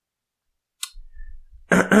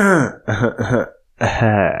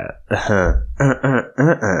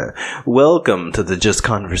Welcome to the Just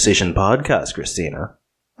Conversation podcast, Christina.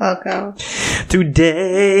 Welcome.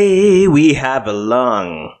 Today we have a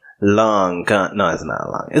long. No, it's not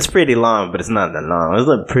long. It's pretty long, but it's not that long. It's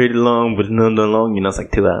like pretty long, but it's not that long. You know, it's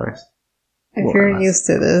like 2 hours. If you're used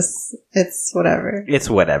to this, it's whatever. It's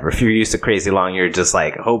whatever. If you're used to crazy long, you're just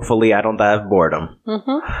like, hopefully I don't die of boredom.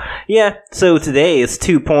 Yeah, so today is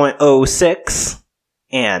 2.06,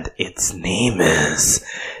 and its name is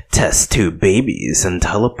Test Tube Babies and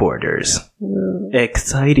Teleporters.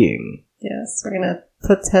 Exciting. Yes, we're gonna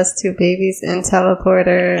put test tube babies in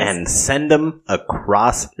teleporters. And send them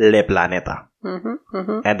across le planeta.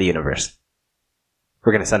 And the universe.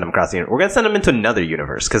 We're going to send them across the universe. We're going to send them into another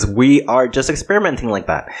universe because we are just experimenting like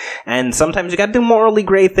that. And sometimes you got to do morally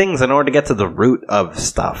gray things in order to get to the root of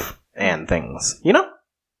stuff and things. You know?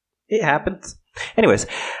 It happens. Anyways,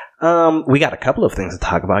 we got a couple of things to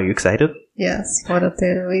talk about. You excited? Yes. What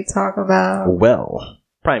did we talk about? Well,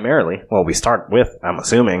 primarily, we start with, I'm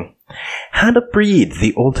assuming, how to breed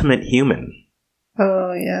the ultimate human.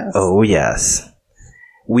 Oh, yes. Oh, yes.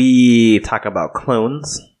 We talk about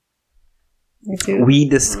clones. We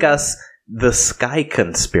discuss the sky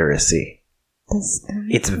conspiracy.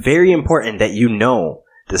 It's very important that you know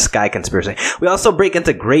the sky conspiracy. We also break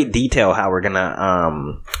into great detail how we're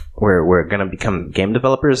gonna become game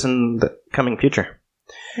developers in the coming future.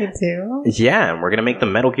 We do? Yeah, and we're gonna make the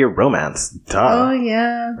Metal Gear romance. Duh. Oh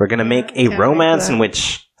yeah. We're gonna make a romance in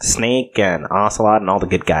which Snake and Ocelot and all the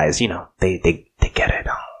good guys, you know, they get it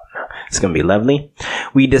on. It's gonna be lovely.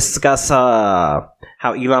 We discuss how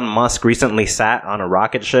Elon Musk recently sat on a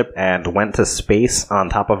rocket ship and went to space on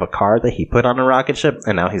top of a car that he put on a rocket ship,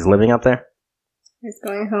 and now he's living up there. He's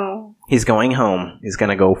going home. He's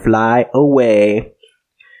gonna go fly away.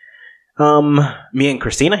 Me and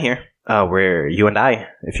Christina here, where you and I,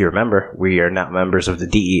 if you remember, we are not members of the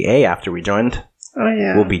DEA after we joined. Oh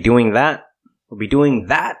yeah. We'll be doing that,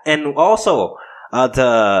 and also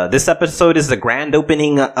this episode is the grand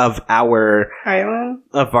opening of our island.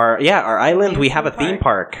 Our island. We have a theme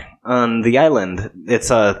park on the island.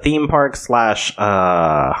 It's a theme park /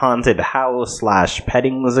 haunted house /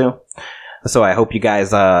 petting zoo. So I hope you guys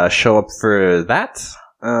show up for that.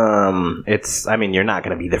 You're not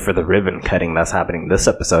going to be there for the ribbon cutting that's happening this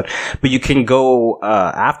episode, but you can go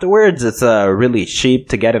afterwards. It's really cheap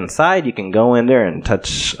to get inside. You can go in there and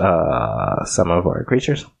touch some of our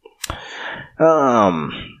creatures.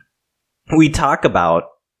 We talk about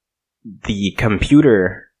the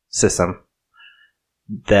computer system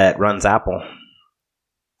that runs Apple.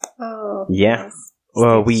 Oh. Yeah. Yes.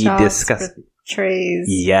 Well, we discussed trays.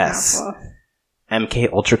 Yes. Apple.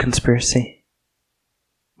 MK Ultra conspiracy.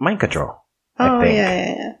 Mind control. Oh, I think.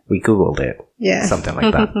 Yeah. We Googled it. Yeah. Something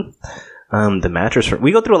like that. The Mattress Firm.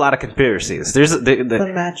 We go through a lot of conspiracies. There's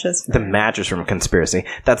the Mattress Firm. The Mattress Firm conspiracy.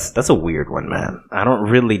 That's a weird one, man. I don't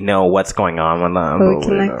really know what's going on with that. But we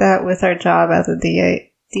connect that with our job at the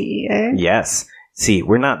DEA. Yes. See,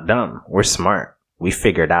 we're not dumb. We're smart. We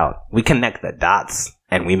figured out. We connect the dots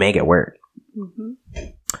and we make it work.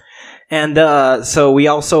 And so we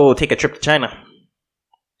also take a trip to China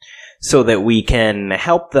so that we can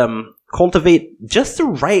help them cultivate just the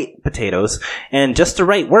right potatoes and just the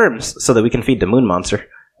right worms so that we can feed the moon monster.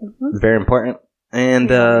 Very important. And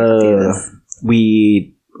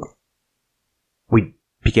we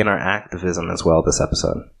begin our activism as well this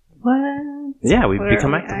episode. What? Yeah, we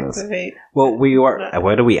become activists. Well, we are.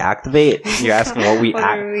 What do we activate? You're asking what we what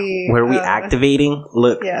are we activating?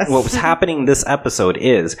 Look, yes. What's happening this episode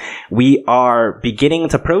is we are beginning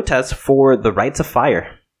to protest for the rights of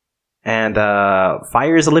fire. And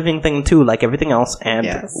fire is a living thing too, like everything else,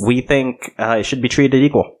 and we think it should be treated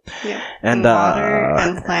equal. Yeah. And water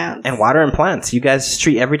and plants. And water and plants. You guys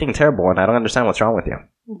treat everything terrible, and I don't understand what's wrong with you.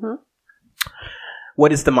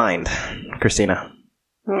 What is the mind, Christina?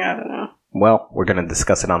 I don't know. Well, we're going to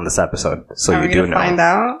discuss it on this episode, so you do know. Find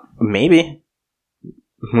out? Maybe.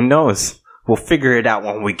 Who knows? We'll figure it out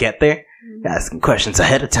when we get there. Asking questions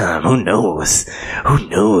ahead of time. Who knows? Who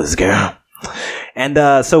knows, girl? And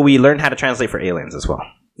so we learn how to translate for aliens as well.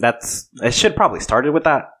 I should probably started with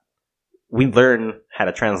that. We learn how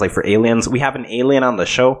to translate for aliens. We have an alien on the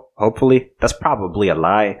show, hopefully. That's probably a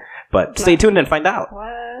lie, but stay tuned and find out.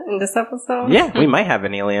 What? In this episode? Yeah, we might have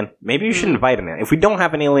an alien. Maybe you should invite an alien. If we don't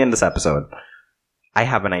have an alien this episode, I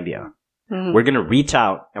have an idea. We're going to reach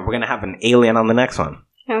out and we're going to have an alien on the next one.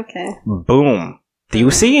 Okay. Boom. Do you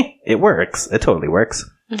see? It works. It totally works.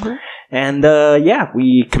 And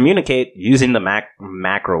we communicate using the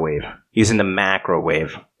macrowave. Using the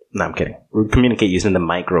macrowave. No, I'm kidding. We communicate using the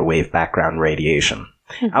microwave background radiation.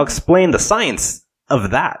 I'll explain the science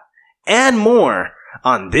of that and more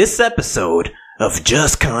on this episode of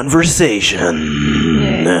Just Conversation.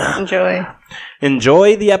 Yeah, enjoy.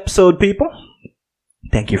 Enjoy the episode, people.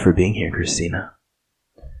 Thank you for being here, Christina.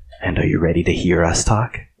 And are you ready to hear us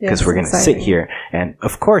talk? Because Yes, we're going to sit here. And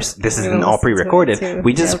of course, this isn't all pre-recorded.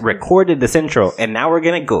 We just recorded this intro. And now we're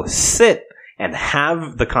going to go sit and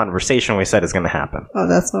have the conversation we said is going to happen. Oh,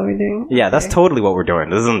 that's what we're doing? Yeah, that's totally what we're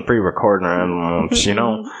doing. This isn't pre-recorded or you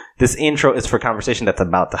know. This intro is for conversation that's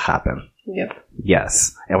about to happen. Yep.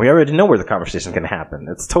 Yes. And we already know where the conversation is going to happen.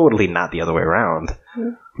 It's totally not the other way around.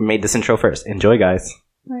 We made this intro first. Enjoy, guys.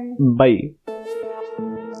 Bye. Bye.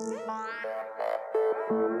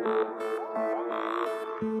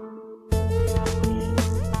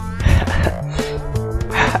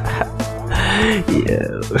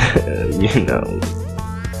 Yeah, you know.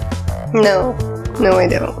 No, I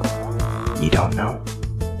don't. You don't know.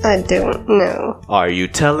 I don't know. Are you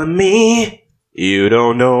telling me you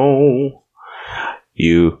don't know?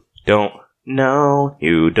 You don't know.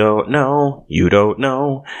 You don't know. You don't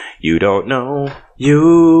know. You don't know.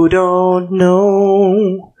 You don't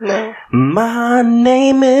know. No. My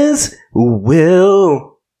name is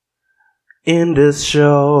Will in this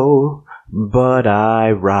show. But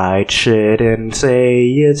I write shit and say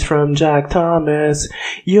it's from Jack Thomas.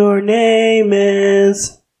 Your name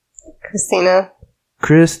is Christina.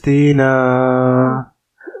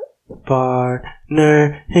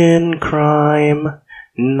 Partner in crime.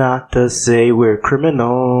 Not to say we're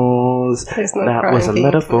criminals. There's no that crime was a being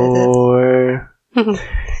metaphor.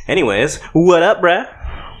 Anyways, what up, bruh?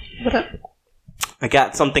 What up? I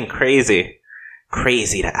got something crazy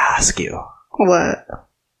to ask you. What?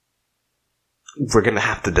 We're going to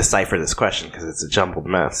have to decipher this question because it's a jumbled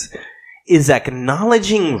mess. Is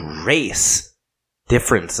acknowledging race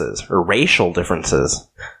differences or racial differences,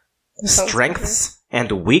 strengths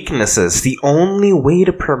and weaknesses, the only way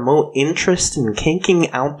to promote interest in kinking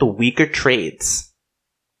out the weaker traits?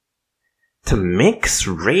 To mix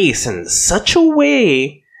race in such a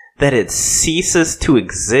way that it ceases to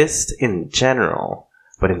exist in general.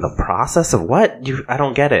 But in the process of what? I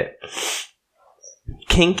don't get it.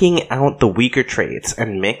 Kinking out the weaker traits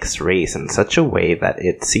and mix race in such a way that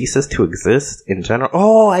it ceases to exist in general.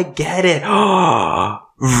 Oh, I get it.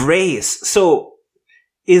 Race. So,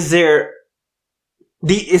 is the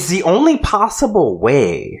only possible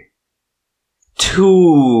way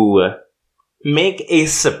to make a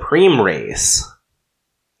supreme race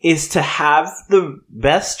is to have the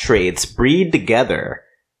best traits breed together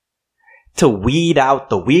to weed out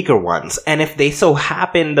the weaker ones. And if they so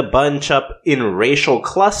happen to bunch up in racial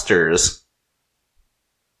clusters,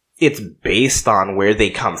 it's based on where they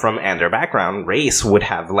come from and their background. Race would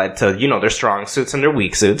have led to, their strong suits and their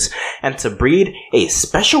weak suits, and to breed a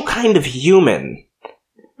special kind of human.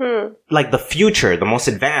 Like the future, the most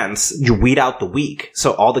advanced, you weed out the weak.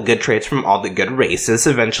 So all the good traits from all the good races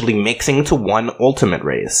eventually mixing to one ultimate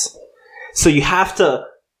race. So you have to...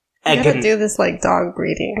 You gotta do this like dog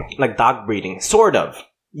breeding. Like dog breeding. Sort of.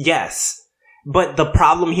 Yes. But the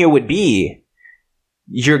problem here would be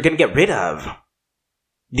you're gonna get rid of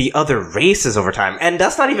the other races over time. And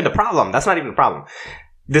that's not even the problem.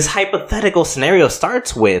 This hypothetical scenario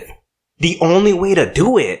starts with the only way to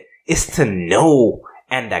do it is to know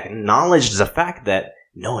and acknowledge the fact that,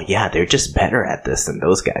 no, yeah, they're just better at this than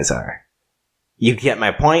those guys are. You get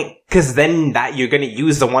my point? Because then you're gonna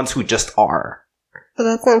use the ones who just are. But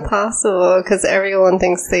that's impossible, because everyone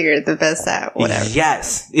thinks they're the best at whatever.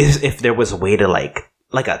 Yes, if there was a way to, like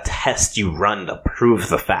a test you run to prove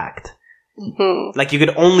the fact. Mm-hmm. Like, you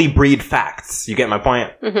could only breed facts. You get my point?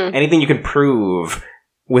 Mm-hmm. Anything you can prove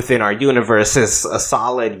within our universe is a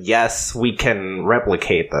solid, yes, we can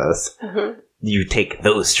replicate this. Mm-hmm. You take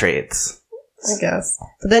those traits. I guess.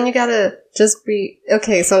 But then you gotta just breed...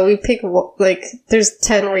 Okay, so we pick, there's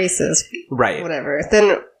 10 races. Right. Whatever.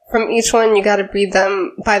 Then... From each one, you gotta breed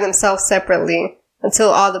them by themselves separately until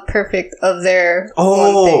all the perfect of their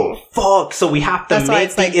one thing. Fuck! So we have to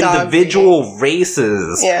make the individual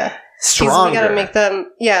races stronger. We gotta make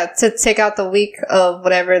them, to take out the weak of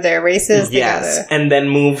whatever their race is. Yes, and then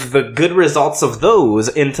move the good results of those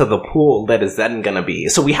into the pool that is then gonna be.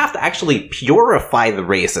 So we have to actually purify the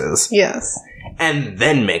races. Yes. And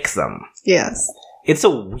then mix them. Yes. It's a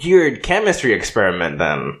weird chemistry experiment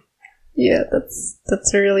then. Yeah,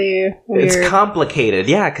 that's really weird. It's complicated,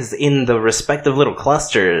 because in the respective little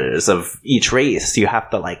clusters of each race, you have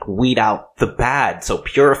to, weed out the bad, so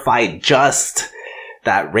purify just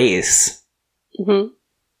that race. Mm-hmm.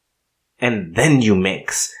 And then you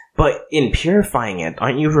mix. But in purifying it,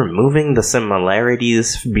 aren't you removing the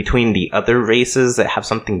similarities between the other races that have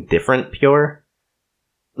something different pure?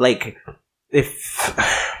 if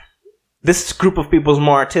this group of people is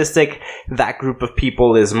more artistic, that group of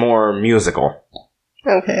people is more musical.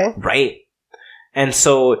 Okay. Right? And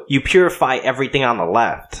so you purify everything on the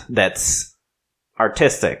left that's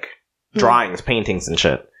artistic. Drawings, paintings, and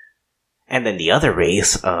shit. And then the other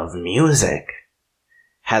race of music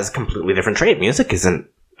has a completely different trait. Music isn't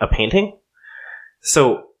a painting.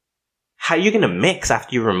 So how are you going to mix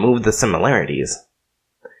after you remove the similarities?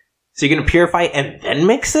 So you're going to purify and then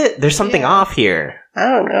mix it? There's something off here. I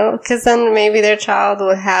don't know. Because then maybe their child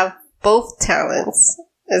will have both talents.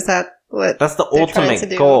 Is that what That's the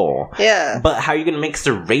ultimate goal. Yeah. But how are you going to mix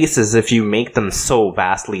the races if you make them so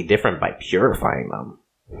vastly different by purifying them?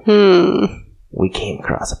 We came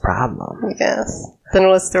across a problem. Yes. Then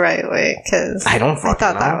what's the right way? Because I don't fucking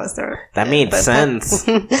know. that was the right That made sense.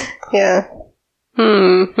 Yeah.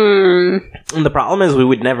 And the problem is we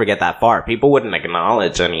would never get that far. People wouldn't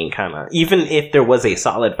acknowledge any kind of... Even if there was a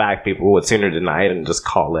solid fact, people would sooner deny it and just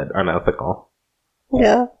call it unethical.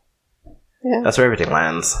 Yeah. That's where everything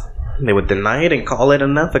lands. They would deny it and call it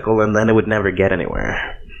unethical, and then it would never get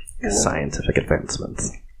anywhere. Scientific advancements.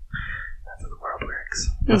 That's how the world works.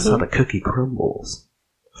 That's how the cookie crumbles.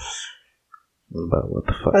 But what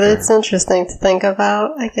the fuck? But it's interesting to think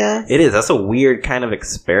about, I guess. It is. That's a weird kind of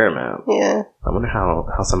experiment. Yeah. I wonder how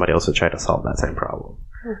somebody else would try to solve that same problem.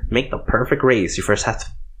 Make the perfect race. You first have to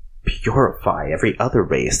purify every other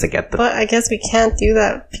race to get the... But I guess we can't do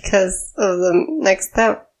that because of the next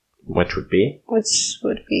step. Which would be? Which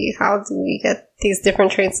would be, how do we get these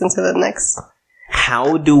different traits into the next...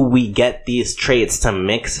 How do we get these traits to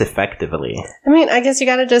mix effectively? I mean, I guess you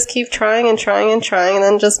gotta just keep trying and trying and trying and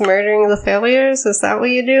then just murdering the failures? Is that what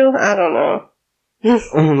you do? I don't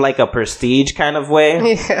know. Like a prestige kind of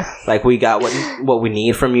way? Yeah. Like we got what we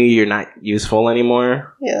need from you, you're not useful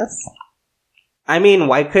anymore? Yes. I mean,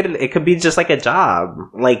 why couldn't it could be just like a job?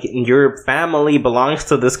 Like your family belongs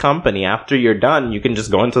to this company. After you're done, you can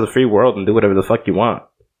just go into the free world and do whatever the fuck you want.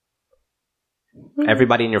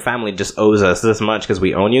 Everybody in your family just owes us this much because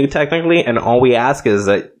we own you technically, and all we ask is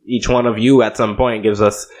that each one of you at some point gives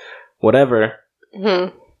us whatever,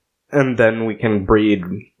 and then we can breed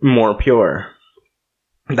more pure.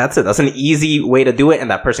 That's it. That's an easy way to do it,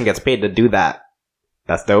 and that person gets paid to do that.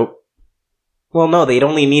 That's dope. Well, no, they'd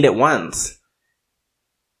only need it once.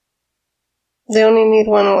 They only need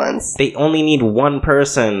one once. They only need one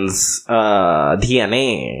person's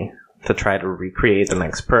DNA to try to recreate the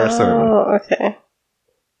next person. Oh, okay.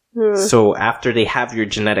 So after they have your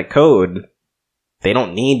genetic code, they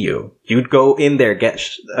don't need you. You'd go in there, get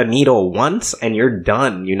a needle once, and you're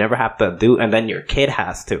done. You never have to do, and then your kid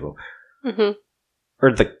has to.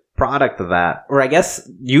 Or the product of that. Or I guess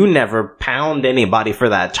you never pound anybody for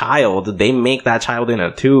that child. They make that child in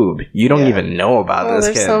a tube. You don't even know about this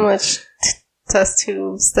kid. There's so much test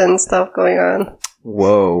tubes and stuff going on.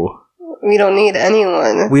 Whoa. We don't need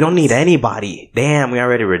anyone. We don't need anybody. Damn, we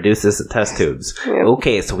already reduced this to test tubes. Yep.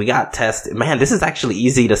 Okay, so we got test. Man, this is actually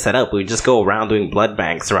easy to set up. We just go around doing blood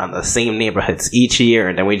banks around the same neighborhoods each year,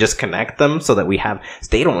 and then we just connect them so that we have... So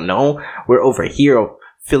they don't know. We're over here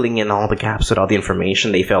filling in all the gaps with all the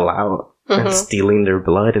information they fill out and stealing their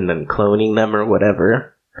blood and then cloning them or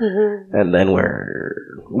whatever. And then we're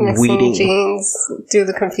weeding genes, do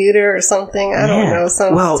the computer or something. I don't know,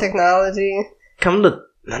 some technology.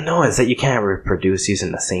 No, it's that you can't reproduce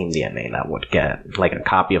using the same DNA. That would get, like, a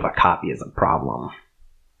copy of a copy is a problem.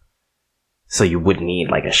 So you would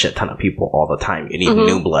need, like, a shit ton of people all the time. You need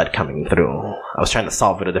new blood coming through. I was trying to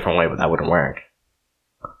solve it a different way, but that wouldn't work.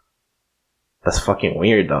 That's fucking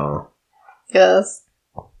weird, though. Yes.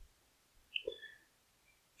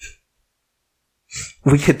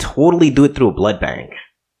 We could totally do it through a blood bank.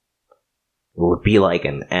 It would be like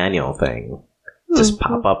an annual thing. Just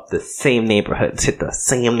pop up the same neighborhoods, hit the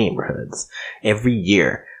same neighborhoods every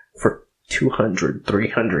year for 200,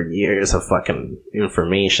 300 years of fucking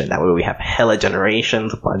information. That way we have hella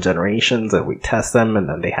generations upon generations and we test them and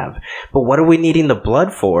then they have... But what are we needing the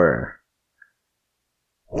blood for?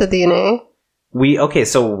 The DNA?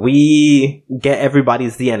 So we get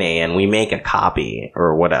everybody's DNA and we make a copy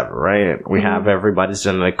or whatever, right? We have everybody's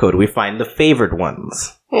genetic code. We find the favored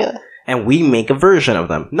ones. Yeah. And we make a version of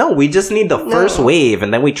them. No, we just need the first wave,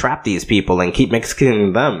 and then we trap these people and keep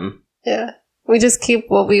mixing them. Yeah. We just keep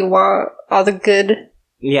what we want, all the good...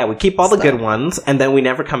 Yeah, we keep all the good ones, and then we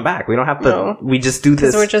never come back. We don't have to... No. We just do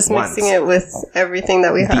this we're just mixing it with everything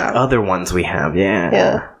that we have. The other ones we have,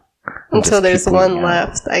 yeah. Until there's one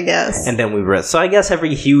left, I guess. And then we rest. So I guess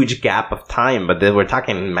every huge gap of time, but then we're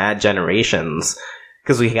talking mad generations...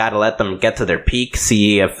 Because we gotta let them get to their peak,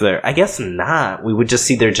 see if they're... I guess not. We would just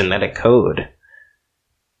see their genetic code.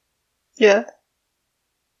 Yeah.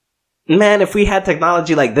 Man, if we had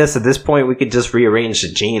technology like this, at this point, we could just rearrange the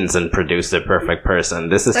genes and produce the perfect person.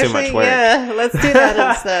 This is too much work. Yeah, let's do that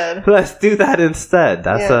instead. Let's do that instead.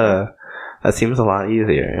 That seems a lot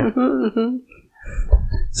easier.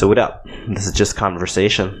 So what up? This is just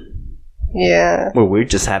conversation. Yeah. Well, we're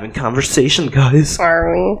just having conversation, guys.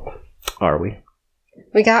 Are we?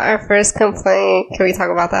 We got our first complaint. Can we talk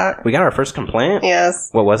about that? We got our first complaint? Yes.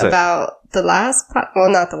 What was it? About the last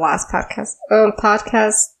not the last podcast.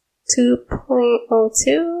 Podcast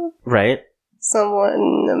 2.02. Right.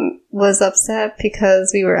 Someone was upset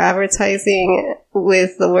because we were advertising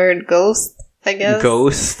with the word ghost, I guess.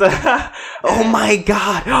 Ghost? Oh my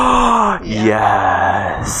god.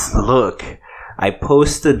 Yes. Look, I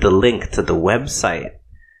posted the link to the website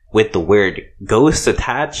with the word ghost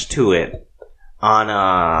attached to it on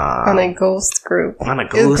a ghost group. On a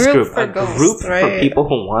ghost group. For ghosts, group for people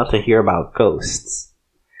who want to hear about ghosts.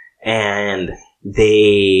 And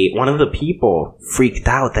one of the people freaked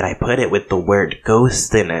out that I put it with the word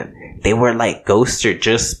ghost in it. They were like, ghosts are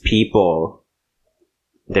just people.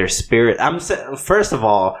 They're spirit. First of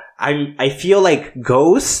all, I feel like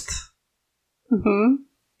ghost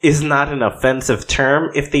is not an offensive term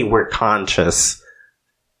if they were conscious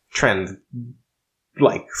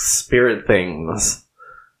like spirit things.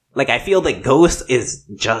 Like, I feel that ghost is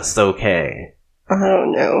just okay. I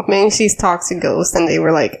don't know. Maybe she's talked to ghosts and they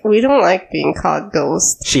were like, we don't like being called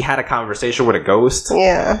ghost. She had a conversation with a ghost?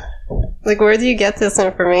 Yeah. Like, where do you get this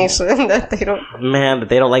information that they don't... Man, that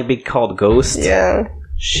they don't like being called ghosts? Yeah.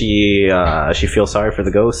 She feels sorry for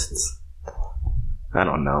the ghosts? I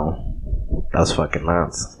don't know. That's fucking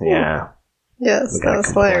nuts. Yeah. Yes,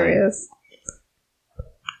 that's hilarious.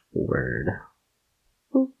 Word.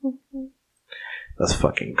 That's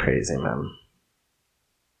fucking crazy, man.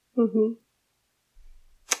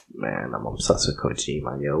 Man, I'm obsessed with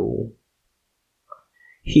Kojima, yo.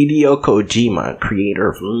 Hideo Kojima, creator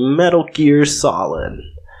of Metal Gear Solid,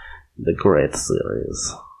 the great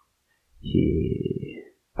series.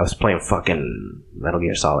 I was playing fucking Metal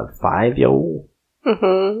Gear Solid 5, yo.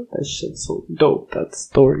 That shit's so dope. That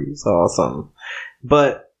story's awesome.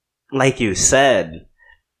 But, like you said,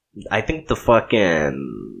 I think the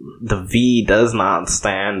V does not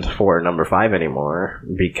stand for number 5 anymore,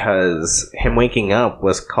 because him waking up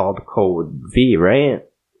was called Code V, right?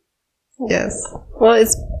 Yes. Well,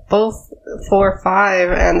 it's both 4,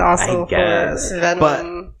 5, and also I guess. for Venom. But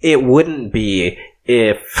it wouldn't be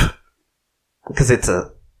because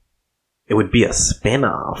it would be a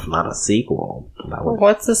spin-off, not a sequel.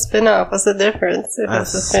 What's a spin-off? What's the difference if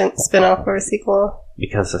it's a spin-off or a sequel?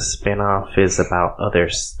 Because a spin-off is about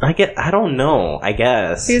others. I don't know, I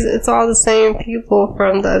guess. Because it's all the same people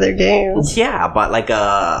from the other games. Yeah, but like,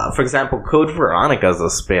 for example, Code Veronica is a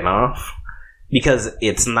spin-off. Because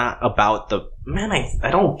it's not about the... Man, I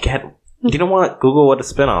don't get... You know what? Google what a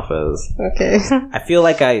spin-off is. Okay. I feel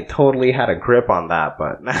like I totally had a grip on that,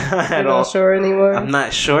 but You're not sure anymore? I'm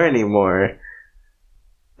not sure anymore.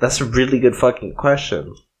 That's a really good fucking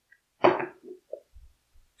question.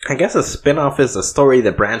 I guess a spin-off is a story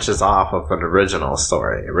that branches off of an original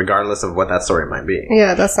story, regardless of what that story might be.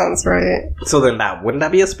 Yeah, that sounds right. So then wouldn't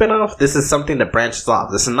that be a spin-off? This is something that branches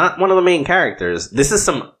off. This is not one of the main characters. This is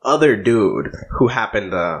some other dude who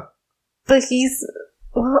happened to... But he's...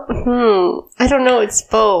 Well, I don't know, it's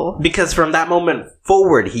both. Because from that moment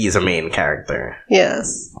forward, he's a main character.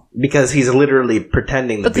 Yes. Because he's literally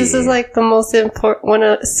pretending to be... But this is like the most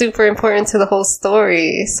important, super important to the whole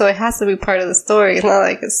story. So it has to be part of the story. It's not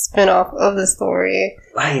like a spin-off of the story.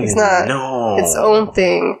 It's not its own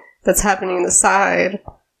thing that's happening on the side.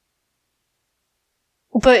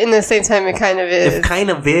 But in the same time, it kind of is. It kind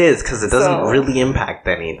of is, because it doesn't really impact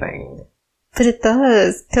anything. But it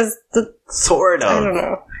does, because the... Sort of. I don't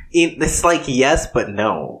know. It's like yes, but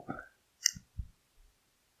no.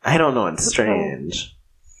 I don't know, it's strange.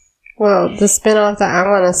 Well, the spin-off that I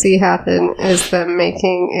want to see happen is them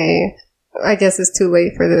making I guess it's too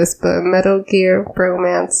late for this, but Metal Gear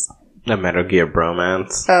bromance. A Metal Gear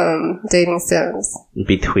bromance? Dating sims.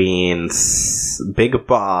 Between Big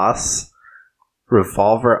Boss,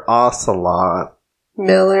 Revolver Ocelot,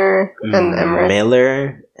 Miller and Emmerich.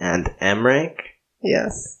 Miller and Emmerich?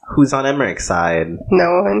 Yes. Who's on Emmerich's side?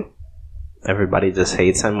 No one. Everybody just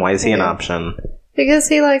hates him. Why is he an option? Because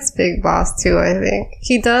he likes Big Boss too, I think.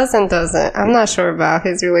 He does and doesn't. I'm not sure about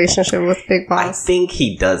his relationship with Big Boss. I think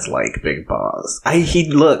he does like Big Boss.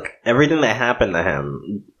 Look, everything that happened to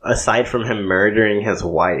him, aside from him murdering his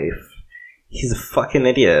wife, he's a fucking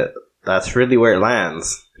idiot. That's really where it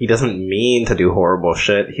lands. He doesn't mean to do horrible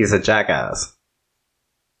shit. He's a jackass.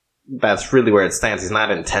 That's really where it stands. He's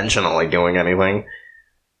not intentionally doing anything.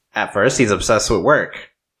 At first, he's obsessed with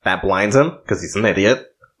work. That blinds him, because he's an idiot.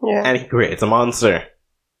 Yeah. And he creates a monster.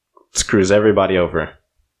 Screws everybody over.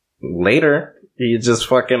 Later, he just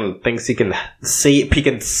fucking thinks he can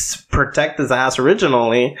protect his ass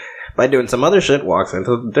originally by doing some other shit, walks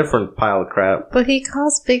into a different pile of crap. But he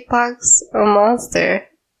calls Big Boss a monster.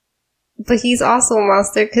 But he's also a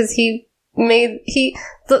monster because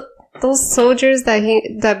those soldiers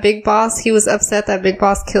that Big Boss, he was upset that Big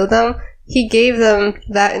Boss killed them. He gave them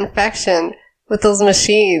that infection with those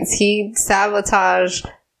machines. He sabotaged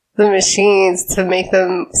the machines to make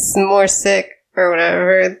them more sick or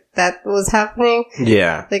whatever that was happening.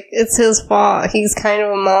 Yeah. Like, it's his fault. He's kind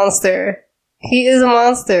of a monster. He is a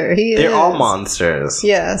monster. They're all monsters.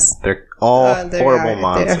 Yes. They're all horrible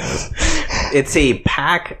monsters. It's a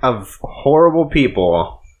pack of horrible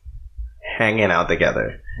people hanging out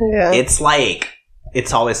together. Yeah. It's like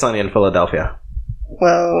It's Always Sunny in Philadelphia.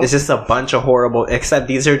 Well, it's just a bunch of horrible, except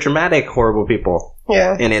these are dramatic, horrible people.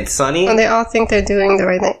 Yeah. And it's sunny. And they all think they're doing the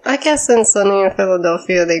right thing. I guess in Sunny in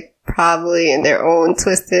Philadelphia, they probably, in their own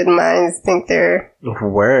twisted minds, think they're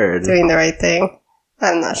doing the right thing.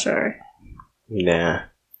 I'm not sure. Yeah.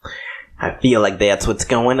 I feel like that's what's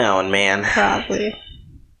going on, man. Probably.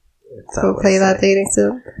 Go play that dating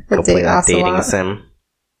sim. Go play that dating sim.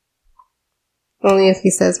 Only if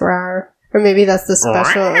he says rawr. Or maybe that's the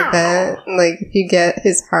special event. Like, if you get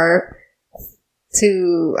his heart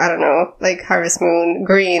to, I don't know, like Harvest Moon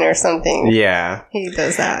green or something. Yeah. He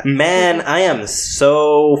does that. Man, I am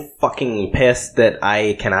so fucking pissed that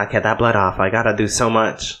I cannot get that blood off. I gotta do so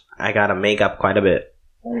much. I gotta make up quite a bit.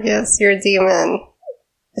 Yes, you're a demon.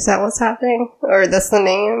 Is that what's happening? Or that's the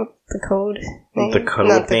name? The code name? The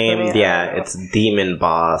code name? Yeah, it's Demon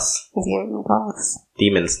Boss. Demon Boss.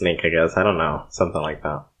 Demon Snake, I guess. I don't know. Something like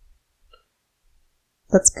that.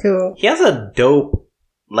 That's cool. He has a dope,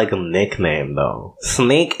 like, nickname, though.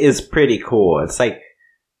 Snake is pretty cool. It's like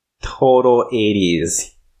total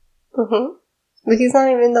 80s. Mm-hmm. But he's not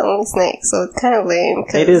even the only snake, so it's kind of lame.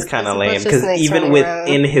 It is kind of lame, because even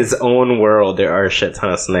within his own world, there are a shit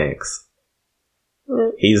ton of snakes.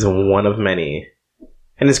 Mm. He's one of many.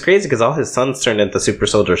 And it's crazy, because all his sons turned into super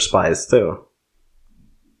soldier spies, too.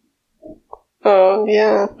 Oh,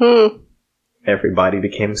 yeah. Everybody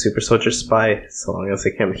became a super soldier spy, so long as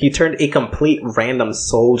they can. He turned a complete random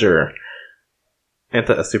soldier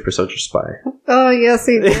into a super soldier spy. Oh, yes,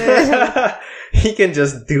 he did. He can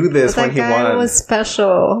just do this when he wants. That guy was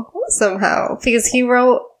special somehow, because he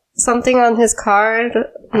wrote something on his card.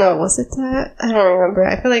 No, was it that? I don't remember.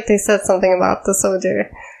 I feel like they said something about the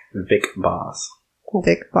soldier. Vic Boss.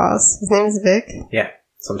 Vic Boss. His name is Vic? Yeah,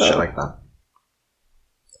 some shit like that.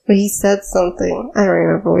 But he said something. I don't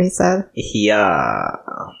remember what he said.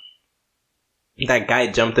 That guy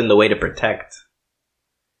jumped in the way to protect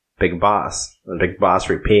Big Boss. And Big Boss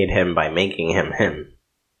repaid him by making him him.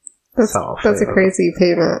 That's a crazy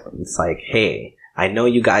payment. It's like, hey, I know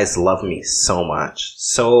you guys love me so much.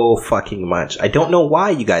 So fucking much. I don't know why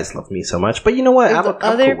you guys love me so much, but you know what? If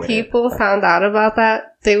other people found out about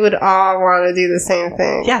that, they would all want to do the same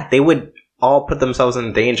thing. Yeah, they would all put themselves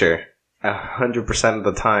in danger. 100% of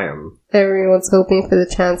the time. Everyone's hoping for the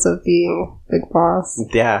chance of being Big Boss.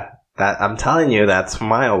 Yeah, I'm telling you, that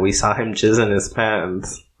smile. We saw him jizz in his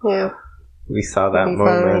pants. Yeah. We saw that moment. He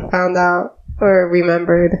finally found out, or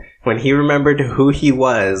remembered. When he remembered who he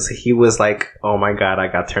was like, oh my god, I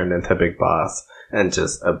got turned into Big Boss. And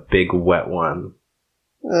just a big wet one.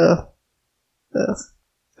 Ugh.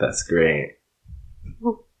 That's great.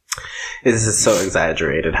 This is so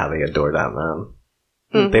exaggerated how they adore that man.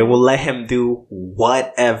 Mm-hmm. They will let him do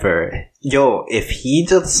whatever. Yo, if he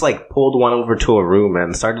just, like, pulled one over to a room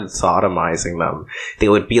and started sodomizing them, they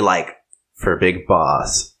would be like, for Big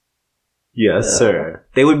Boss. Yes, sir.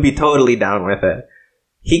 They would be totally down with it.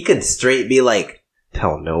 He could straight be like,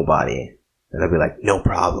 tell nobody. And they'd be like, no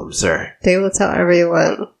problem, sir. They will tell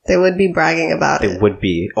everyone. They would be bragging about it. They would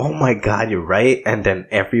be. Oh my god, you're right. And then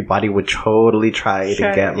everybody would totally try to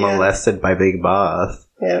get molested by Big Boss.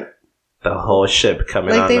 Yeah. The whole ship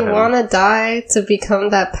coming on like, they want to die to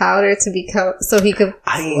become that powder, so he could...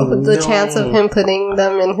 the chance of him putting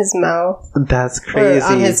them in his mouth. That's crazy.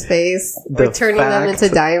 Or on his face. Or turning them into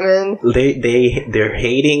diamond. They're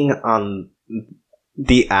hating on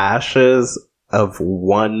the ashes of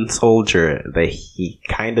one soldier that he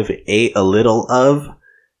kind of ate a little of.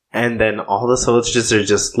 And then all the soldiers are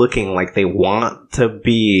just looking like they want to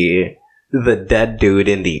be the dead dude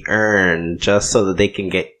in the urn just so that they can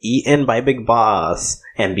get eaten by Big Boss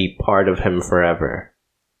and be part of him forever.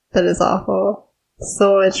 That is awful.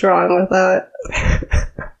 So much wrong with that.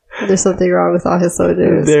 There's something wrong with all his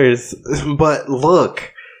soldiers. But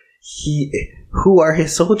look, Who are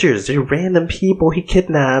his soldiers? They're random people he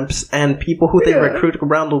kidnaps and people who they recruit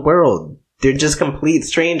around the world. They're just complete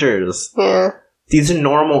strangers. Yeah. These are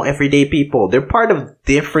normal, everyday people. They're part of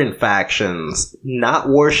different factions, not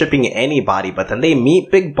worshipping anybody, but then they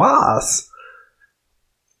meet Big Boss.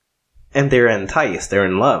 And they're enticed. They're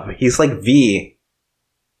in love. He's like V.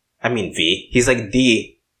 He's like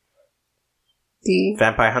D. D?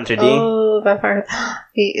 Vampire Hunter D? Oh, Vampire.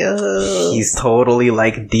 He's totally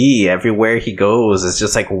like D. Everywhere he goes, it's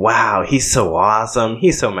just like, wow, he's so awesome.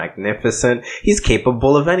 He's so magnificent. He's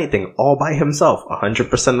capable of anything all by himself,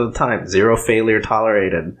 100% of the time. Zero failure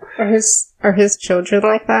tolerated. Are his children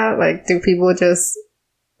like that? Like, do people just,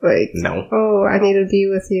 like... No. Oh, I need to be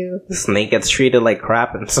with you. Snake gets treated like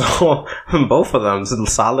crap, and so both of them,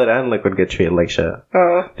 Solid and Liquid, get treated like shit.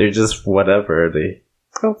 Oh. They're just whatever.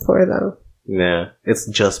 Go for them. Yeah, it's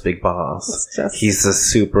just Big Boss. He's a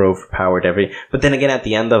super overpowered But then again, at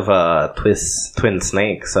the end of Twin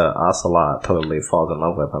Snakes, Ocelot totally falls in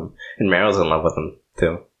love with him. And Meryl's in love with him,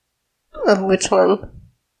 too. Which one?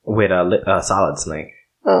 With Solid Snake.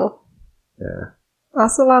 Oh. Yeah.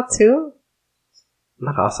 Ocelot, too?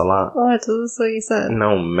 Not Ocelot. Oh, that's what you said.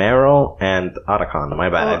 No, Meryl and Otacon. My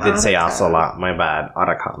bad. I did say Ocelot. My bad.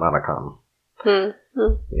 Otacon.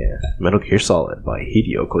 Yeah. Metal Gear Solid by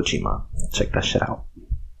Hideo Kojima. Check that shit out.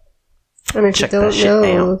 And if you don't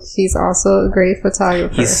know, he's also a great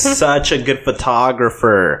photographer. He's such a good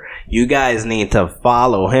photographer. You guys need to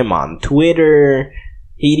follow him on Twitter.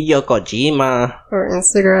 Hideo Kojima. Or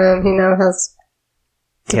Instagram. He now has...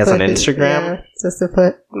 He has an Instagram? Yeah, just to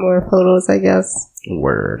put more photos, I guess.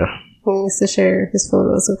 Word. He needs to share his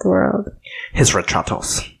photos with the world. His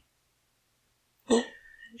retratos.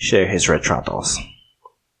 Share his retratos.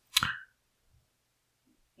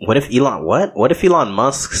 What if Elon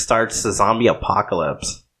Musk starts the zombie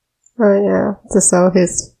apocalypse? Oh yeah, to sell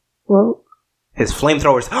his his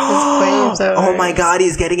flamethrowers. Oh my god,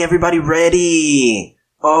 he's getting everybody ready.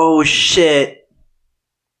 Oh shit.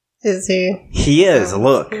 Is he? He is.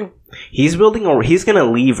 Look, he's building. He's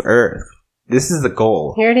gonna leave Earth. This is the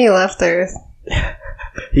goal. He already left Earth.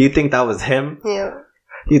 You think that was him? Yeah.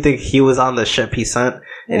 You think he was on the ship he sent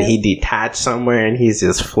and he detached somewhere and he's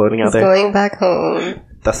just floating out there? He's going back home.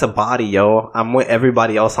 That's a body, yo. I'm with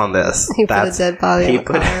everybody else on this. He put a dead body in the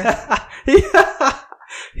car.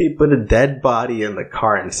 He put a dead body in the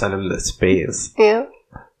car and sent him to space. Yeah.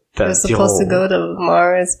 He was supposed to go to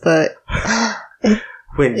Mars, but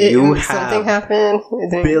when you have something happened,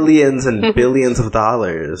 billions and billions of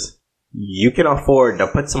dollars, you can afford to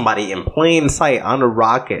put somebody in plain sight on a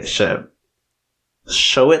rocket ship.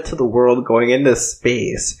 Show it to the world going into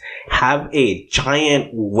space. Have a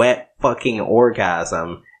giant wet fucking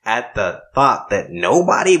orgasm at the thought that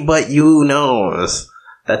nobody but you knows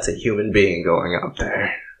that's a human being going up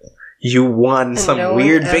there. You won some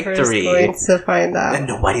weird victory. Going to find out. And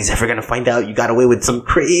nobody's ever gonna find out. You got away with some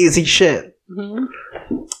crazy shit. Mm-hmm.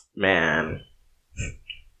 Man.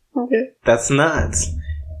 Okay. That's nuts.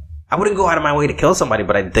 I wouldn't go out of my way to kill somebody,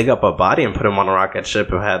 but I'd dig up a body and put him on a rocket ship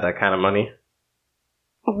if I had that kind of money.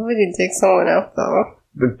 Why would you dig someone up, though?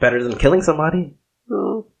 Better than killing somebody.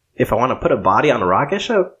 Mm. If I want to put a body on a rocket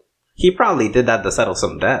ship, he probably did that to settle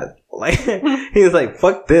some debt. Like, he was like,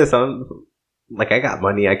 fuck this. I got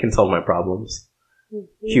money. I can solve my problems.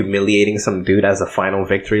 Mm-hmm. Humiliating some dude as a final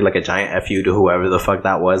victory, like a giant F you to whoever the fuck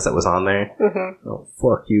that was on there. Mm-hmm. Oh,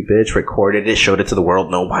 fuck you, bitch. Recorded it, showed it to the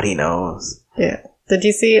world. Nobody knows. Yeah. Did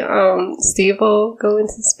you see Steve-O go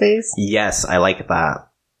into space? Yes, I like that.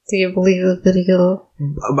 Do you believe the video?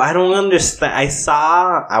 I don't understand.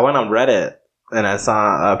 I went on Reddit and I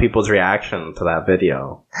saw people's reaction to that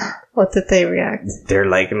video. What did they react? They're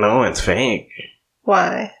like, no, it's fake.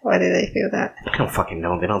 Why? Why did they feel that? I don't fucking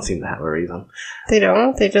know. They don't seem to have a reason. They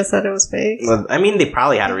don't? They just said it was fake? I mean, they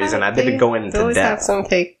probably had a reason. I didn't go into depth. They always have some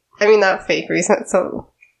fake... I mean, not fake reason, so...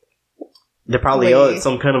 They're probably, it's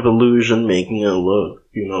some kind of illusion making it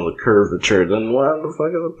look, the curvature. Then what the fuck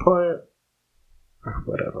is the point? Or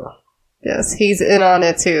whatever. Yes, he's in on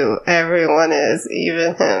it too. Everyone is,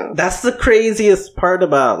 even him. That's the craziest part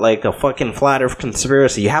about, a fucking flat earth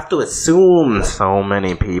conspiracy. You have to assume so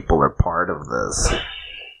many people are part of this.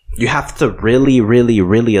 You have to really, really,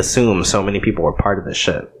 really assume so many people are part of this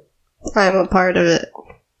shit. I'm a part of it.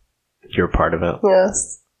 You're a part of it?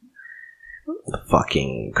 Yes.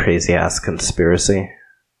 Fucking crazy ass conspiracy.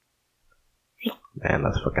 Man,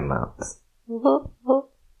 that's fucking nuts. Mm-hmm.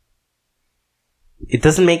 It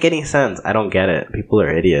doesn't make any sense. I don't get it. People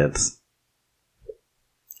are idiots.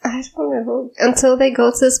 I don't know. Until they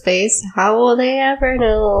go to space, how will they ever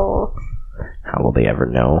know? How will they ever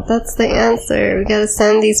know? That's the answer. We gotta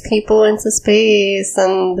send these people into space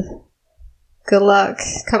and good luck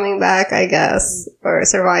coming back, I guess, or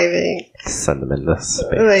surviving. Send them into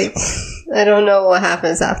space. Like, I don't know what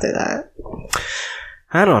happens after that.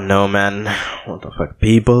 I don't know, man. What the fuck?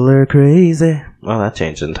 People are crazy. Well, that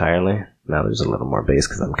changed entirely. Now there's a little more bass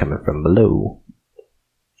because I'm coming from below.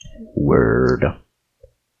 Word.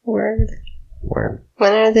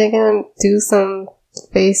 When are they gonna do some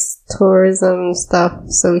space tourism stuff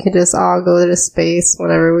so we can just all go to space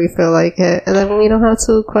whenever we feel like it, and then we don't have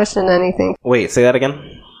to question anything? Wait, say that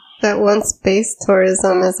again? That once space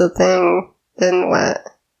tourism is a thing, then what?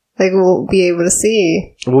 Like, we'll be able to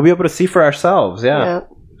see. We'll be able to see for ourselves, yeah.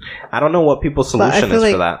 I don't know what people's solution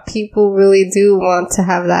is for that. People really do want to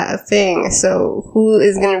have that a thing, so who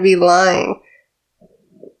is going to be lying?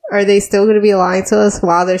 Are they still going to be lying to us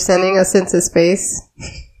while they're sending us into space?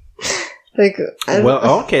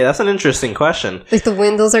 Well, okay, that's an interesting question. Like, the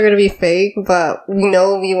windows are going to be fake, but we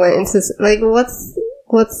know we went into... Like,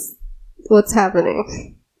 what's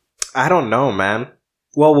happening? I don't know, man.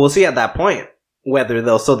 Well, we'll see at that point whether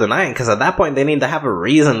they'll still deny it, because at that point they need to have a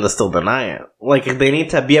reason to still deny it. Like, they need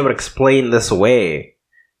to be able to explain this away.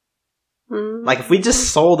 Like, if we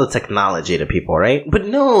just sold the technology to people, right? But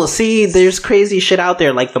no, see, there's crazy shit out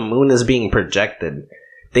there, like the moon is being projected.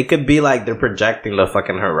 They could be like, they're projecting the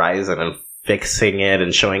fucking horizon and fixing it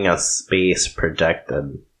and showing us space projected.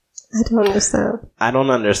 I don't understand. I don't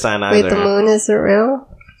understand either. Wait, the moon isn't real?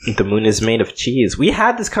 The moon is made of cheese. We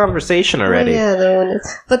had this conversation already. Oh, yeah, the moon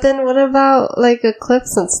is. But then what about, like,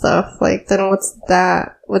 eclipse and stuff? Like, then what's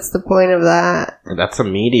that? What's the point of that? That's a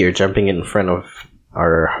meteor jumping in front of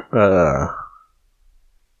our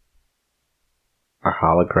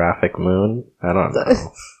holographic moon? I don't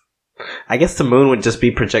know. I guess the moon would just be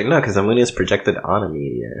projected. No, because the moon is projected on a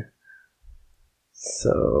meteor.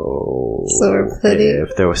 So we're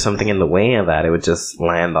if there was something in the way of that, it would just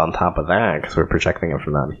land on top of that, because we're projecting it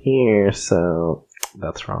from down here, so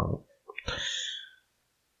that's wrong.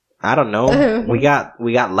 I don't know. We got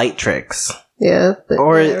light tricks. Yeah.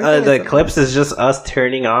 Or the eclipse is just us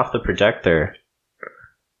turning off the projector.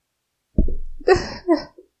 Yeah.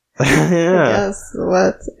 I guess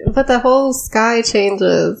what? But the whole sky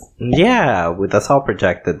changes. Yeah, that's all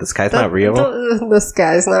projected. The sky's not real. The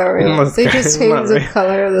sky's not real. They just change the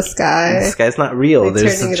color of the sky. The sky's not real.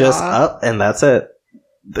 There's just up, and that's it.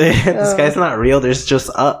 The sky's not real. There's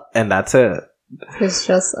just up, and that's it. There's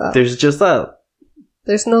just up. There's just up.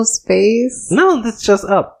 There's no space. No, that's just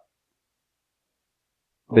up.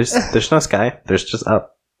 There's no sky. There's just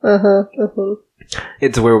up.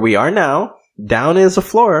 It's where we are now. Down is the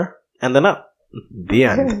floor, and then up. The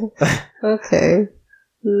end. Okay.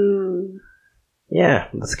 Yeah,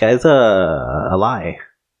 the sky's a lie.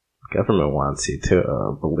 The government wants you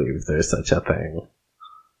to believe there's such a thing.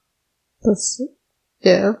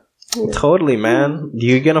 Yeah. Totally, man.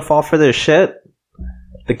 You're gonna fall for their shit?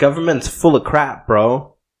 The government's full of crap,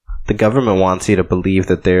 bro. The government wants you to believe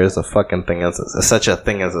that there is a fucking thing such a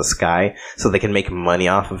thing as a sky, so they can make money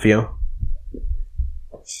off of you.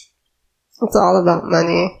 It's all about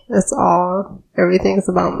money. It's all. Everything's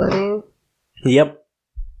about money. Yep.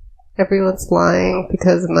 Everyone's lying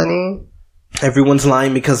because of money. Everyone's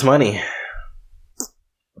lying because money.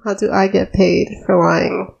 How do I get paid for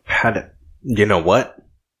lying? You know what?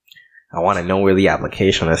 I want to know where the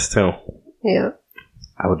application is, too. Yeah.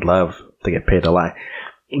 I would love to get paid to lie.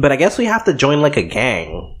 But I guess we have to join, like, a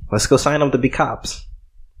gang. Let's go sign up to be cops.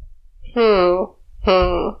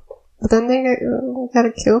 But then they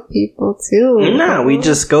gotta kill people, too. Nah, we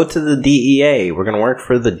just go to the DEA. We're gonna work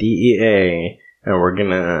for the DEA. And we're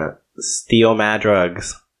gonna steal mad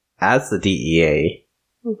drugs as the DEA.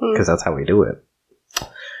 Because that's how we do it.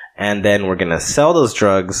 And then we're gonna sell those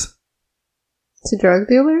drugs... To drug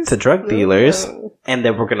dealers? To drug dealers. And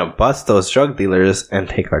then we're gonna bust those drug dealers and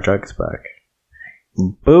take our drugs back.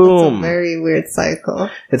 Boom! It's a very weird cycle.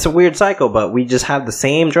 It's a weird cycle, but we just have the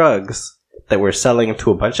same drugs that we're selling to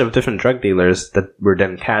a bunch of different drug dealers that we're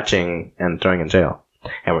then catching and throwing in jail.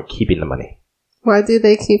 And we're keeping the money. Why do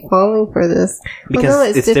they keep falling for this?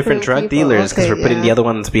 Because it's different drug dealers, because we're putting the other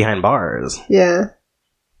ones behind bars. Yeah.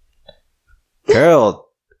 Girl,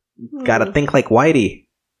 gotta think like Whitey.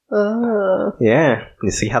 Oh. Yeah.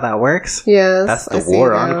 You see how that works? Yes. That's the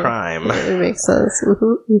war on crime. It makes sense.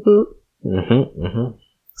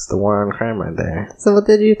 It's the war on crime right there. So what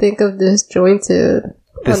did you think of Disjointed?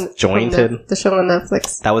 Disjointed? The show on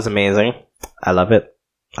Netflix. That was amazing. I love it.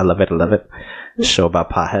 I love it. A show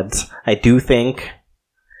about potheads. I do think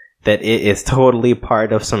that it is totally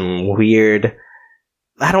part of some weird...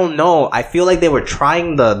 I don't know. I feel like they were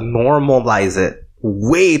trying to normalize it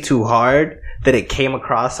way too hard that it came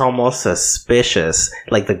across almost suspicious.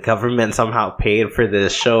 Like the government somehow paid for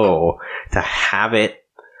this show to have it,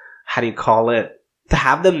 how do you call it? To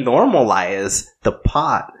have them normalize the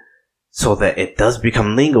pot so that it does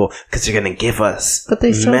become legal because you're going to give us But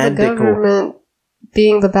they show the government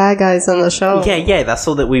being the bad guys on the show. Yeah, that's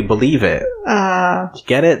so that we believe it. You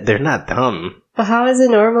get it? They're not dumb. But how is it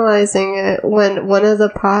normalizing it when one of the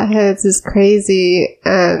potheads is crazy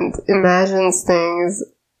and imagines things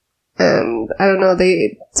and, I don't know,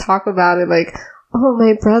 they talk about it like, oh,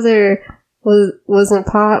 my brother was in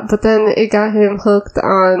pot, but then it got him hooked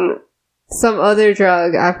on some other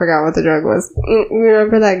drug. I forgot what the drug was. You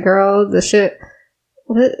remember that girl?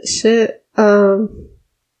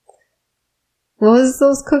 What was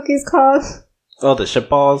those cookies called? Oh, the shit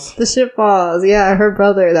balls? The shit balls. Yeah, her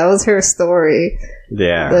brother. That was her story.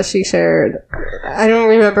 Yeah. That she shared. I don't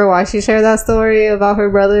remember why she shared that story about her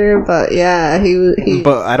brother, but yeah, he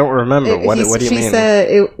but I don't remember. What do you mean? She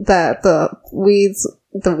said that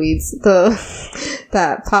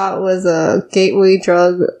that pot was a gateway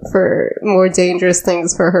drug for more dangerous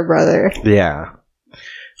things for her brother. Yeah.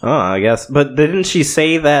 Oh, I guess. But didn't she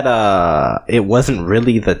say that it wasn't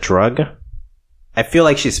really the drug? I feel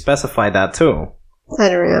like she specified that too. I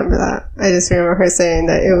don't remember that. I just remember her saying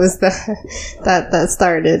that it was that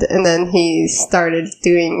started, and then he started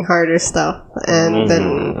doing harder stuff, and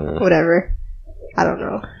then whatever. I don't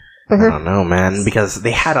know. I don't know, man, because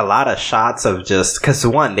they had a lot of shots of just... Because,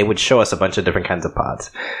 one, they would show us a bunch of different kinds of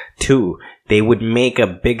pots. Two, they would make a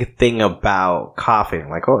big thing about coughing.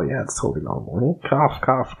 Like, oh, yeah, it's totally normal. Cough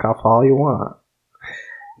all you want.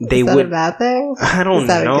 Is that a bad thing? I don't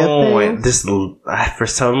know. This, for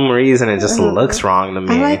some reason, it just looks wrong to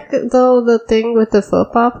me. I like, though, the thing with the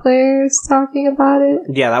football players talking about it.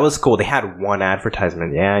 Yeah, that was cool. They had one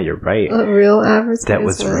advertisement. Yeah, you're right. A real advertisement. That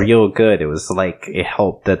was real good. It was like, it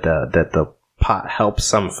helped that the pot helped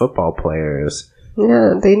some football players.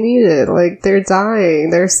 Yeah, they need it. Like, they're dying.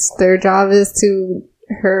 Their job is to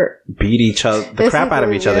beat each other, the crap out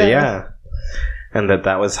of each other, yeah. And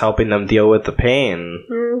that was helping them deal with the pain.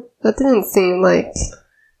 That didn't seem like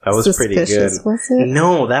that was pretty good. Was it?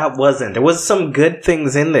 No, that wasn't. There was some good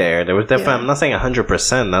things in there. There was definitely. Yeah. I'm not saying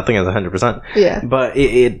 100%. Nothing is 100%. Yeah. But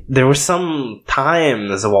there were some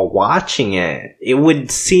times while watching it, it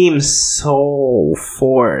would seem so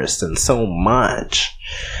forced and so much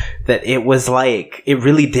that it was like it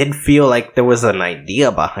really did feel like there was an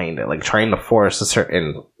idea behind it, like trying to force a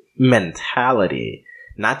certain mentality.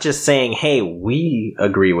 Not just saying, hey, we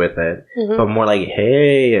agree with it, but more like,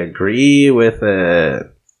 hey, agree with it.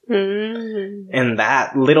 And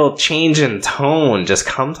that little change in tone just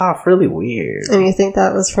comes off really weird. And you think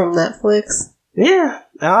that was from Netflix? Yeah.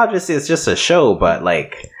 Obviously, it's just a show, but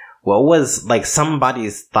like, what was, like,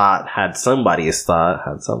 somebody's thought had somebody's thought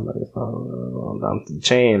down the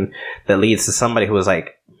chain that leads to somebody who was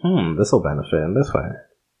like, this will benefit in this way.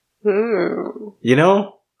 You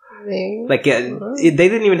know? Maybe. Like, they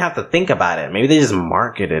didn't even have to think about it. Maybe they just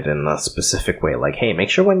marketed in a specific way. Like, hey,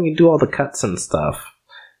 make sure when you do all the cuts and stuff,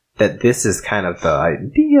 that this is kind of the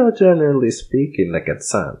idea, generally speaking, that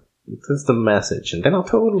gets sent. This is the message. And then I'll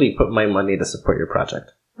totally put my money to support your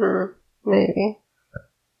project. Maybe.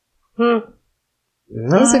 No.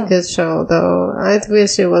 It was a good show, though. I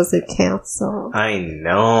wish it wasn't canceled. I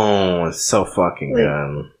know. It's so fucking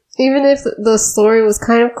good. Even if the story was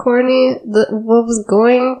kind of corny, what was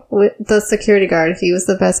going with the security guard, he was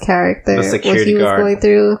the best character. The security guard. What he was going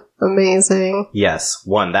through, amazing. Yes,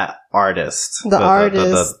 that artist. The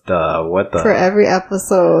artist. For every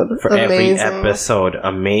episode. For every episode,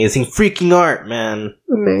 amazing. Freaking art, man.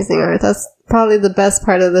 Amazing art. That's probably the best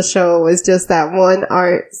part of the show, was just that one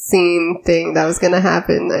art scene thing that was going to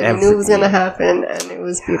happen. And you knew it was going to happen, and it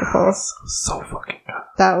was beautiful. So fucking good.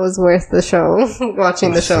 That was worth the show.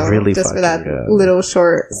 Watching the show. Really just for that good. little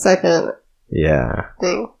short second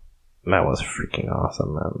thing. That was freaking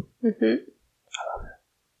awesome, man. I love it.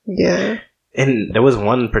 Yeah. And there was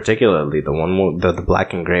one particularly, the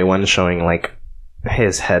black and gray one, showing like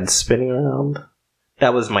his head spinning around.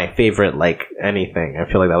 That was my favorite, like, anything.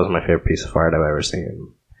 I feel like that was my favorite piece of art I've ever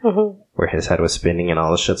seen. Where his head was spinning and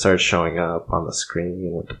all the shit started showing up on the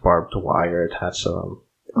screen with the barbed wire attached to them.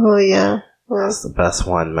 Oh, yeah. That's the best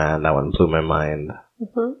one, man. That one blew my mind.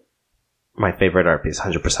 My favorite art piece,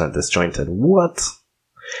 100% disjointed. What?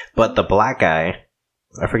 But the black guy,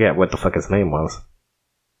 I forget what the fuck his name was.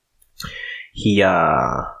 He,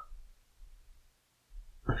 how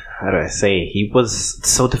do I say? He was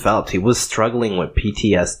so developed. He was struggling with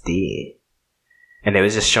PTSD. And it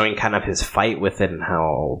was just showing kind of his fight with it and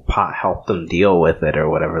how pot helped him deal with it or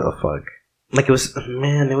whatever the fuck. Like, it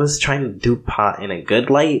was trying to do pot in a good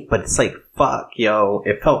light, but it's like, fuck, yo.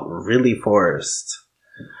 It felt really forced.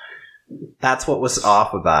 That's what was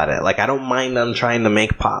off about it. Like, I don't mind them trying to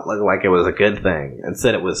make pot look like it was a good thing.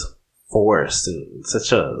 Instead, it was forced in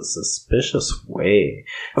such a suspicious way.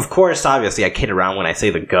 Of course, obviously, I kid around when I say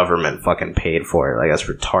the government fucking paid for it. Like, that's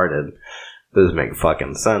retarded. Doesn't make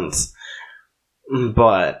fucking sense.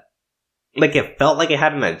 But, like, it felt like it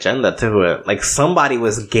had an agenda to it. Like, somebody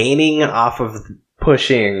was gaining off of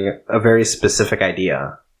pushing a very specific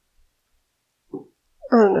idea.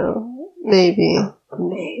 I don't know. Maybe.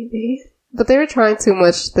 But they were trying too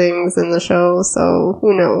much things in the show, so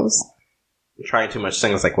who knows? Trying too much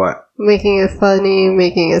things like what? Making it funny,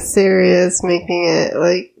 making it serious, making it,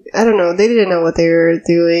 like, I don't know. They didn't know what they were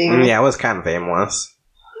doing. Yeah, it was kind of aimless.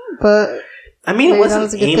 But... I mean, it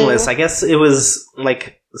wasn't aimless. I guess it was,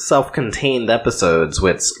 like, self-contained episodes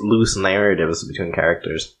with loose narratives between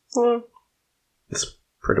characters. It's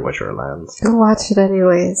pretty much our lands. Go watch it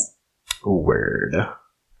anyways. Word,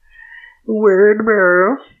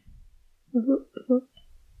 bro.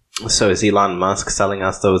 So is Elon Musk selling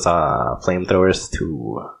us those flamethrowers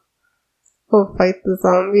to... fight the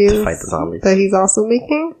zombies? To fight the zombies. That he's also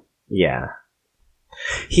making? Yeah.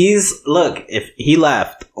 Look, if he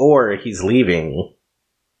left or he's leaving,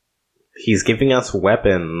 he's giving us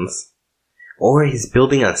weapons, or he's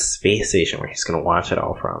building a space station where he's gonna watch it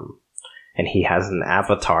all from. And he has an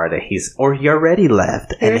avatar that he already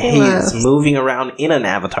left, and he's moving around in an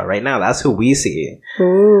avatar right now. That's who we see.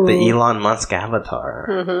 Ooh. The Elon Musk avatar.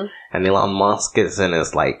 Mm-hmm. And Elon Musk is in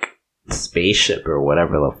his, like, spaceship or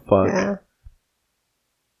whatever the fuck. Yeah.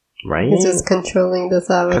 Right? He's just controlling this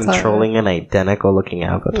avatar. Controlling an identical looking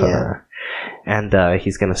avatar. Yeah. And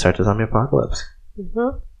he's gonna start the zombie apocalypse.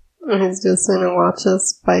 Mm-hmm. And he's just gonna watch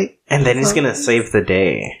us fight. And then he's gonna save the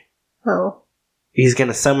day. Oh. He's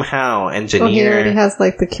gonna somehow engineer... he already has,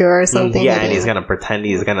 like, the cure or something. Yeah, and he's gonna pretend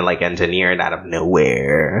he's gonna, like, engineer it out of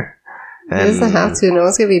nowhere. He doesn't have to. No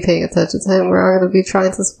one's gonna be paying attention to him. We're all gonna be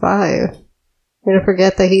trying to survive. We're gonna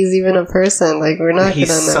forget that he's even a person. Like, we're not he's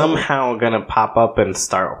gonna know. Somehow gonna pop up and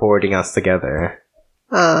start hoarding us together.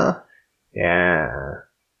 Yeah.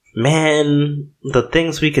 Man, the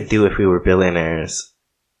things we could do if we were billionaires.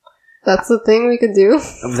 That's the thing we could do?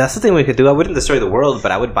 That's the thing we could do. I wouldn't destroy the world,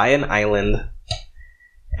 but I would buy an island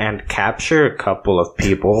and capture a couple of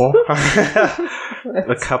people.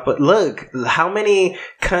 Look, how many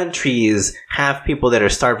countries have people that are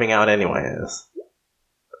starving out anyways?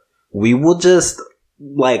 We will just,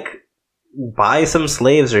 like, buy some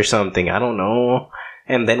slaves or something. I don't know.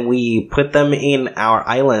 And then we put them in our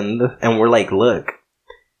island, and we're like, look,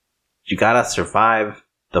 you gotta survive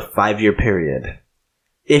the 5-year period.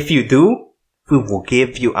 If you do, we will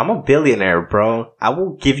give you... I'm a billionaire, bro. I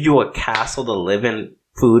will give you a castle to live in,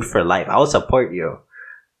 food for life. I will support you.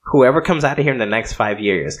 Whoever comes out of here in the next 5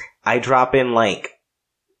 years, I drop in, like,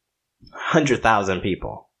 100,000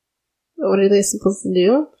 people. What are they supposed to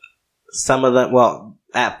do? Some of them... Well,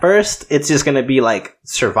 at first, it's just gonna be, like,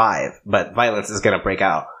 survive. But violence is gonna break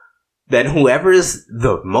out. Then whoever's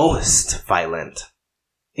the most violent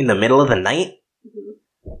in the middle of the night...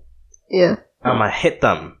 Yeah. I'm gonna hit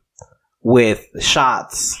them with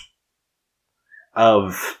shots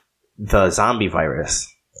of the zombie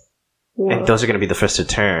virus. Whoa. And those are gonna be the first to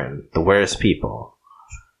turn. The worst people.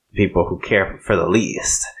 People who care for the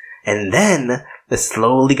least. And then it's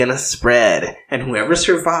slowly gonna spread. And whoever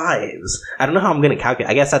survives... I don't know how I'm gonna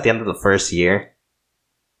calculate. I guess at the end of the first year...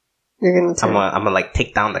 You're gonna turn. I'm gonna like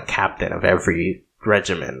take down the captain of every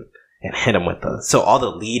regiment. And hit them with the... So all the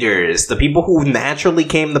leaders, the people who naturally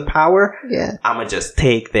came to power, yeah, I'm gonna just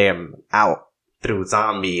take them out through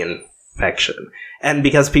zombie infection. And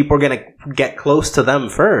because people are gonna get close to them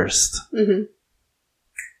first,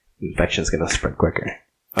 infection's gonna spread quicker.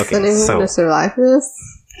 Okay, so... Is anyone gonna survive this?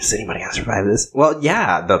 Is anybody gonna survive this? Well,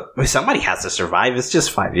 yeah, somebody has to survive. It's just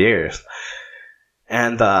 5 years.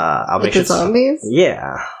 And, I'll make sure... the zombies?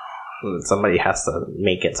 Yeah. Somebody has to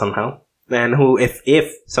make it somehow. And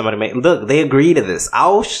if somebody look, they agree to this.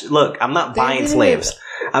 Look, I'm not buying slaves.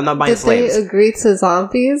 I'm not buying slaves. Did they agree to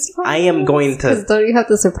zombies? I am going to... Because don't you have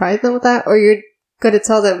to surprise them with that? Or you're going to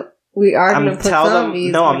tell them, we are going to put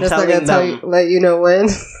zombies. No, I'm telling them... let you know when.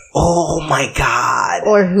 Oh my god.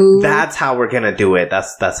 Or who. That's how we're going to do it.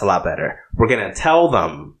 That's a lot better. We're going to tell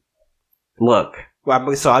them, look.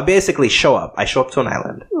 So I basically show up. I show up to an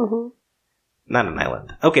island. Mm-hmm. Not an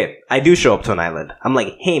island. Okay, I do show up to an island. I'm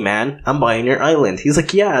like, hey man, I'm buying your island. He's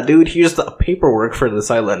like, yeah, dude, here's the paperwork for this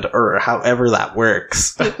island, or however that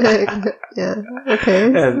works. Yeah, okay.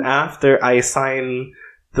 And after I sign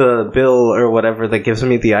the bill or whatever that gives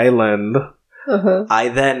me the island, I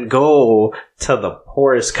then go to the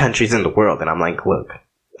poorest countries in the world, and I'm like, look,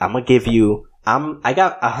 I'm gonna give you. I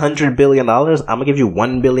got $100 billion. I'm gonna give you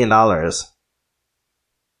 $1 billion. I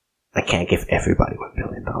can't give everybody $1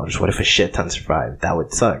 billion. What if a shit ton survived? That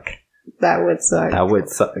would suck. That would suck.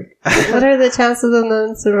 What are the chances of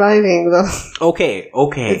them surviving, though? Okay.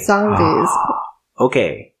 It's zombies.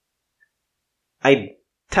 Okay. I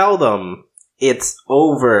tell them it's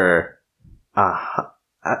over.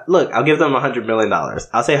 Look, I'll give them $100 million.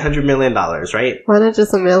 I'll say $100 million, right? Why not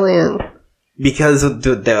just $1 million? Because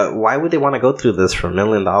why would they want to go through this for $1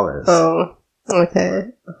 million? Oh,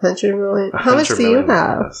 okay. $100 million. How much do you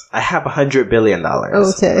have? I have $100 billion.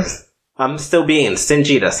 Okay. I'm still being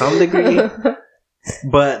stingy to some degree.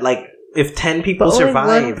 But, like, if 10 people survive...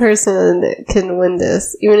 only one person can win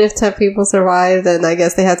this. Even if 10 people survive, then I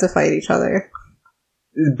guess they have to fight each other.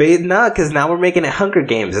 No, because now we're making it Hunger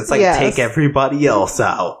Games. It's like, take everybody else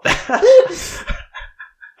out.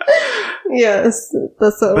 Yes,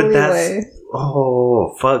 that's the only way.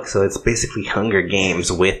 Oh, fuck. So it's basically Hunger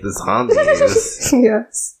Games with the zombies.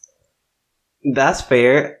 Yes. That's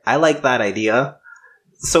fair. I like that idea.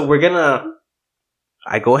 So we're gonna...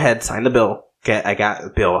 I go ahead, sign the bill. I got a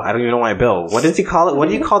bill. I don't even know why bill. What does he call it? What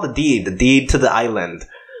do you call the deed? The deed to the island.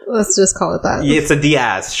 Let's just call it that. It's a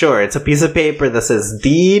Diaz. Sure. It's a piece of paper that says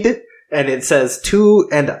deed, and it says to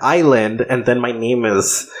and island, and then my name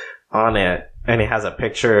is on it. And it has a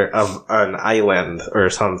picture of an island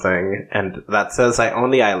or something, and that says I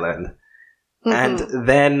own the island. Mm-hmm. And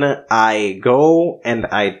then I go and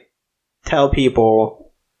I tell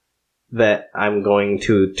people that I'm going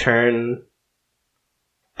to turn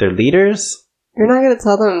their leaders. You're not going to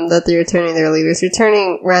tell them that you're turning their leaders. You're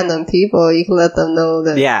turning random people. You can let them know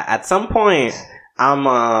that... Yeah, at some point,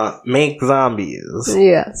 I'm make zombies.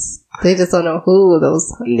 Yes. They just don't know who those...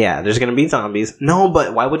 Yeah, there's going to be zombies. No,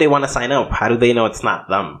 but why would they want to sign up? How do they know it's not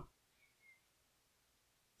them?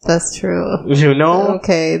 That's true. You know?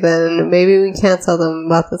 Okay, then maybe we can't tell them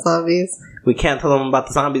about the zombies. We can't tell them about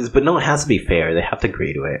the zombies, but no, it has to be fair. They have to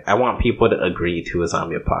agree to it. I want people to agree to a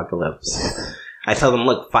zombie apocalypse. I tell them,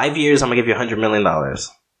 look, 5 years, I'm going to give you $100 million.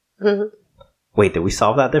 Mm-hmm. Wait, did we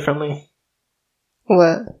solve that differently?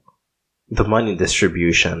 What? The money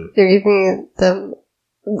distribution. You're giving them...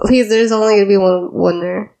 Please, there's only going to be one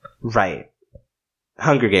winner. Right.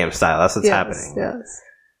 Hunger Games style, that's what's happening. Yes.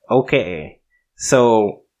 Okay.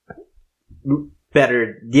 So,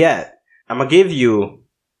 better yet, I'm going to give you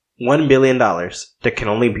 $1 billion. There can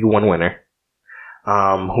only be one winner.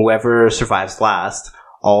 Whoever survives last...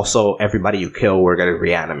 Also, everybody you kill, we're going to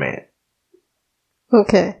reanimate.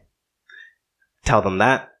 Okay. Tell them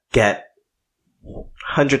that. Get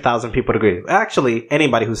 100,000 people to agree. Actually,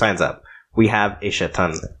 anybody who signs up. We have a shit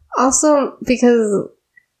ton. Also, because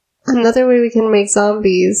another way we can make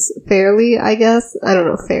zombies fairly, I guess. I don't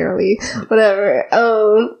know, fairly. Whatever.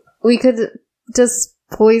 We could just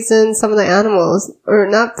poison some of the animals. Or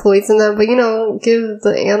not poison them, but, give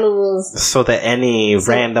the animals... So that any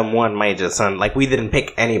random one might just... like, we didn't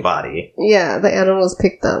pick anybody. Yeah, the animals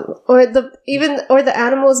picked them. Or the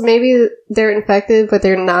animals, maybe they're infected, but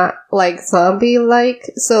they're not, like, zombie-like.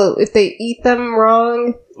 So if they eat them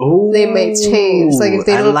wrong, they may change. Like, if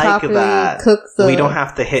they don't properly cook the We don't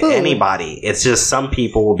have to hit anybody. It's just some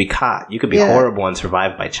people will be caught. You could be horrible and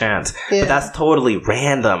survive by chance. Yeah. But that's totally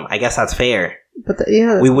random. I guess that's fair. But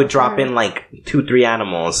we would drop in like 2-3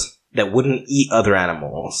 animals that wouldn't eat other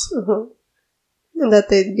animals. Mm-hmm. And that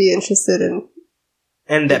they'd be interested in.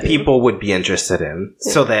 And that people would be interested in.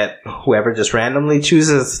 Yeah. So that whoever just randomly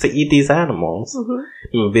chooses to eat these animals,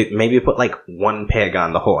 maybe put like one pig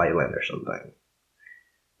on the whole island or something.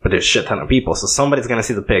 But there's a shit ton of people, so somebody's gonna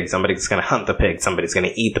see the pig, somebody's gonna hunt the pig, somebody's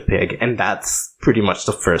gonna eat the pig, and that's pretty much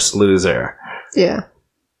the first loser. Yeah.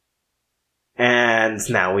 And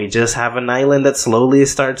now we just have an island that slowly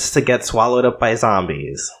starts to get swallowed up by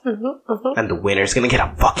zombies. And the winner's gonna get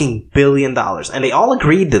a fucking $1 billion. And they all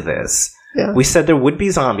agreed to this. Yeah. We said there would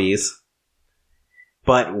be zombies,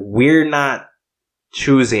 but we're not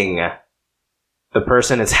choosing the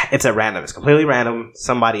person. It's at random. It's completely random.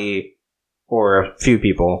 Somebody or a few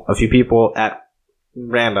people at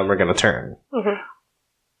random are gonna turn.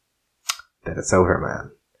 Then it's over,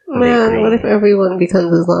 man. Man, what if everyone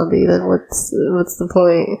becomes a zombie? Then what's the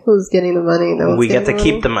point? Who's getting the money? No, we get to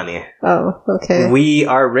keep the money. Oh, okay. We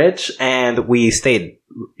are rich, and we stayed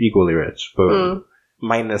equally rich, but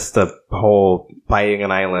minus the whole buying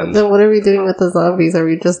an island. Then what are we doing with the zombies? Are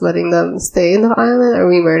we just letting them stay in the island? Are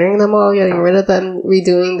we murdering them all, getting rid of them,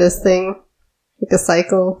 redoing this thing? Like a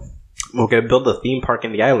cycle? We're going to build a theme park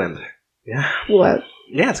in the island. Yeah. What?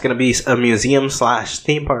 Yeah, it's going to be a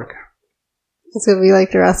museum/theme park. It's gonna be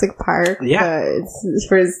like Jurassic Park. Yeah.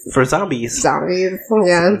 But it's for zombies. Zombies,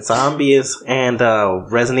 yeah. Zombies, and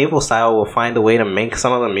Resident Evil style will find a way to make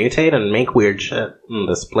some of them mutate and make weird shit and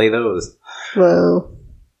display those. Whoa.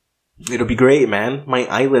 It'll be great, man. My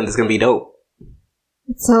island is gonna be dope.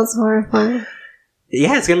 It sounds horrifying.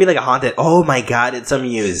 Yeah, it's gonna be like a haunted... Oh my god, it's a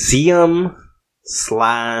museum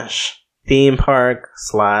 / theme park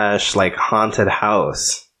 / like haunted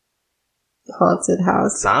house. Haunted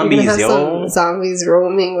house. Zombies, yo. Some zombies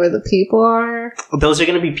roaming where the people are. Those are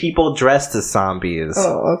gonna be people dressed as zombies.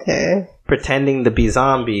 Oh, okay. Pretending to be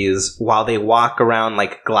zombies while they walk around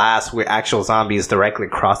like glass where actual zombies directly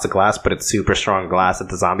cross the glass, but it's super strong glass that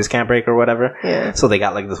the zombies can't break or whatever. Yeah. So they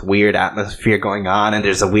got like this weird atmosphere going on, and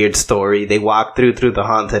there's a weird story. They walk through the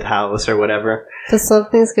haunted house or whatever. But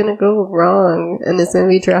something's gonna go wrong, and it's gonna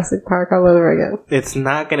be Jurassic Park all over again. It's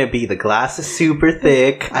not gonna be. The glass is super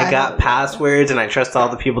thick. I got passwords, and I trust all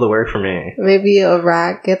the people that work for me. Maybe a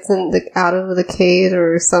rat gets out of the cage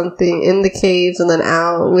or something in the cage and then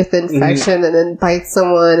out with infection and then bites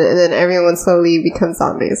someone, and then everyone slowly becomes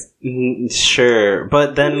zombies. Sure,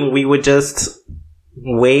 but then we would just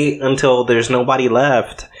wait until there's nobody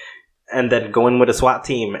left, and then go in with a SWAT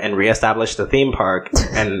team and reestablish the theme park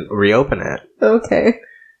and reopen it. Okay.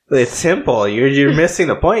 It's simple. You're missing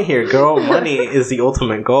the point here, girl. Money is the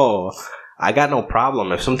ultimate goal. I got no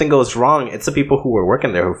problem. If something goes wrong, it's the people who were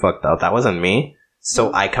working there who fucked up. That wasn't me.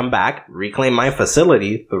 So I come back, reclaim my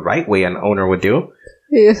facility the right way an owner would do.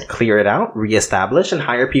 Yeah. Clear it out, reestablish, and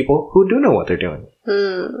hire people who do know what they're doing.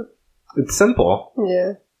 It's simple.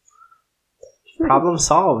 Yeah. Problem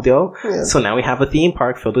solved, yo. Yeah. So now we have a theme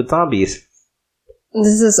park filled with zombies.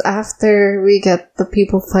 This is after we get the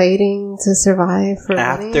people fighting to survive for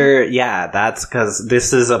money? Yeah, that's because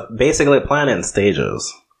this is basically a plan in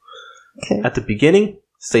stages. Okay. At the beginning,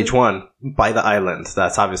 stage 1, buy the island.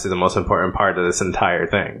 That's obviously the most important part of this entire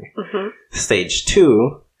thing. Stage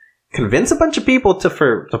 2, convince a bunch of people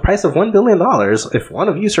for the price of $1 billion, if one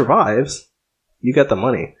of you survives, you get the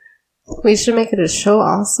money. We should make it a show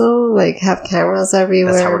also, like have cameras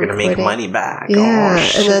everywhere. That's how we're going to make money back. Yeah,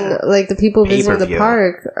 and then like the people visiting the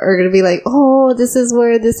park are going to be like, oh, this is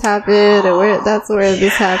where this happened, and that's where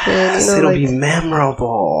this happened. You know, it'll be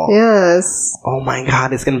memorable. Yes. Oh my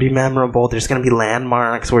god, it's going to be memorable. There's going to be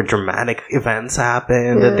landmarks where dramatic events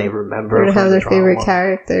happened that they remember. They're going to have their favorite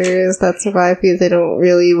characters that survive because they don't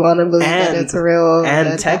really want to believe that it's a real.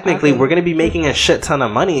 And technically, we're going to be making a shit ton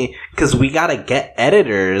of money because we got to get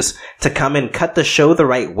editors to come and cut the show the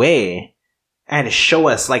right way and show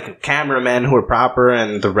us like cameramen who are proper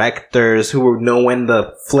and directors who know when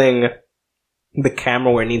to fling the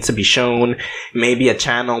camera where it needs to be shown. Maybe a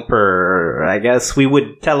channel per, I guess we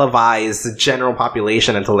would televise the general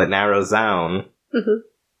population until it narrows down.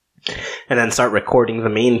 And then start recording the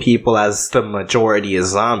main people as the majority is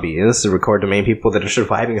zombies. Record the main people that are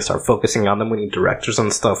surviving and start focusing on them. We need directors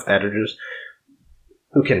and stuff, editors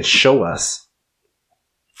who can show us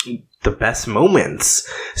the best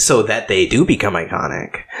moments so that they do become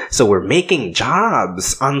iconic. So we're making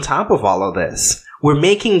jobs on top of all of this. We're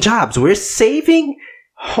making jobs. We're saving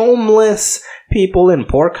homeless people in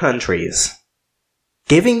poor countries.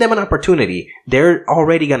 Giving them an opportunity. They're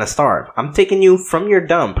already gonna starve. I'm taking you from your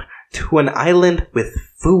dump to an island with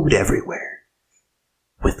food everywhere.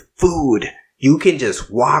 With food. You can just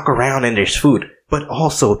walk around and there's food. But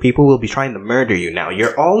also, people will be trying to murder you now.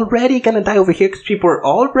 You're already going to die over here because people are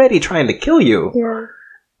already trying to kill you. Yeah.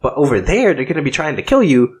 But over there, they're going to be trying to kill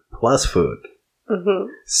you plus food.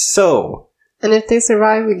 So. And if they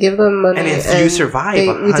survive, we give them money. And if you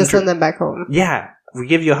survive, we just send them back home. Yeah. We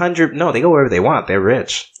give you 100. No, they go wherever they want. They're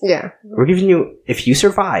rich. Yeah. We're giving you, if you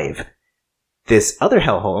survive this other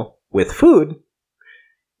hellhole with food,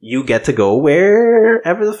 you get to go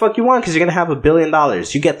wherever the fuck you want because you're going to have $1 billion.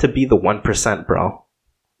 You get to be the 1%, bro.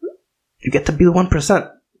 You get to be the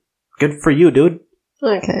 1%. Good for you, dude.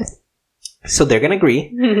 Okay. So they're going to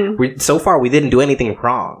agree. So far, we didn't do anything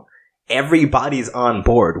wrong. Everybody's on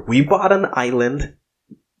board. We bought an island.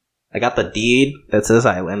 I got the deed that says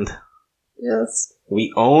island. Yes.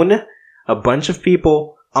 We own a bunch of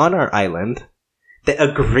people on our island that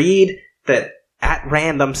agreed that at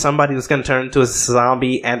random, somebody was going to turn into a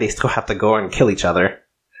zombie and they still have to go and kill each other.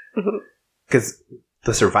 Because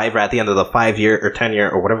the survivor at the end of the 5-year or 10-year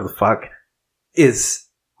or whatever the fuck is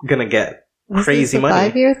going to get crazy money. Is this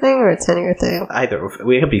a 5-year thing or a 10-year thing? Either.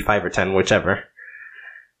 We could be 5 or 10, whichever.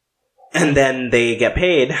 And then they get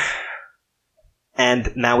paid.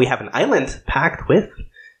 And now we have an island packed with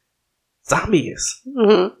zombies.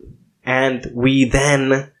 And we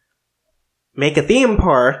then make a theme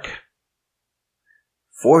park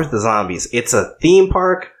for the zombies. It's a theme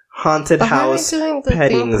park haunted house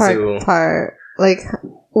petting zoo part, like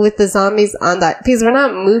with the zombies on that, because we're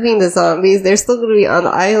not moving the zombies; they're still going to be on the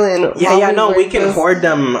island. We can hoard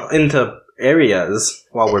them into areas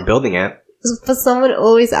while we're building it. But someone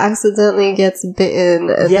always accidentally gets bitten.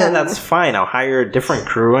 And that's fine. I'll hire a different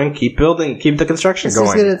crew and keep the construction going.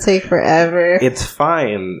 It's going to take forever. It's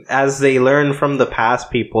fine. As they learn from the past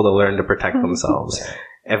people, they'll learn to protect themselves.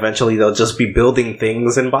 Eventually, they'll just be building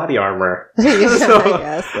things in body armor. I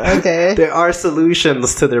guess. Okay. There are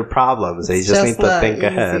solutions to their problems. They just need to think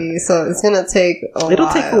ahead. So it's going to take It'll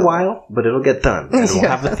take a while, but it'll get done. And we'll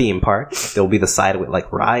have a theme park. There'll be the side with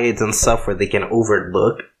like rides and stuff where they can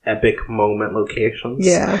overlook epic moment locations.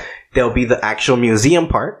 Yeah. There'll be the actual museum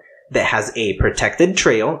part that has a protected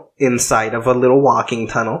trail inside of a little walking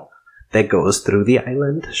tunnel that goes through the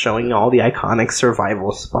island, showing all the iconic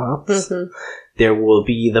survival spots. Mm-hmm. There will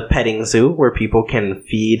be the petting zoo where people can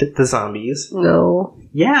feed the zombies. No.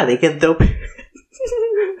 Yeah, they can throw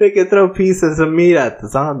they can throw pieces of meat at the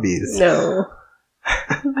zombies. No.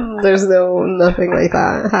 There's nothing like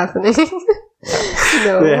that happening.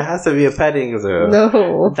 No. There has to be a petting zoo.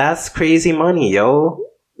 No. That's crazy money, yo.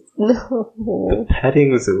 No. The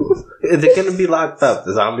petting zoo. They're gonna be locked up.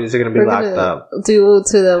 The zombies are gonna be locked up. Do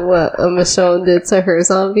to them what Michonne did to her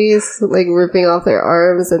zombies, like ripping off their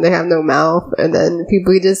arms and they have no mouth, and then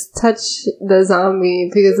people just touch the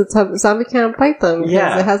zombie because the zombie can't bite them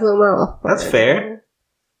because it has no mouth. That's fair.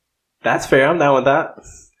 That's fair. I'm down with that.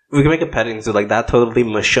 We can make a petting zoo like that. Totally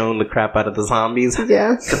Michonne the crap out of the zombies.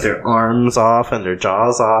 Yeah. Cut their arms off and their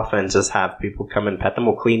jaws off and just have people come and pet them.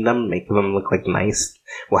 We'll clean them, make them look like nice.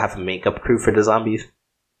 We'll have a makeup crew for the zombies.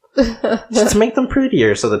 Just to make them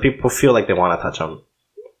prettier so that people feel like they want to touch them.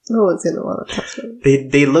 No one's going to want to touch them.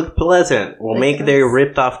 They look pleasant. We'll make their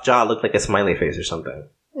ripped off jaw look like a smiley face or something.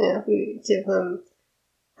 Yeah, we give them...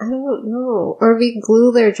 I don't know. Or we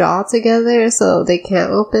glue their jaw together so they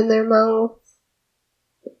can't open their mouth.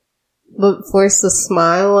 But force a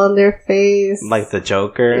smile on their face. Like the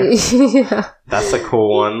Joker? Yeah. That's a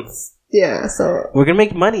cool one. Yeah, so... We're gonna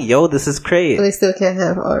make money, yo. This is great. But they still can't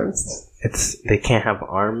have arms. They can't have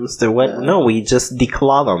arms? They're what? No, we just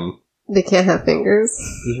declaw them. They can't have fingers?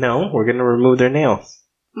 No, we're gonna remove their nails.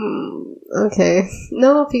 Okay.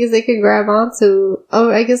 No, because they could grab onto...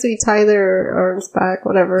 Oh, I guess we tie their arms back,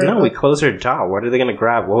 whatever. No, we close their jaw. What are they gonna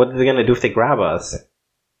grab? What are they gonna do if they grab us?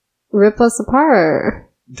 Rip us apart.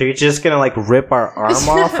 They're just gonna, like, rip our arm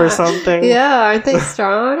off or something? Yeah, aren't they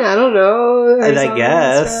strong? I don't know. I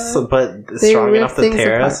guess, but strong enough to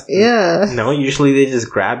tear us? Yeah. No, usually they just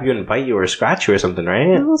grab you and bite you or scratch you or something,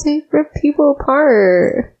 right? No, they rip people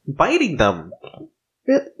apart. Biting them.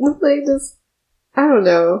 They just... I don't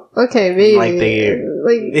know. Okay, maybe.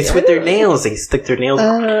 It's with their nails. They stick their nails.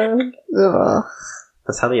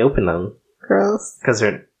 That's how they open them. Gross. Because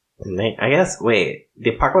I guess, wait,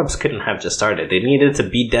 the apocalypse couldn't have just started. They needed to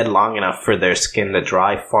be dead long enough for their skin to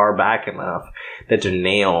dry far back enough that their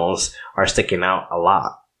nails are sticking out a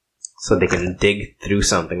lot. So they can dig through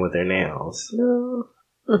something with their nails. No.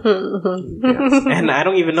 Yes. And I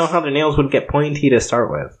don't even know how their nails would get pointy to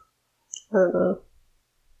start with. I don't know.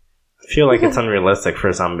 I feel like it's unrealistic for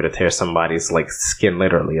a zombie to tear somebody's, like, skin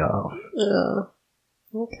literally off. Yeah.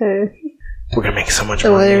 Okay. We're gonna make so much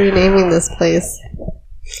money. So what are we naming this place?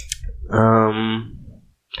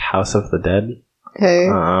 House of the Dead. Okay.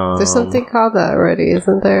 There's something called that already,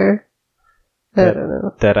 isn't there? I don't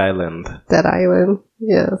know. Dead Island. Dead Island.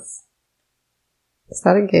 Yes. Is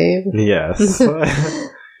that a game? Yes.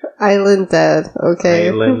 Island Dead. Okay.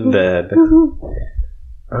 Island Dead.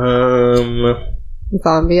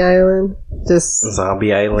 Zombie Island. Just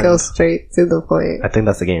Zombie Island. Go straight to the point. I think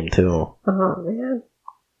that's a game too. Oh man.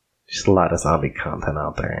 There's a lot of zombie content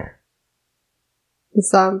out there.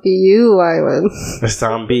 Zombie U Island.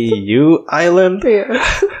 Zombie U Island? Yeah.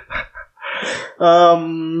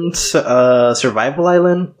 Survival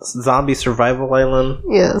Island? Zombie Survival Island?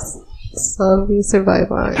 Yes. Zombie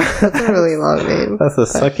Survival Island. That's a really long name. That's a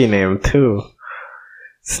sucky name too.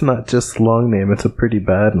 It's not just a long name, it's a pretty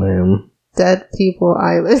bad name. Dead People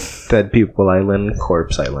Island. Dead People Island.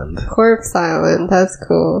 Corpse Island. Corpse Island. That's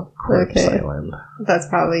cool. Corpse Island. That's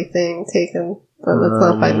probably a thing taken. But let's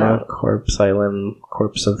not find out. Corpse Island.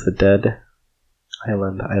 Corpse of the Dead.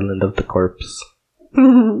 Island. Island of the Corpse.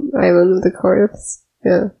 Island of the Corpse.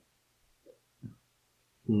 Yeah.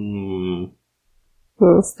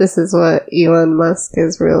 Well, this is what Elon Musk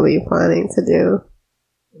is really planning to do.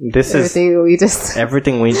 Everything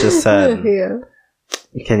we just said. Yeah.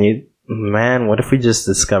 Can you... Man, what if we just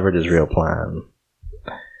discovered his real plan?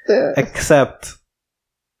 Except...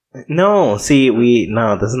 No, see,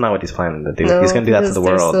 no, this is not what he's planning to do. He's going to do that to the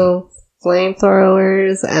world.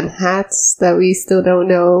 flamethrowers and hats that we still don't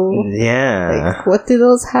know. Yeah. Like, what do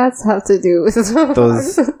those hats have to do with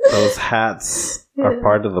those hats are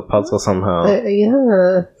part of the puzzle somehow.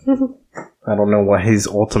 Yeah. I don't know what he's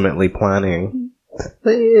ultimately planning.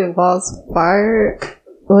 But it involves fire,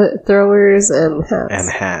 throwers, and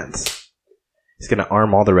hats. He's gonna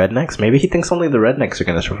arm all the rednecks? Maybe he thinks only the rednecks are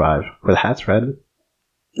gonna survive. Were the hats red?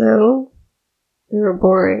 No. They were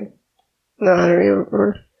boring. No, I don't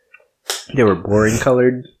remember. They were boring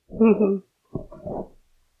colored? Mm-hmm.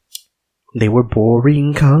 They were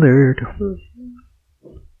boring colored. Mm-hmm.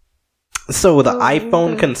 So the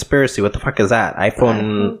iPhone conspiracy, what the fuck is that?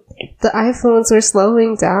 The iPhones were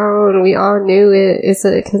slowing down. We all knew it. It's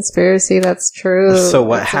a conspiracy that's true. So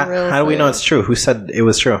what? How do we know it's true? Who said it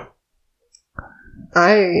was true?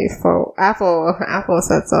 Apple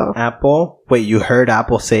said so. Apple? Wait, you heard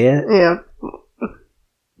Apple say it? Yeah.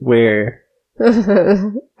 Where? I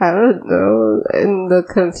don't know. In the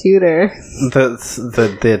computer.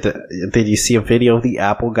 Did you see a video of the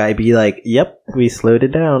Apple guy be like, "Yep, we slowed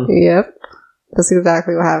it down"? Yep. That's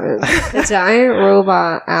exactly what happened. A giant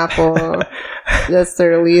robot Apple. That's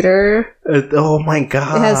their leader. Oh my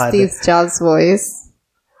god. It has Steve Jobs' voice.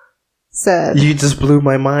 Said. You just blew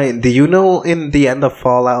my mind. Do you know in the end of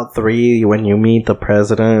Fallout 3 when you meet the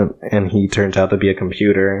president and he turns out to be a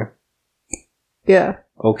computer? Yeah.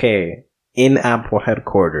 Okay. In Apple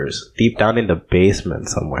headquarters, deep down in the basement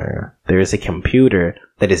somewhere, there is a computer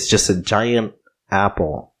that is just a giant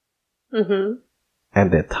apple. Mm-hmm.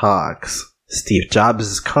 And it talks. Steve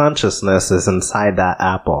Jobs' consciousness is inside that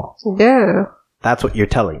apple. Yeah. That's what you're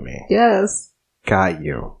telling me. Yes. Got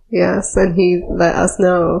you. Yes, and he let us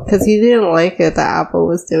know. Because he didn't like it that Apple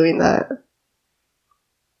was doing that.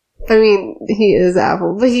 I mean, he is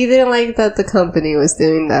Apple, but he didn't like that the company was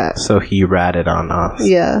doing that. So he ratted on us.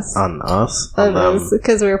 Yes. On us? On us,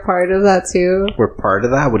 because we're part of that too. We're part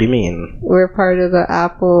of that? What do you mean? We're part of the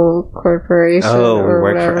Apple Corporation. Oh, we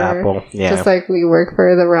work whatever. for Apple. Yeah. Just like we work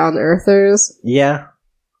for the Round Earthers. Yeah.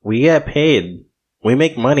 We get paid. We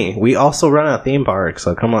make money. We also run a theme park,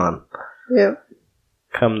 so come on. Yep.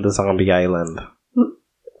 Come to Zombie Island.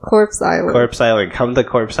 Corpse Island. Corpse Island. Come to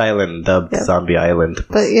Corpse Island, dubbed Zombie Island.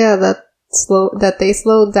 But yeah, that they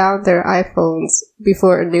slowed down their iPhones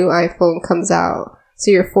before a new iPhone comes out.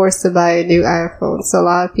 So you're forced to buy a new iPhone. So a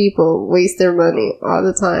lot of people waste their money all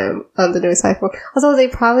the time on the newest iPhone. Although they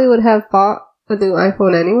probably would have bought a new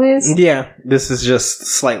iPhone anyways. Yeah, this is just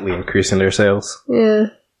slightly increasing their sales. Yeah.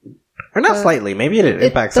 Or not slightly, maybe it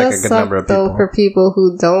impacts like a good number of people. Though, for people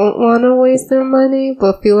who don't want to waste their money,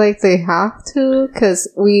 but feel like they have to, because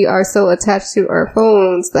we are so attached to our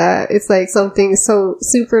phones that it's like something so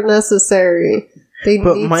super necessary.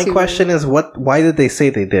 But my question is, why did they say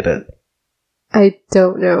they did it? I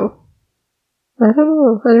don't know. I don't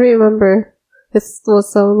know. I don't remember. It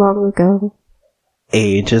was so long ago.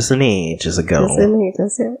 Ages and ages ago. Ages and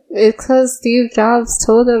ages, yeah. It's because Steve Jobs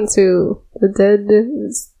told them to.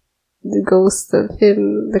 The ghost of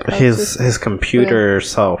him. His computer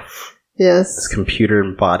self. Yes. His computer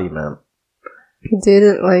embodiment. He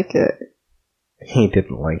didn't like it. He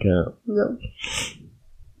didn't like it. No.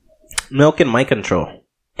 Milk and mind control.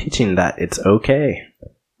 Teaching that it's okay.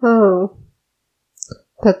 Oh.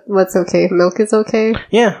 What's okay? Milk is okay?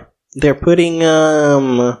 Yeah. They're putting,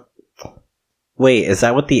 Wait, is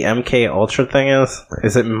that what the MK Ultra thing is?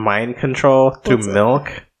 Is it mind control through milk?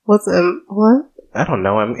 What? I don't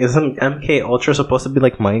know. Isn't MK Ultra supposed to be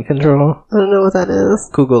like mind control? I don't know what that is.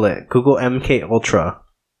 Google it. Google MK Ultra.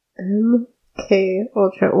 MK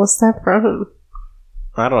Ultra. What's that from?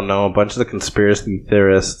 I don't know. A bunch of the conspiracy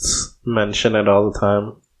theorists mention it all the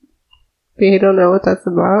time. But you don't know what that's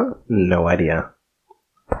about? No idea.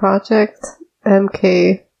 Project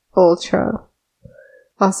MK Ultra.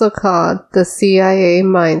 Also called the CIA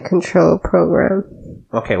Mind Control Program.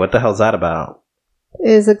 Okay, what the hell's that about?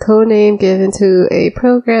 Is a codename given to a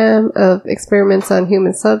program of experiments on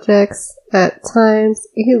human subjects, at times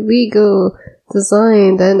illegal,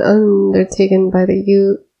 designed and undertaken by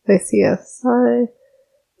the UCSI.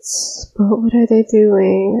 But what are they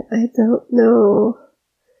doing? I don't know.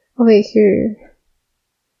 Oh wait, here.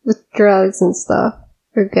 With drugs and stuff.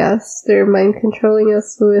 I guess they're mind controlling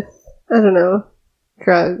us with, I don't know,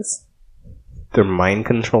 drugs. They're mind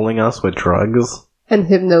controlling us with drugs? And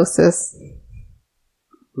hypnosis.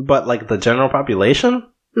 But like the general population?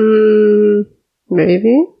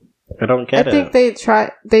 Maybe. I don't get it. I think they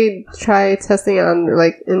try testing on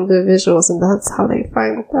like individuals, and that's how they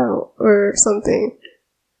find out or something.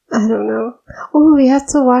 I don't know. Oh, we have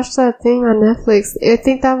to watch that thing on Netflix. I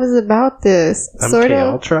think that was about this.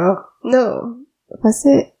 MK Ultra? No. Was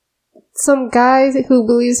it? some guy who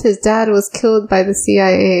believes his dad was killed by the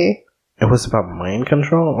CIA. It was about mind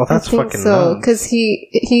control? Well, that's fucking so, because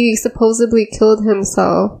he supposedly killed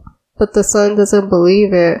himself, but the son doesn't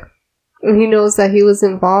believe it. And he knows that he was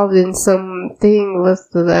involved in something with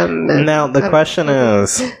them. Now, the question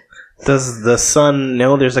is, does the son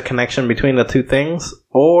know there's a connection between the two things?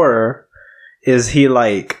 Or is he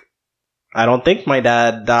like, I don't think my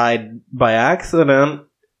dad died by accident,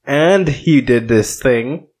 and he did this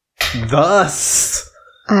thing, thus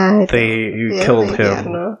they killed him. I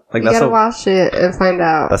don't know. Like, you gotta watch it and find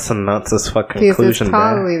out. That's the nutsest fucking because conclusion. It's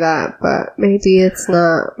probably that, but maybe it's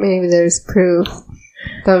not. Maybe there's proof.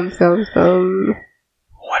 What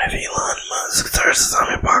if Elon Musk starts a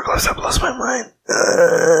zombie apocalypse? That blows my mind.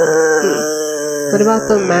 What about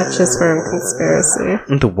the Mattress Firm conspiracy?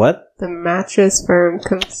 The what? The Mattress Firm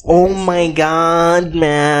conspiracy. Oh my god,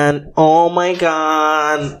 man. Oh my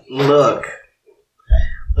god. Look.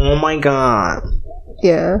 Oh my god.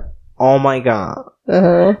 Yeah. Oh my god.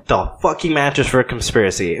 The fucking Mattress Firm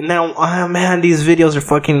conspiracy. Now, man, these videos are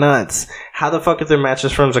fucking nuts. How the fuck are there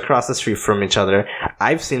mattress firms across the street from each other?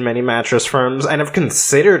 I've seen many mattress firms, and I've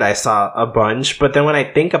considered I saw a bunch, but then when I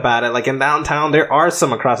think about it, like in downtown, there are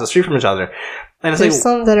some across the street from each other. And it's there's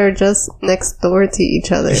some that are just next door to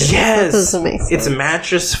each other. Yes! That doesn't make sense. It's a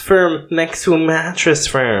mattress firm next to a mattress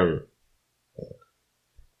firm.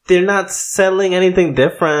 They're not selling anything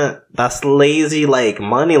different. That's lazy, like,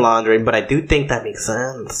 money laundering, but I do think that makes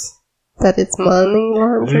sense. That it's money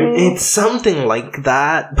laundering? It's something like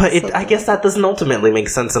that, but I guess that doesn't ultimately make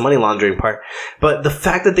sense, the money laundering part. But the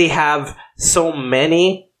fact that they have so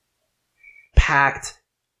many packed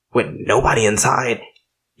with nobody inside,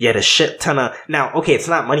 yet a shit ton of... Now, okay, it's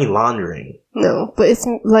not money laundering. No, but it's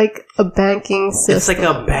like a banking system. It's like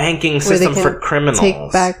a banking system for criminals.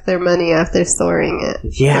 Take back their money after storing it.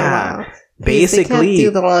 Yeah. Basically. They can't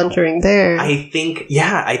do the laundering there. I think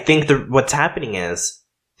what's happening is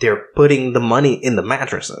they're putting the money in the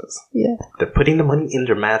mattresses. Yeah. They're putting the money in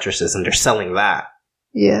their mattresses and they're selling that.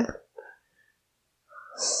 Yeah.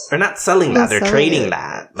 They're not selling that, they're trading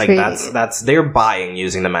that. Like that's they're buying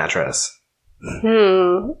using the mattress.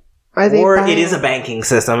 Or it is a banking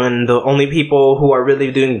system, and the only people who are really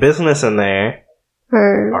doing business in there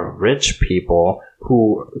are rich people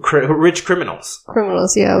rich criminals.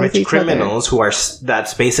 Criminals, yeah. Rich criminals who are,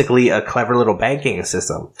 that's basically a clever little banking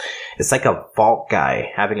system. It's like a vault guy.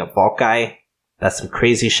 Having a vault guy, that's some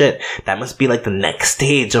crazy shit. That must be like the next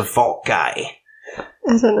stage of vault guy.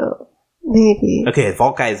 I don't know. Maybe. Okay,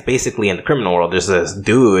 vault guy is basically in the criminal world. There's this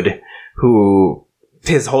dude who...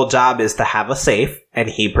 his whole job is to have a safe, and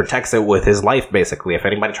he protects it with his life, basically. If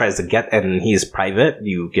anybody tries to get, and he's private,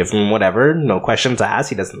 you give him whatever, no questions asked.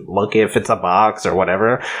 He doesn't look if it's a box or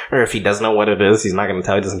whatever, or if he doesn't know what it is, he's not going to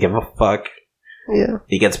tell. He doesn't give a fuck. Yeah.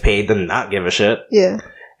 He gets paid to not give a shit. Yeah.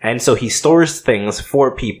 And so he stores things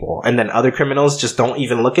for people, and then other criminals just don't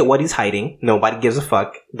even look at what he's hiding. Nobody gives a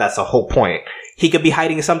fuck. That's the whole point. He could be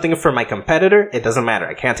hiding something for my competitor. It doesn't matter.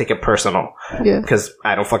 I can't take it personal. Yeah. Because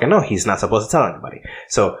I don't fucking know. He's not supposed to tell anybody.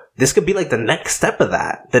 So this could be like the next step of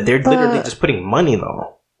that. That they're literally just putting money,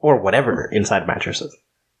 though. Or whatever, inside mattresses.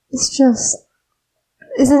 It's just...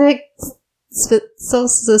 Isn't it so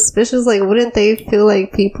suspicious? Like, wouldn't they feel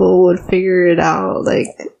like people would figure it out? Like...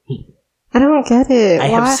 I don't get it. I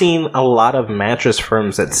have seen a lot of mattress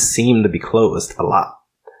firms that seem to be closed a lot.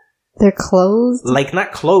 They're closed? Like,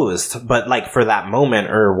 not closed, but like for that moment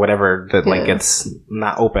or whatever, that like it's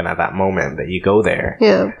not open at that moment that you go there.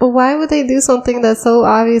 Yeah, but why would they do something that's so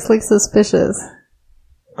obviously suspicious?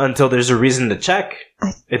 Until there's a reason to check.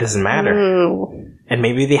 It doesn't matter. And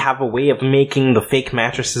maybe they have a way of making the fake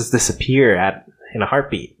mattresses disappear in a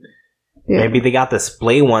heartbeat. Yeah. Maybe they got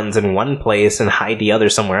display ones in one place and hide the other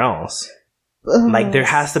somewhere else. Like, there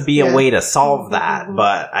has to be a way to solve that,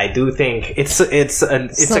 but I do think it's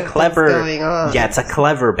a clever, it's a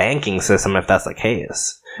clever banking system if that's the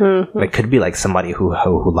case. It could be like somebody who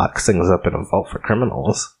locks things up in a vault for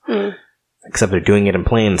criminals, except they're doing it in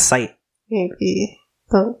plain sight. Maybe.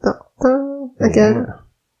 Again.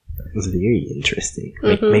 It's very interesting.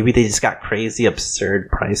 Like, maybe they just got crazy,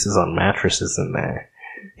 absurd prices on mattresses in there.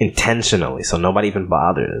 Intentionally, so nobody even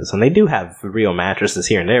bothers. And they do have real mattresses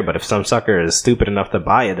here and there, but if some sucker is stupid enough to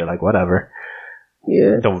buy it, they're like, whatever.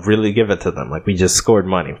 Yeah. Don't really give it to them. Like, we just scored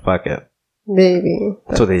money. Fuck it. Maybe.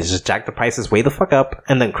 So they just jack the prices way the fuck up,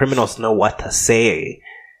 and then criminals know what to say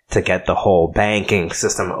to get the whole banking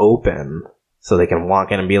system open. So they can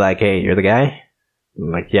walk in and be like, hey, you're the guy?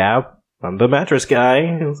 I'm like, yeah, I'm the mattress guy.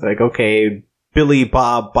 It's like, okay, Billy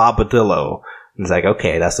Bob Bobadillo. It's like,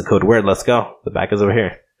 okay, that's the code word. Let's go. The back is over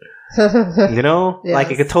here. You know? Yes.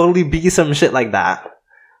 Like, it could totally be some shit like that.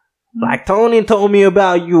 Like, Tony told me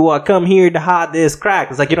about you. I come here to hide this crack.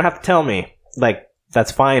 It's like, you don't have to tell me. Like,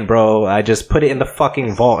 that's fine, bro. I just put it in the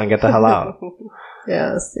fucking vault and get the hell out.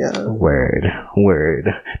 Yes, yeah. Word.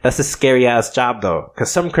 That's a scary ass job, though,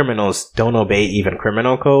 because some criminals don't obey even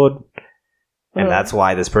criminal code, and that's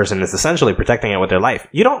why this person is essentially protecting it with their life.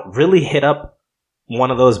 You don't really hit up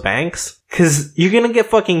one of those banks, because you're gonna get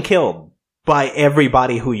fucking killed by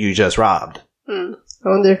everybody who you just robbed. I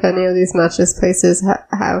wonder if any of these mattress places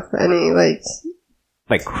have any, like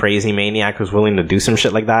crazy maniac who's willing to do some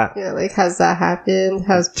shit like that. Yeah, like, has that happened?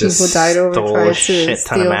 Has people died over trying to steal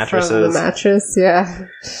from the mattress? Yeah.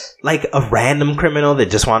 Like a random criminal that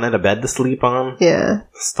just wanted a bed to sleep on. Yeah.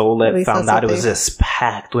 Stole it, found out it was just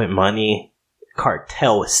packed with money.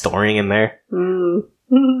 Cartel was storing in there.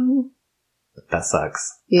 That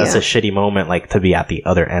sucks. Yeah. That's a shitty moment, like, to be at the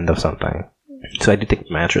other end of something. So I do think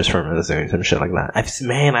Mattress Firm is doing some shit like that. I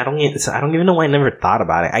don't even know why I never thought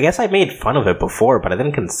about it. I guess I made fun of it before, but I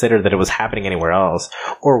didn't consider that it was happening anywhere else,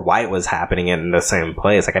 or why it was happening in the same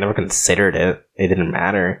place. Like, I never considered it. It didn't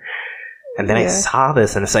matter. And then I saw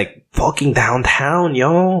this, and it's like, fucking downtown,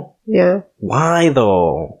 yo. Yeah. Why,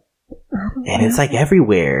 though? And it's like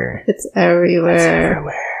everywhere. It's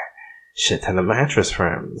everywhere. Shit ton of mattress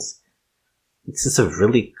firms. It's just a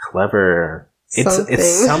really clever... It's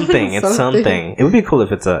something. It would be cool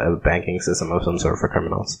if it's a banking system of some sort for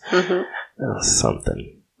criminals.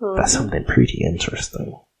 Something. That's something pretty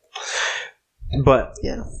interesting. But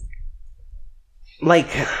like,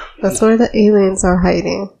 that's where the aliens are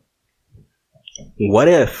hiding. What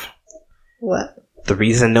if the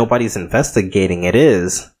reason nobody's investigating it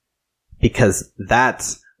is because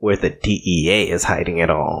that's where the DEA is hiding it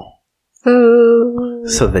all.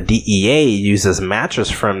 So the DEA uses Mattress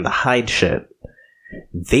Firm to hide shit.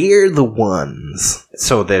 They're the ones.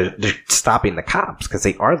 So they're stopping the cops because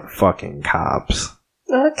they are the fucking cops.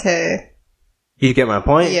 Okay. You get my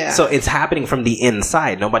point? Yeah. So it's happening from the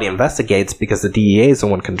inside. Nobody investigates because the DEA is the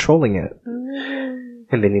one controlling it.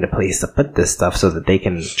 And they need a place to put this stuff so that they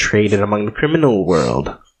can trade it among the criminal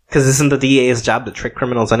world. Because isn't the DEA's job to trick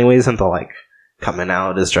criminals anyways into, like, coming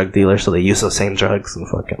out as drug dealers so they use those same drugs and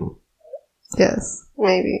fucking... Yes,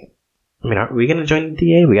 maybe. I mean, are we going to join the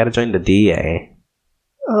DEA? We got to join the DEA.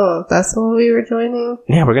 Oh, that's what we were joining?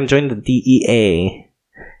 Yeah, we're going to join the DEA.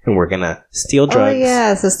 And we're going to steal drugs. Oh,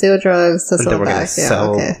 yeah, so steal drugs to sell back. And then we're going to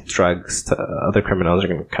sell drugs to other criminals. We're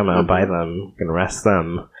going to come out and buy them. We're going to arrest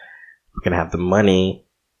them. We're going to have the money,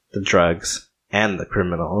 the drugs, and the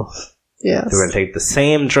criminals. Yes. So we're going to take the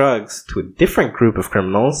same drugs to a different group of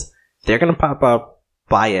criminals. They're going to pop up,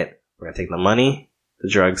 buy it. We're going to take the money, the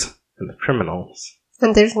drugs, and the criminals.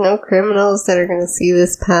 And there's no criminals that are going to see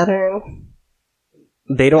this pattern?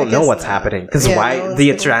 They don't know what's happening. Because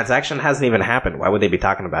the transaction hasn't even happened. Why would they be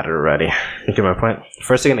talking about it already? You get my point?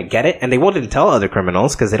 First they're going to get it, and they won't tell other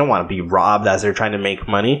criminals because they don't want to be robbed as they're trying to make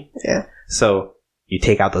money. Yeah. So you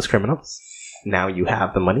take out those criminals. Now you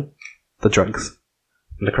have the money, the drugs,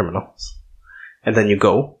 and the criminals. And then you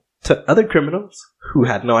go to other criminals who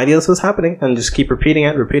had no idea this was happening and just keep repeating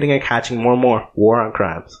it, catching more and more. War on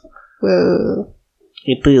crimes. Whoa.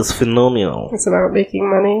 It is phenomenal. It's about making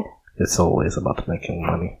money. It's always about making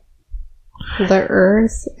money. The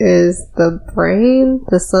earth is the brain.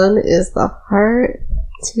 The sun is the heart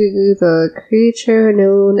to the creature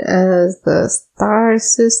known as the star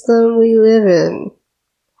system we live in.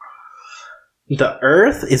 The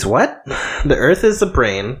earth is what? The earth is the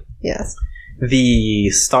brain. Yes. The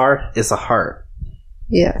star is a heart.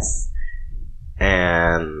 Yes.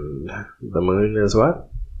 And the moon is what?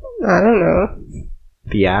 I don't know.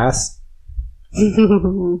 The ass?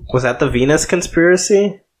 Was that the Venus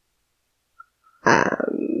conspiracy? I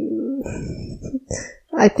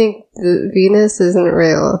think Venus isn't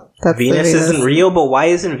real. Venus isn't real, but why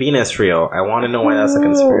isn't Venus real? I want to know why that's a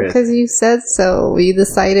conspiracy. Because you said so. We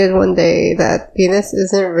decided one day that Venus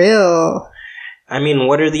isn't real. I mean,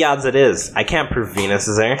 what are the odds it is? I can't prove Venus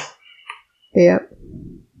is there. Yep.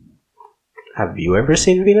 Have you ever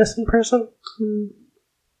seen Venus in person?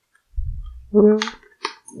 No.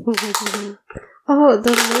 Oh, the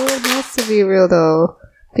moon has to be real though.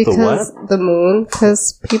 Because the moon,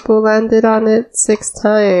 because people landed on it 6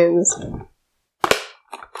 times.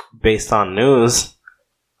 Based on news.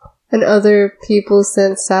 And other people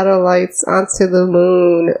sent satellites onto the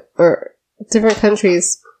moon, or different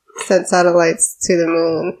countries sent satellites to the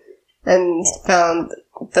moon and found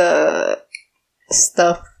the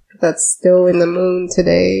stuff that's still in the moon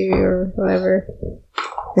today or whatever.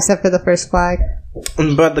 Except for the first flag.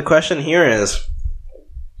 But the question here is,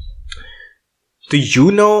 do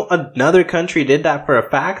you know another country did that for a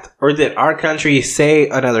fact? Or did our country say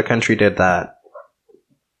another country did that?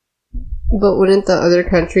 But wouldn't the other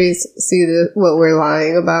countries see what we're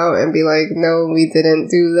lying about and be like, no, we didn't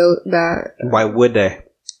do that? Why would they?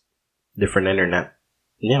 Different internet.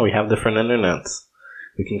 Yeah, we have different internets.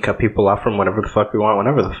 We can cut people off from whatever the fuck we want,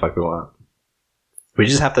 whenever the fuck we want. We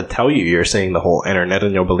just have to tell you you're saying the whole internet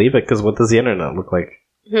and you'll believe it, because what does the internet look like?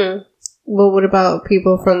 Well, what about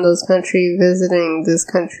people from those countries visiting this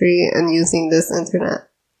country and using this internet?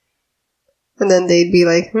 And then they'd be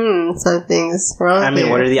like, something's wrong. I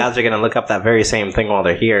mean, what are the odds they're going to look up that very same thing while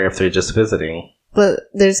they're here if they're just visiting? But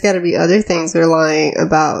there's got to be other things they're lying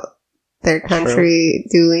about their country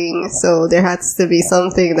doing, so there has to be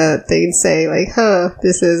something that they'd say, like,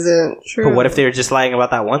 this isn't true. But what if they were just lying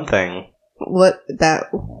about that one thing?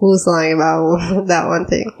 Who's lying about that one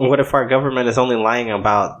thing? What if our government is only lying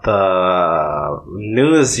about the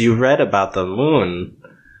news you read about the moon?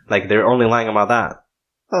 Like, they're only lying about that.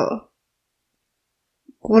 Oh.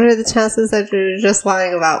 What are the chances that you're just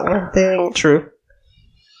lying about one thing? True.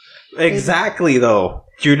 Exactly, though.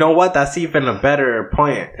 You know what? That's even a better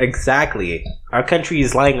point. Exactly. Our country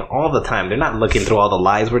is lying all the time. They're not looking through all the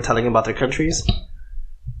lies we're telling about their countries.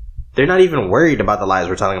 They're not even worried about the lies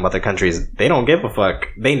we're telling about their countries. They don't give a fuck.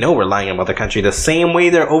 They know we're lying about their country. The same way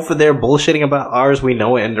they're over there bullshitting about ours, we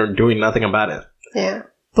know it, and they're doing nothing about it. Yeah.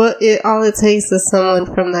 But all it takes is someone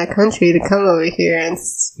from that country to come over here and...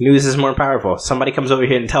 News is more powerful. Somebody comes over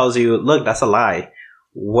here and tells you, look, that's a lie.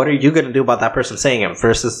 What are you going to do about that person saying it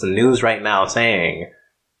versus the news right now saying,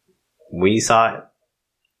 we saw it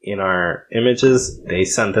in our images, they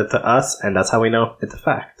sent it to us, and that's how we know it's a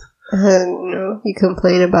fact. No, you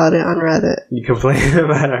complain about it on Reddit. You complain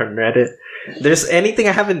about it on Reddit? There's anything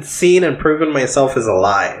I haven't seen and proven myself is a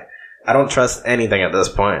lie. I don't trust anything at this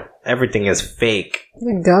point. Everything is fake.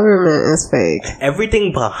 The government is fake.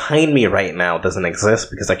 Everything behind me right now doesn't exist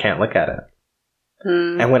because I can't look at it.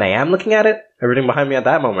 And when I am looking at it, everything behind me at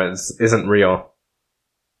that moment isn't real.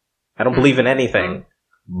 I don't believe in anything.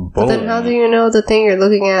 Boom. But then how do you know the thing you're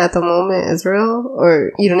looking at the moment is real?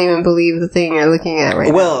 Or you don't even believe the thing you're looking at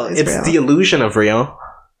right now is it's real? the illusion of real.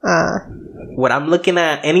 What I'm looking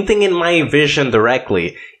at, anything in my vision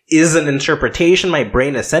directly, is an interpretation my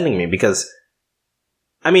brain is sending me, because...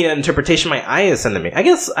 an interpretation my eye is sending me. I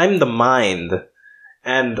guess I'm the mind,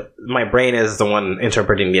 and my brain is the one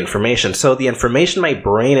interpreting the information. So the information my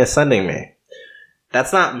brain is sending me,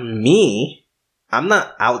 that's not me. I'm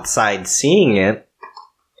not outside seeing it.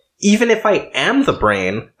 Even if I am the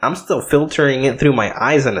brain, I'm still filtering it through my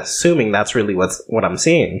eyes and assuming that's really what I'm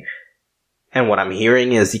seeing. And what I'm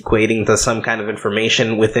hearing is equating to some kind of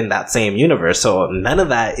information within that same universe. So none of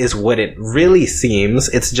that is what it really seems.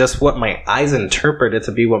 It's just what my eyes interpret it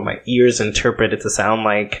to be, what my ears interpret it to sound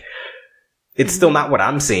like. It's still not what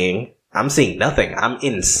I'm seeing. I'm seeing nothing. I'm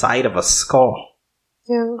inside of a skull.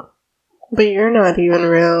 Yeah. But you're not even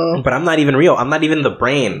real. But I'm not even real. I'm not even the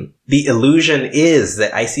brain. The illusion is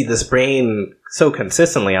that I see this brain so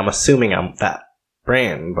consistently, I'm assuming I'm that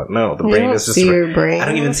brain. But no, the brain is just... You don't see your brain. I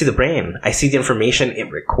don't even see the brain. I see the information it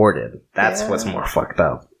recorded. That's what's more fucked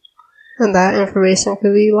up. And that information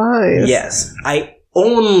could be lies. Yes. I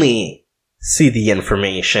only see the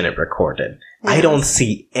information it recorded. Yes. I don't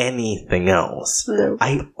see anything else. Nope.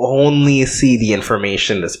 I only see the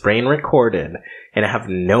information this brain recorded, and I have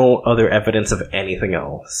no other evidence of anything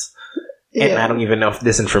else. Yeah. And I don't even know if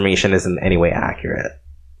this information is in any way accurate.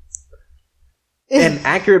 And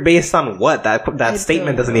accurate based on what? That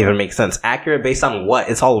statement doesn't even make sense. Accurate based on what?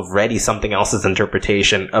 It's already something else's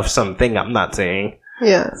interpretation of something I'm not saying.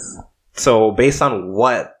 Yes. So based on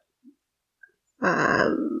what?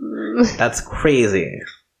 That's crazy.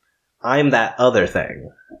 I'm that other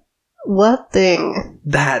thing. What thing?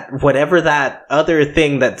 Whatever that other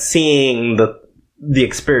thing that's seeing the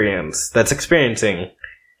experience, that's experiencing.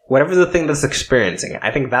 Whatever the thing that's experiencing.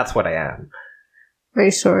 I think that's what I am. Are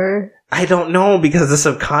you sure? I don't know, because the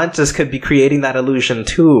subconscious could be creating that illusion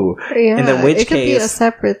too. Yeah, and in which it could be a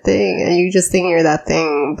separate thing, and you just think you're that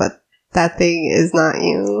thing, but that thing is not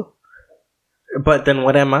you. But then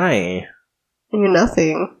what am I? You're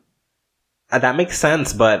nothing. That makes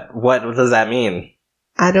sense, but what does that mean?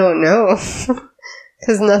 I don't know.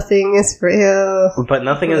 Because nothing is real. But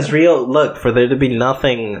nothing is real. Look, for there to be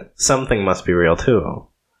nothing, something must be real too.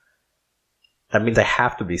 That means I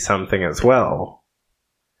have to be something as well.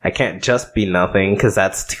 I can't just be nothing, because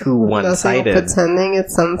that's too one-sided. Nothing pretending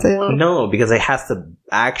it's something? No, because it has to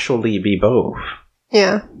actually be both.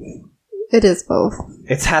 Yeah. It is both.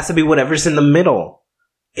 It has to be whatever's in the middle.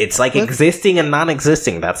 It's like existing and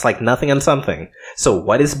non-existing. That's like nothing and something. So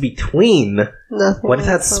what is between? Nothing. What is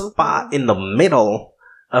that spot in the middle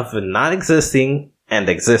of not existing and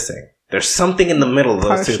existing? There's something in the middle of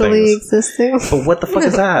those two partially things. existing. But what the fuck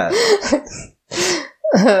is that?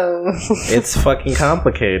 It's fucking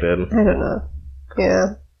complicated. I don't know.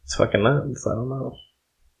 Yeah. It's fucking nuts. I don't know.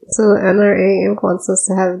 So the NRA wants us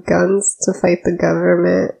to have guns to fight the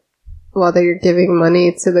government while they're giving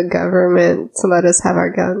money to the government to let us have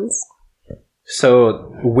our guns.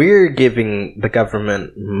 So we're giving the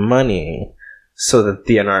government money so that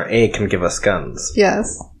the NRA can give us guns.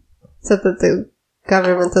 Yes. So that the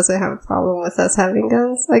government doesn't have a problem with us having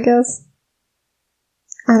guns, I guess.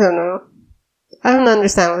 I don't know. I don't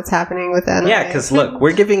understand what's happening with the NRA. Yeah, because look,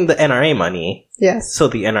 we're giving the NRA money. Yes. So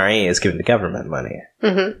the NRA is giving the government money.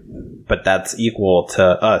 Mm-hmm. But that's equal to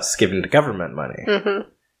us giving the government money. Mm-hmm.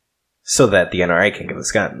 So that the NRA can give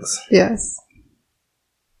us guns. Yes.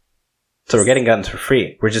 So we're getting guns for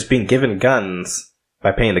free. We're just being given guns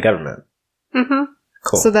by paying the government. Mm-hmm.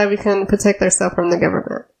 Cool. So that we can protect ourselves from the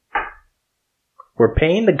government. We're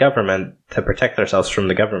paying the government to protect ourselves from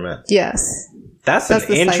the government. Yes. That's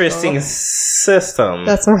an interesting system.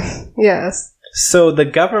 That's right. Yes. So the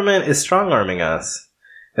government is strong-arming us.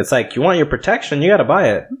 It's like, you want your protection, you gotta buy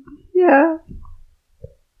it. Yeah.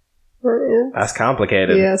 That's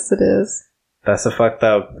complicated. Yes, it is. That's a fucked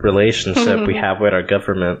up relationship we have with our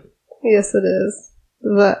government. Yes, it is.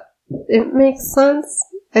 But it makes sense,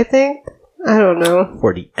 I think. I don't know.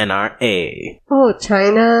 For the NRA. Oh,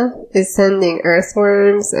 China is sending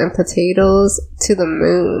earthworms and potatoes to the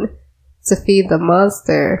moon to feed the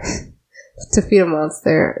monster. To feed a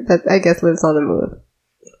monster that I guess lives on the moon.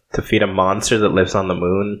 To feed a monster that lives on the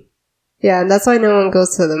moon? Yeah, and that's why no one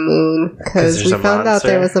goes to the moon. Because we found out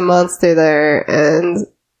there was a monster there, and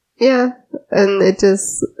yeah, and it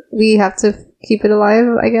just, we have to keep it alive,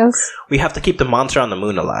 I guess. We have to keep the monster on the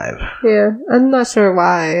moon alive. Yeah, I'm not sure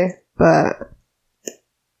why, but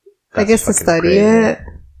I guess to study it.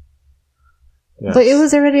 Yes. But it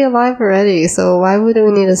was already alive already, so why would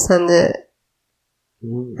we need to send it? I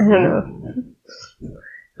don't know.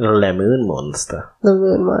 The moon monster. The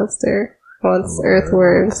moon monster wants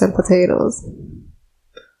earthworms and potatoes.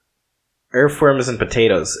 Earthworms and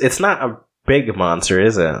potatoes. It's not a big monster,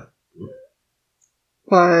 is it?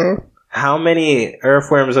 Why? How many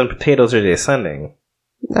earthworms and potatoes are they sending?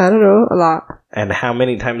 I don't know, a lot. And how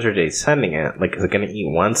many times are they sending it? Like, is it going to eat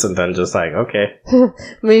once and then just like, okay.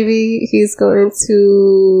 Maybe he's going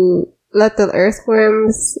to let the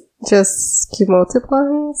earthworms just keep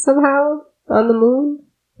multiplying somehow on the moon.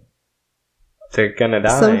 They're gonna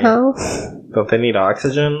die. Somehow. Don't they need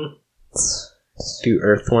oxygen? Do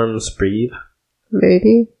earthworms breathe?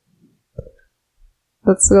 Maybe.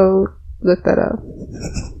 Let's go look that up.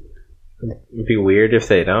 It'd be weird if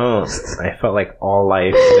they don't. I felt like all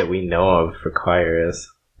life that we know of requires...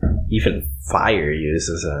 Even fire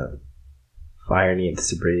uses it. Fire needs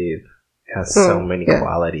to breathe. It has so many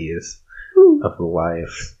qualities of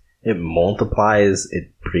life. It multiplies,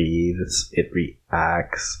 it breathes, it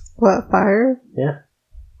reacts. What, fire? Yeah.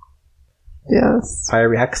 Yes. Fire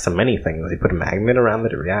reacts to many things. You put a magnet around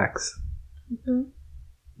it, it reacts. Mm-hmm.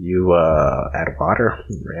 You add water,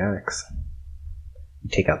 it reacts. You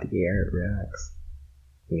take out the air, it reacts.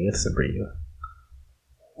 It needs to breathe.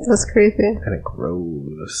 That's crazy. And it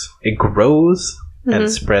grows. It grows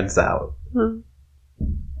and spreads out. Mm-hmm.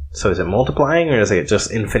 So is it multiplying or is it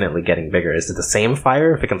just infinitely getting bigger? Is it the same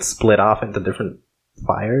fire if it can split off into different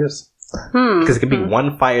fires? Because it could be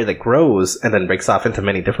one fire that grows and then breaks off into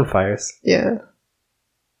many different fires. Yeah.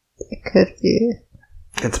 It could be.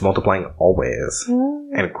 It's multiplying always.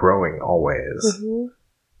 And growing always. Mm-hmm.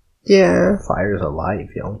 Yeah. Fire's alive,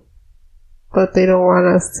 yo. But they don't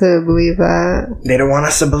want us to believe that. They don't want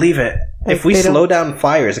us to believe it. Like, if we slow down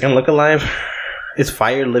fire, is it going to look alive? Is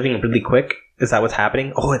fire living really quick? Is that what's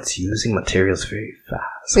happening? Oh, it's using materials very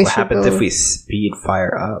fast. What happens if we speed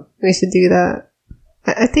fire up? We should do that.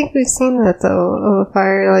 I think we've seen that, though, of a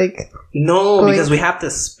fire, like... No, because we have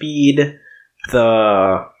to speed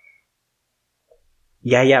the...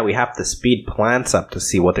 Yeah, we have to speed plants up to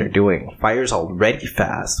see what they're doing. Fire's already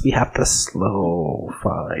fast. We have to slow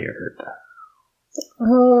fire down.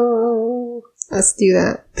 Oh, let's do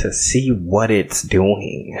that. To see what it's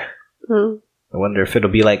doing. I wonder if it'll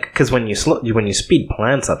be like... Because when you speed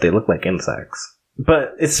plants up, they look like insects.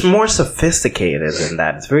 But it's more sophisticated than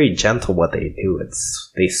that. It's very gentle what they do.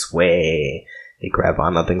 They sway. They grab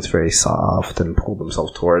onto things very soft and pull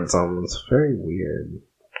themselves towards them. It's very weird.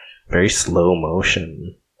 Very slow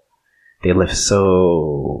motion. They live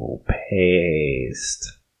so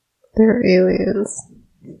paced. They're aliens.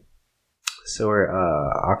 So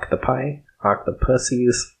are octopi?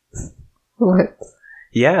 Octopussies? What?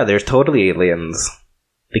 Yeah, they're totally aliens.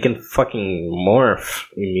 They can fucking morph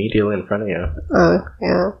immediately in front of you. Oh,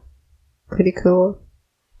 yeah. pretty cool.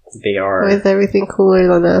 They are. With everything cooler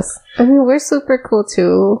than us. I mean, we're super cool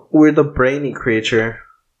too. We're the brainy creature.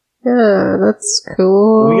 Yeah, that's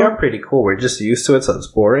cool. We are pretty cool. We're just used to it, so it's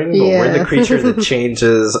boring. But we're the creature that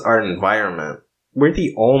changes our environment. We're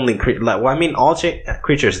the only creature. Well, I mean, all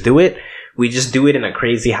creatures do it. We just do it in a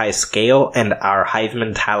crazy high scale, and our hive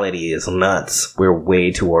mentality is nuts. We're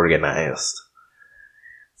way too organized.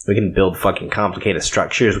 We can build fucking complicated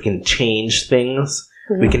structures. We can change things.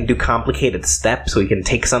 We can do complicated steps. We can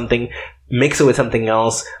take something, mix it with something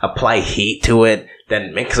else, apply heat to it,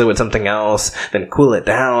 then mix it with something else, then cool it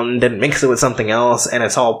down, then mix it with something else, and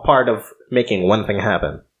it's all part of making one thing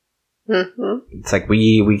happen. It's like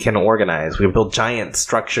we can organize. We can build giant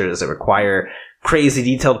structures that require crazy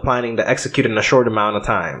detailed planning to execute in a short amount of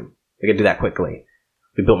time. We can do that quickly.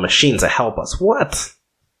 We build machines that help us. What?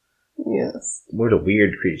 Yes. We're the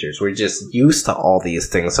weird creatures. We're just used to all these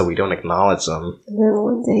things, so we don't acknowledge them. And then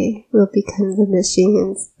one day, we'll become the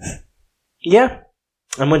machines. Yeah.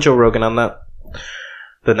 I'm with Joe Rogan on that.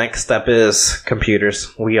 The next step is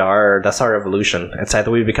computers. That's our evolution. It's either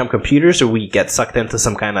we become computers or we get sucked into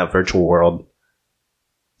some kind of virtual world.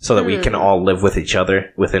 So that we can all live with each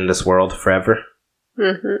other within this world forever.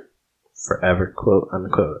 Forever, quote,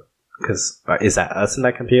 unquote. Because, is that us in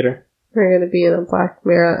that computer? We're going to be in a Black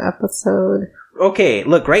Mirror episode. Okay,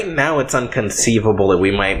 look, right now it's inconceivable that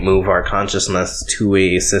we might move our consciousness to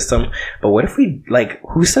a system. But what if we,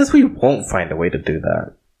 who says we won't find a way to do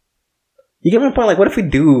that? You get my point? What if we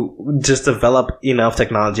do just develop enough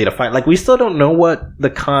technology to find... we still don't know what the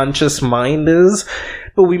conscious mind is,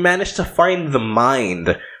 but we managed to find the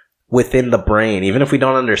mind within the brain, even if we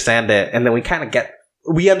don't understand it, and then we kind of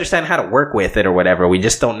we understand how to work with it or whatever, we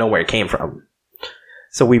just don't know where it came from.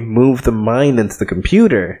 So we move the mind into the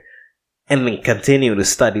computer, and then continue to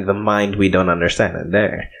study the mind we don't understand in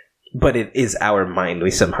there. But it is our mind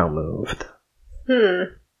we somehow moved.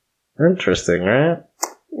 Interesting, right?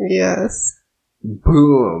 Yes.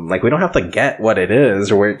 Boom. We don't have to get what it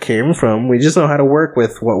is or where it came from. We just know how to work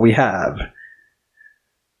with what we have.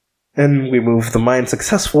 And we move the mind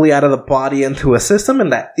successfully out of the body into a system,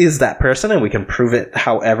 and that is that person, and we can prove it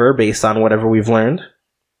however based on whatever we've learned.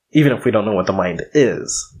 Even if we don't know what the mind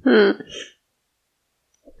is. But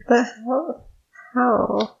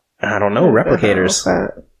how? I don't know. Replicators.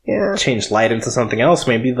 Yeah. Change light into something else.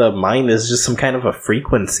 Maybe the mind is just some kind of a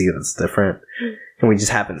frequency that's different. And we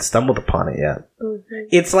just haven't stumbled upon it yet.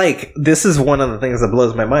 It's this is one of the things that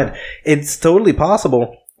blows my mind. It's totally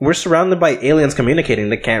possible. We're surrounded by aliens communicating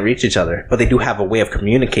that can't reach each other, but they do have a way of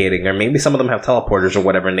communicating, or maybe some of them have teleporters or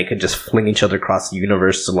whatever, and they could just fling each other across the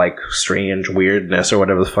universe to strange weirdness or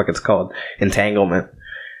whatever the fuck it's called, entanglement.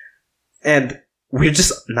 And we're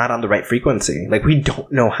just not on the right frequency. We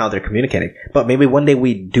don't know how they're communicating. But maybe one day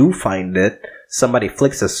we do find it, somebody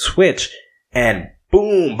flicks a switch, and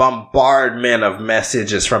boom, bombardment of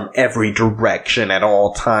messages from every direction at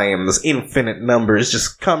all times. Infinite numbers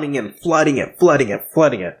just coming in, flooding it.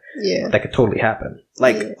 Yeah. That could totally happen.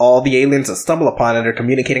 All the aliens that stumble upon it are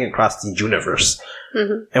communicating across the universe.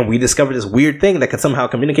 And we discovered this weird thing that could somehow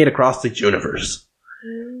communicate across the universe.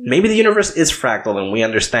 Maybe the universe is fractal and we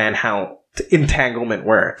understand how entanglement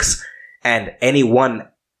works. And any one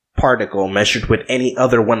particle measured with any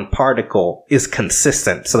other one particle is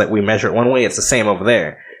consistent, so that we measure it one way, it's the same over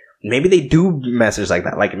there. Maybe they do measures like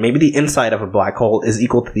that. Maybe the inside of a black hole is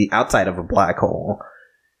equal to the outside of a black hole.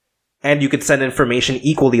 And you could send information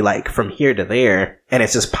equally from here to there, and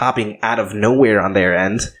it's just popping out of nowhere on their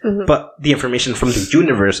end. But the information from the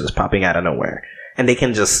universe is popping out of nowhere. And they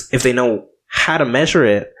can just, if they know how to measure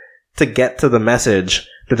it to get to the message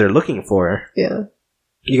that they're looking for. Yeah.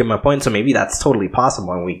 You get my point? So maybe that's totally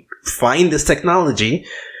possible. And we find this technology,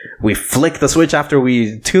 we flick the switch after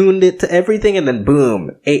we tuned it to everything, and then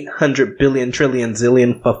boom, 800 billion, trillion,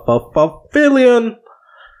 zillion, billion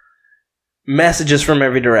messages from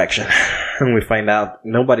every direction. And we find out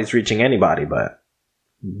nobody's reaching anybody, but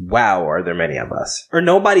wow, are there many of us. Or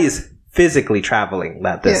nobody's physically traveling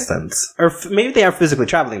that distance. Yeah. Or maybe they are physically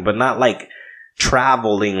traveling, but not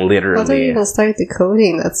traveling literally. How do you even start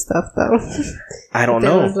decoding that stuff, though? I don't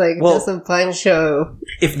know. There's just a bunch of...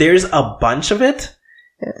 If there's a bunch of it,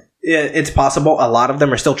 it's possible a lot of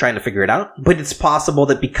them are still trying to figure it out, but it's possible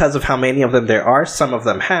that because of how many of them there are, some of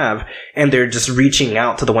them have, and they're just reaching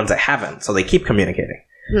out to the ones that haven't, so they keep communicating.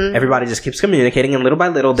 Everybody just keeps communicating, and little by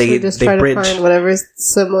little they try bridge. To find whatever's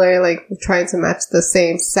similar, trying to match the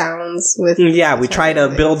same sounds with. Yeah, we try to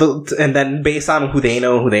build, and then based on who they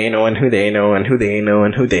know, and who they know, and who they know,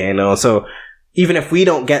 and who they know. So even if we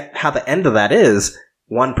don't get how the end of that is,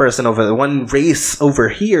 one race over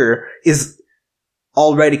here is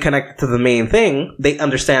already connected to the main thing, they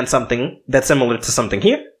understand something that's similar to something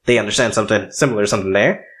here. They understand something similar to something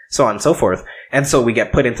there, so on and so forth. And so we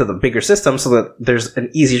get put into the bigger system so that there's an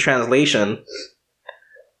easy translation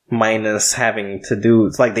minus having to do...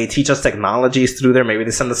 It's like they teach us technologies through there. Maybe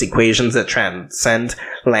they send us equations that transcend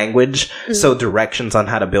language. Mm-hmm. So directions on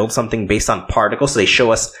how to build something based on particles. So they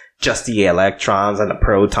show us just the electrons and the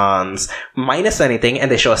protons minus anything.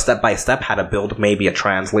 And they show us step by step how to build maybe a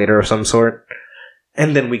translator of some sort.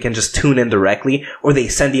 And then we can just tune in directly. Or they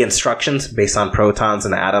send the instructions based on protons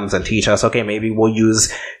and atoms and teach us, okay, maybe we'll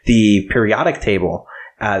use the periodic table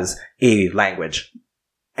as a language.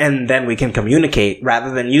 And then we can communicate. Rather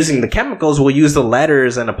than using the chemicals, we'll use the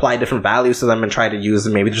letters and apply different values to them and try to use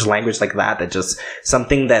maybe just language like that just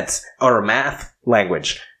something that's, or a math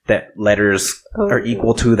language that letters are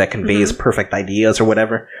equal to, that conveys perfect ideas or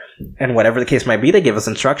whatever. And whatever the case might be, they give us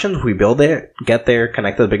instructions, we build it, get there,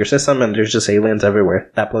 connect to the bigger system, and there's just aliens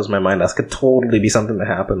everywhere. That blows my mind. That could totally be something that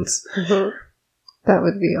happens. Mm-hmm. That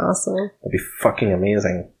would be awesome. That'd be fucking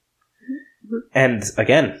amazing. And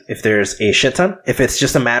again, if there's a shit ton, if it's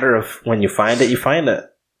just a matter of when you find it,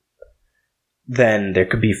 then there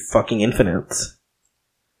could be fucking infinites.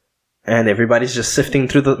 And everybody's just sifting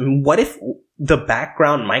through what if the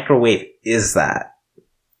background microwave is that?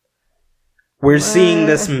 We're seeing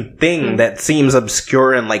this thing that seems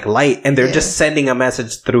obscure and like light, and they're just sending a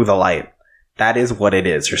message through the light. That is what it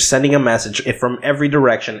is. You're sending a message from every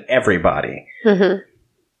direction, everybody.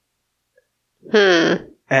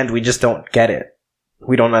 And we just don't get it.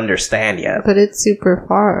 We don't understand yet. But it's super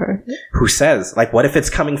far. Who says? Like, what if it's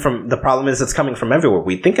coming from... The problem is it's coming from everywhere.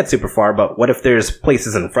 We think it's super far, but what if there's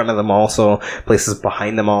places in front of them also, places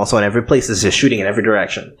behind them also, and every place is just shooting in every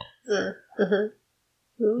direction?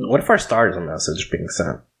 What if our star is a message being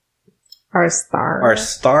sent? Our star? Our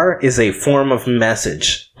star is a form of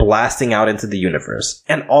message blasting out into the universe.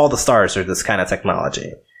 And all the stars are this kind of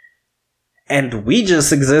technology. And we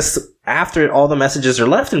just exist after all the messages are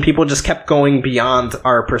left, and people just kept going beyond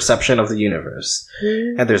our perception of the universe.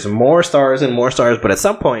 And there's more stars, but at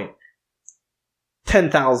some point,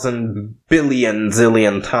 10,000 billion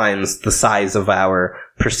zillion times the size of our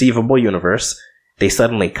perceivable universe, they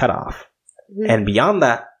suddenly cut off. And beyond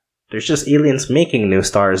that, there's just aliens making new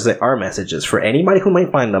stars that are messages for anybody who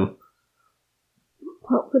might find them.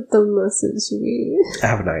 What would the message be? I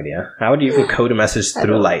have no idea. How would you even code a message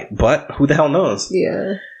through light? But who the hell knows?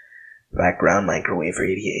 Yeah. Background microwave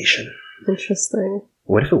radiation. Interesting.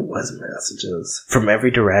 What if it was messages from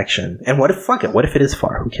every direction? And what if, fuck it, what if it is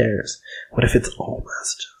far? Who cares? What if it's all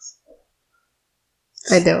messages?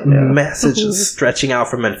 I don't know. Messages stretching out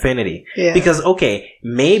from infinity. Yeah. Because, okay,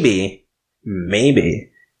 maybe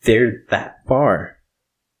they're that far.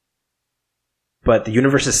 But the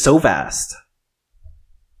universe is so vast.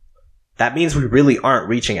 That means we really aren't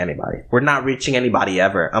reaching anybody. We're not reaching anybody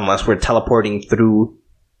ever unless we're teleporting through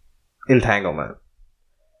entanglement.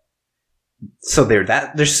 So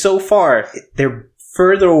they're so far, they're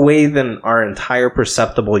further away than our entire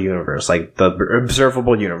perceptible universe, like the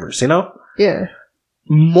observable universe, you know? Yeah.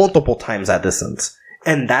 Multiple times that distance.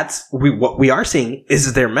 And what we are seeing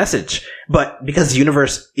is their message. But because the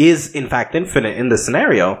universe is in fact infinite in this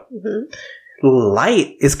scenario,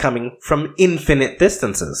 light is coming from infinite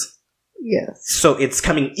distances. Yes. So it's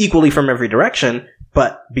coming equally from every direction,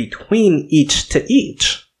 but between each to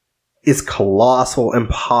each is colossal,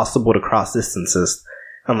 impossible to cross distances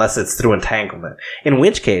unless it's through entanglement. In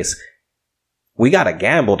which case, we got a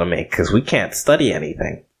gamble to make because we can't study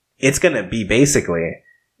anything. It's going to be basically,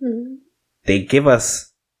 they give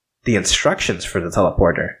us the instructions for the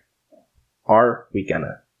teleporter. Are we going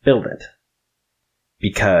to build it?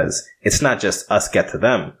 Because it's not just us get to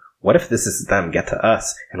them. What if this is them get to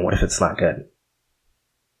us? And what if it's not good?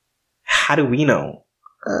 How do we know?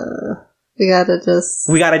 We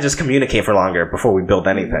gotta just communicate for longer before we build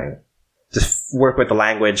anything. Just work with the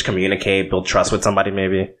language, communicate, build trust with somebody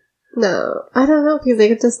maybe. No, I don't know, because they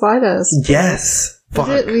could just lie to us. Yes.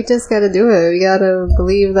 Fuck. We just gotta do it. We gotta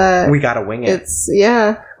believe that. We gotta wing it.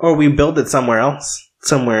 Or we build it somewhere else.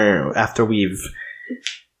 Somewhere after we've...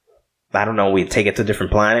 I don't know, we take it to a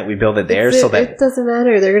different planet, we build it there it doesn't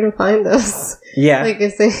matter, they're gonna find us. Yeah. Like,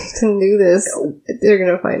 if they can do this, they're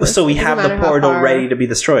gonna find us. So we have the portal ready to be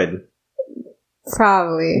destroyed.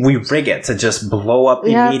 Probably. We rig it to just blow up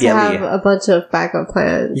immediately. Have to have a bunch of backup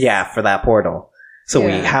plans. Yeah, for that portal. So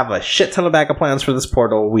we have a shit ton of backup plans for this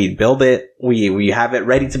portal, we build it, we have it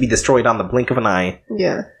ready to be destroyed on the blink of an eye.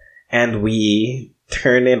 Yeah. And we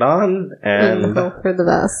turn it on and hope for the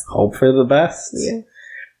best. Hope for the best. Yeah.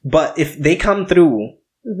 But if they come through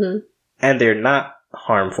and they're not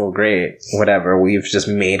harmful, great, whatever. We've just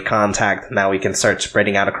made contact. Now we can start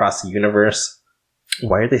spreading out across the universe.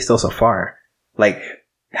 Why are they still so far? Like,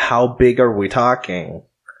 how big are we talking?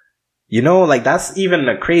 You know, like, that's even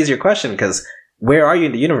a crazier question, because where are you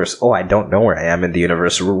in the universe? Oh, I don't know where I am in the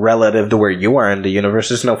universe. Relative to where you are in the universe,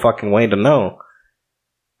 there's no fucking way to know.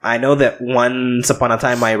 I know that once upon a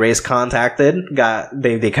time my race contacted,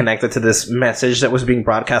 they connected to this message that was being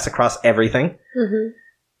broadcast across everything. Mm-hmm.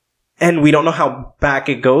 And we don't know how back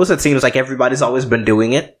it goes. It seems like everybody's always been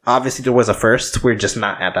doing it. Obviously there was a first. We're just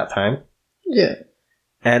not at that time. Yeah.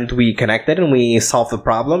 And we connected and we solved the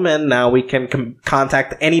problem, and now we can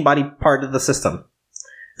contact anybody part of the system.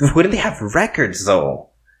 Wouldn't they have records, though?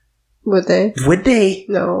 Would they? Would they?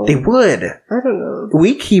 No. They would. I don't know.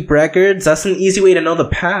 We keep records. That's an easy way to know the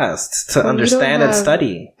past, to understand and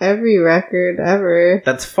study. Every record ever.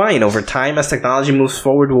 That's fine. Over time, as technology moves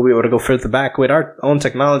forward, we'll be able to go further back with our own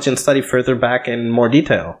technology and study further back in more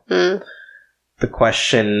detail. Mm. The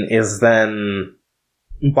question is then,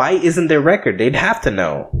 why isn't there record? They'd have to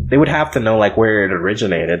know. They would have to know, like, where it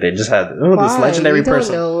originated. They just had, this legendary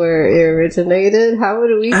person. We don't know where it originated. How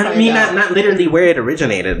would we find out? Not literally where it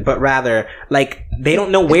originated, but rather, like, they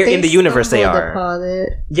don't know where in the universe they are. Upon it,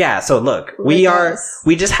 yeah, so look, we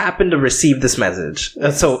just happen to receive this message.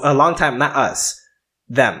 Yes. So a long time, not us,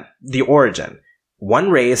 them, the origin.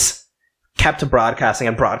 One race kept broadcasting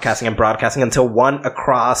and broadcasting and broadcasting until one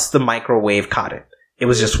across the microwave caught it. It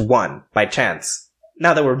was just one, by chance.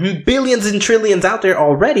 Now, there were billions and trillions out there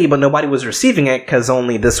already, but nobody was receiving it because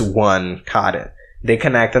only this one caught it. They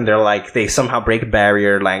connect and they're like, they somehow break a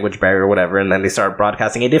barrier, language barrier, whatever, and then they start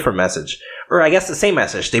broadcasting a different message. Or I guess the same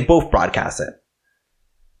message. They both broadcast it.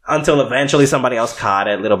 Until eventually somebody else caught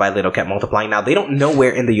it, little by little kept multiplying. Now, they don't know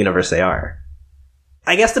where in the universe they are.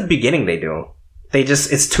 I guess the beginning they do.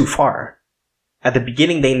 It's too far. At the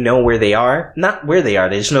beginning, they know where they are. Not where they are,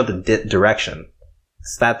 they just know the direction.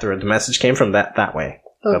 It's that the message came from that way.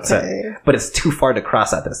 Okay. That's it. But it's too far to cross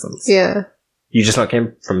that distance. Yeah. You just know it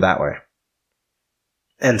came from that way.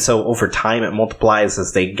 And so over time it multiplies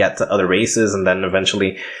as they get to other races, and then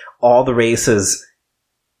eventually all the races,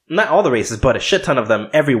 not all the races, but a shit ton of them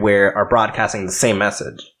everywhere are broadcasting the same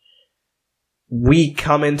message. We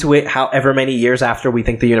come into it however many years after we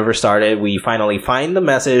think the universe started, we finally find the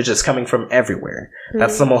message. It's coming from everywhere. Mm.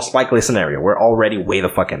 That's the most likely scenario. We're already way the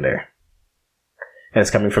fuck in there. And it's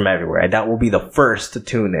coming from everywhere. I doubt we'll be the first to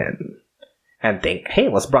tune in and think, hey,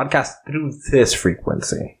 let's broadcast through this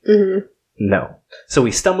frequency. Mm-hmm. No. So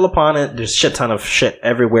we stumble upon it. There's a shit ton of shit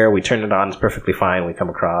everywhere. We turn it on. It's perfectly fine. We come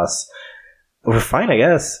across. We're fine, I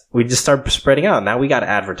guess. We just start spreading out. Now we got to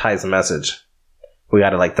advertise the message. We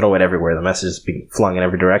got to, like, throw it everywhere. The message is being flung in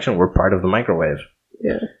every direction. We're part of the microwave.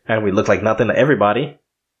 Yeah. And we look like nothing to everybody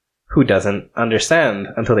who doesn't understand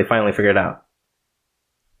until they finally figure it out.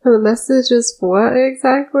 The message is what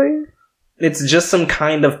exactly? It's just some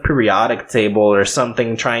kind of periodic table or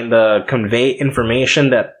something trying to convey information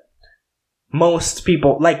that most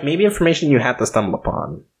people, like maybe information you had to stumble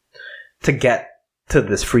upon to get to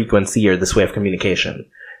this frequency or this way of communication.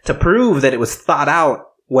 To prove that it was thought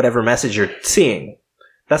out, whatever message you're seeing.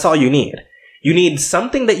 That's all you need. You need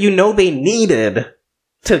something that you know they needed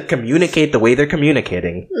to communicate the way they're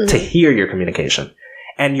communicating, to hear your communication.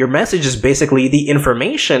 And your message is basically the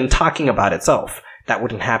information talking about itself. That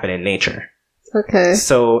wouldn't happen in nature. Okay.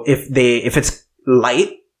 So if it's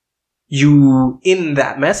light, you, in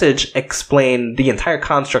that message, explain the entire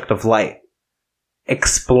construct of light.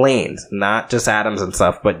 Explained. Not just atoms and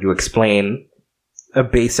stuff, but you explain a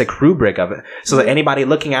basic rubric of it. So that anybody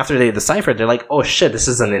looking after they decipher it, they're like, oh shit, this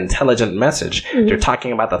is an intelligent message. Mm-hmm. They're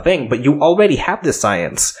talking about the thing, but you already have this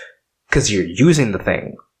science because you're using the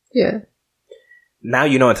thing. Yeah. Now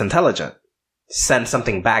you know it's intelligent. Send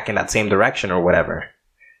something back in that same direction or whatever.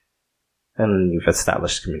 And you've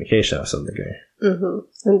established communication of some degree.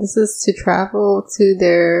 Mm-hmm. And this is to travel to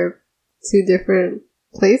their 2 different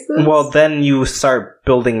places? Well, then you start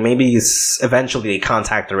building, maybe eventually they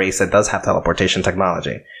contact a race that does have teleportation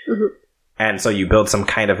technology. Mm-hmm. And so you build some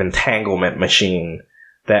kind of entanglement machine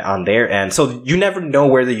that on their end. So you never know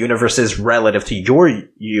where the universe is relative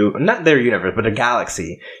to not their universe, but a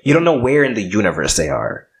galaxy. You don't know where in the universe they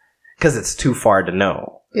are. Because it's too far to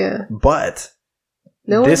know. Yeah. But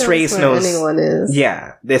no this one race knows anyone is.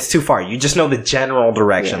 Yeah, it's too far. You just know the general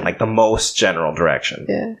direction, like the most general direction.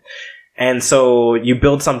 Yeah. And so you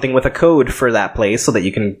build something with a code for that place so that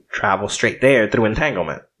you can travel straight there through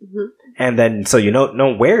entanglement. Mm-hmm. And then, so you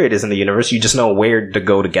know where it is in the universe, you just know where to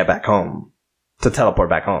go to get back home. To teleport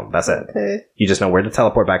back home. That's it. Okay. You just know where to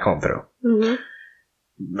teleport back home through.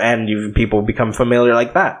 Mm-hmm. And people become familiar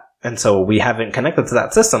like that. And so we haven't connected to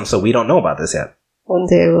that system, so we don't know about this yet. one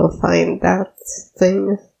day we'll find that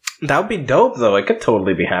thing. That would be dope, though. It could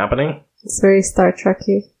totally be happening. It's very Star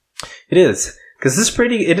Trek-y. It is. Because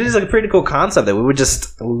it is a pretty cool concept that we would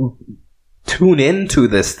just tune into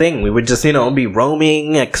this thing. We would just, be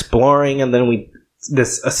roaming, exploring, and then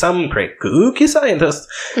some great kooky scientist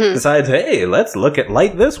decides, hey, let's look at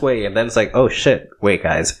light this way. And then it's like, oh shit, wait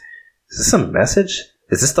guys, is this a message?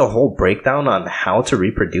 Is this the whole breakdown on how to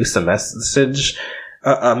reproduce a message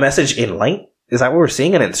in light? Is that what we're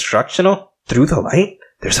seeing? An instructional through the light?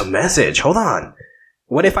 There's a message. Hold on.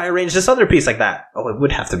 What if I arrange this other piece like that? Oh, it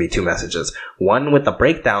would have to be 2 messages. One with the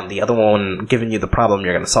breakdown, the other one giving you the problem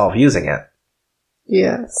you're going to solve using it.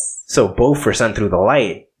 Yes. So both are sent through the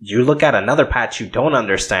light. You look at another patch you don't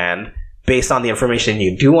understand based on the information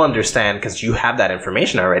you do understand because you have that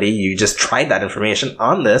information already. You just tried that information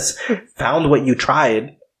on this, found what you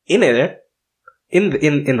tried in it, in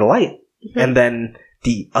the light. Mm-hmm. And then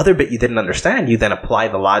the other bit you didn't understand, you then apply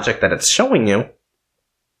the logic that it's showing you.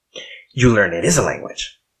 You learn it is a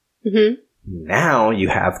language. Mm-hmm. Now you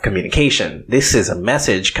have communication. This is a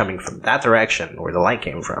message coming from that direction where the light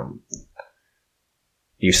came from.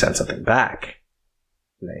 You send something back.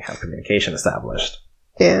 And they have communication established.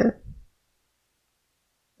 Yeah.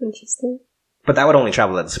 Interesting. But that would only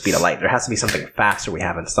travel at the speed of light. There has to be something faster we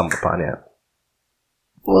haven't stumbled upon yet.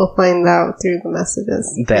 We'll find out through the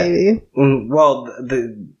messages, maybe. Well,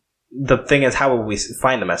 the thing is, how will we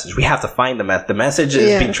find the message? We have to find the message. The message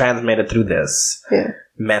is being transmitted through this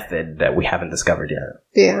method that we haven't discovered yet.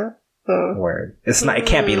 Yeah. Where it's not, it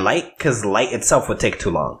can't be light because light itself would take too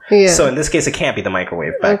long. Yeah. So in this case, it can't be the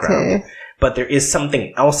microwave background. Okay. But there is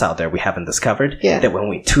something else out there we haven't discovered that when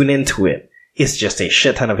we tune into it, it's just a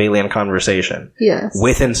shit ton of alien conversation. Yes.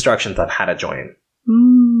 With instructions on how to join.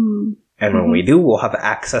 Mm. And when we do, we'll have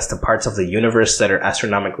access to parts of the universe that are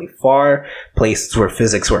astronomically far, places where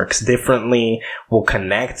physics works differently. We'll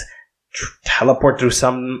connect, teleport through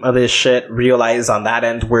some of this shit, realize on that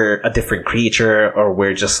end we're a different creature, or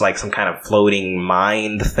we're just like some kind of floating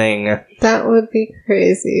mind thing. That would be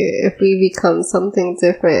crazy if we become something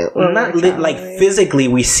different. Not like physically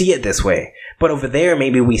we see it this way, but over there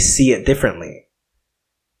maybe we see it differently.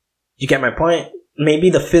 You get my point? Maybe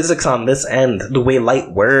the physics on this end, the way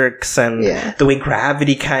light works and the way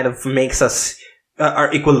gravity kind of makes us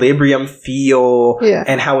our equilibrium feel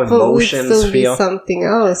and how emotions we'd still feel. Be something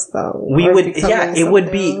else though. It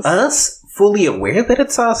would be us fully aware that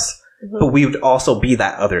it's us, but we would also be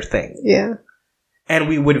that other thing. Yeah. And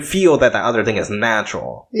we would feel that other thing is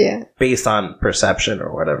natural. Yeah. Based on perception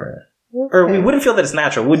or whatever. Okay. Or we wouldn't feel that it's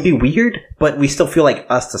natural. It would be weird, but we still feel like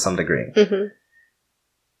us to some degree. Mm-hmm.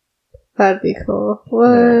 That'd be cool.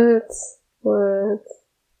 What?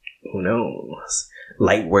 Who knows?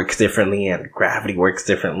 Light works differently and gravity works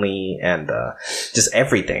differently and just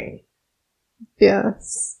everything.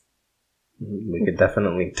 Yes. We could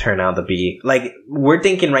definitely turn out to be... Like, we're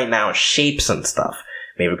thinking right now shapes and stuff.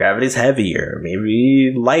 Maybe gravity's heavier.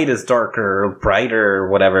 Maybe light is darker or brighter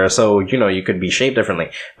or whatever. So, you could be shaped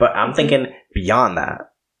differently. But I'm thinking beyond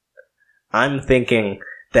that. I'm thinking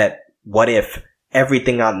that what if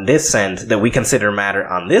everything on this end that we consider matter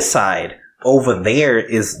on this side, over there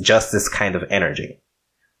is just this kind of energy.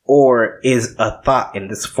 Or is a thought in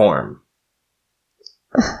this form.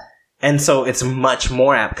 And so it's much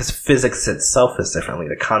more apt because physics itself is differently.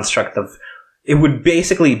 The construct of... It would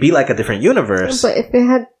basically be like a different universe. But if it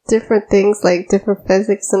had different things, like different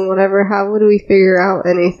physics and whatever, how would we figure out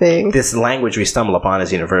anything? This language we stumble upon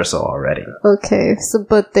is universal already. Okay,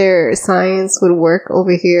 but their science would work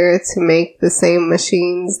over here to make the same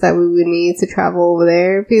machines that we would need to travel over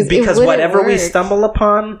there? Because whatever we stumble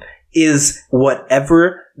upon is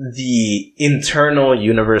whatever the internal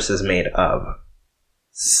universe is made of.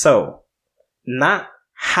 So, not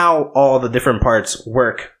how all the different parts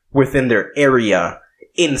work within their area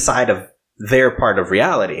inside of their part of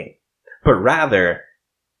reality, but rather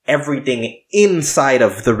everything inside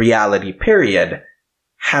of the reality period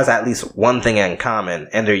has at least one thing in common,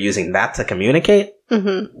 and they're using that to communicate.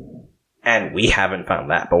 Mm-hmm. And we haven't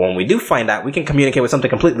found that. But when we do find that, we can communicate with something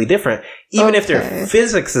completely different. Even if their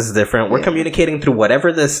physics is different, we're communicating through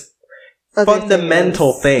whatever this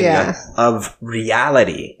fundamental thing of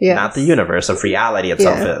reality, not the universe, of reality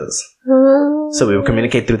itself is. So we will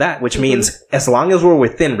communicate through that, which means as long as we're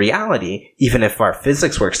within reality, even if our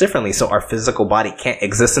physics works differently, so our physical body can't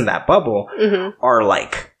exist in that bubble, our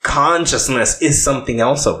consciousness is something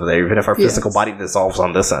else over there, even if our physical body dissolves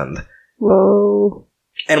on this end. Whoa.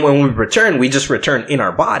 And when we just return in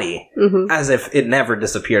our body, as if it never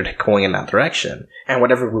disappeared going in that direction. And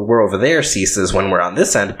whatever we were over there ceases when we're on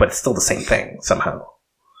this end, but it's still the same thing, somehow.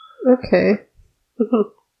 Okay.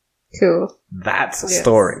 Cool. That's a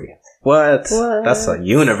story. What? That's a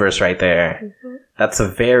universe right there. Mm-hmm. That's a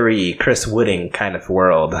very Chris Wooding kind of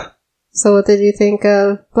world. So what did you think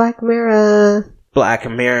of Black Mirror? Black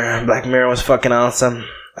Mirror was fucking awesome.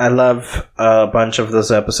 I love a bunch of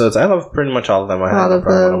those episodes. I love pretty much all of them. All of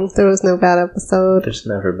them. There was no bad episode. There's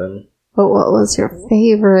never been. But what was your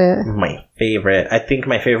favorite? My favorite? I think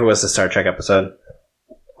my favorite was the Star Trek episode.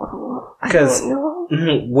 Because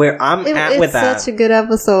where I'm at with that... It's such a good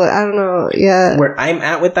episode. I don't know. Yeah. Where I'm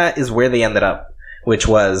at with that is where they ended up. Which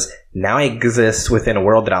was, now I exist within a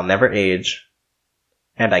world that I'll never age.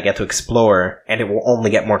 And I get to explore. And it will only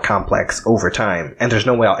get more complex over time. And there's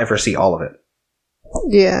no way I'll ever see all of it.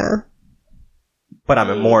 Yeah. But I'm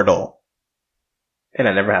immortal. And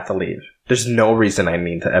I never have to leave. There's no reason I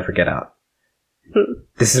need to ever get out.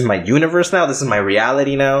 This is my universe now. This is my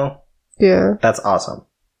reality now. Yeah. That's awesome.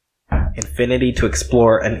 Infinity to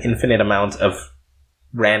explore an infinite amount of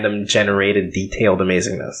random generated detailed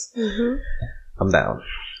amazingness. Mm-hmm. I'm down.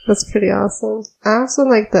 That's pretty awesome. I also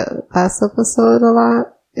like the last episode a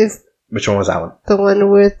lot. Which one was that one? The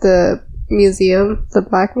one with the museum, the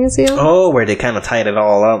Black Museum. Oh, where they kind of tied it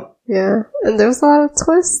all up. Yeah, and there was a lot of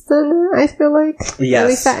twists in it, I feel like. Yes. At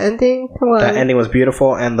least that ending. Come on. That ending was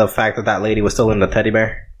beautiful, and the fact that that lady was still in the teddy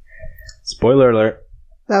bear. Spoiler alert.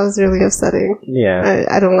 That was really upsetting. Yeah.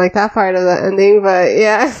 I don't like that part of the ending, but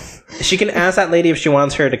yeah. She can ask that lady if she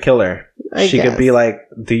wants her to kill her. She could be like,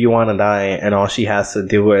 do you want to die? And all she has to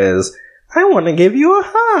do is, I want to give you a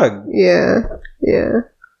hug. Yeah. Yeah.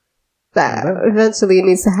 That eventually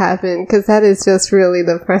needs to happen, because that is just really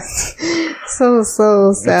depressing. so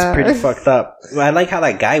sad. It's pretty fucked up. I like how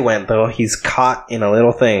that guy went, though. He's caught in a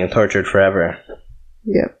little thing and tortured forever.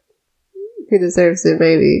 Yep. He deserves it,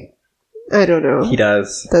 maybe. I don't know. He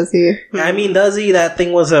does. Does he? I mean, does he? That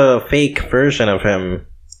thing was a fake version of him.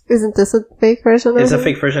 Isn't this a fake version of him? It's a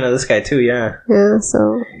fake version of this guy, too, yeah. Yeah,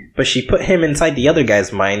 so... But she put him inside the other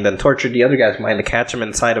guy's mind and tortured the other guy's mind to catch him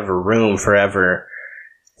inside of a room forever.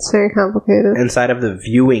 It's very complicated. Inside of the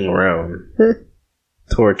viewing room.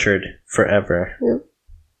 Tortured forever. Yep.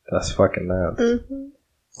 That's fucking nuts. Mm-hmm.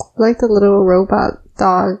 Like the little robot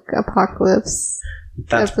dog apocalypse.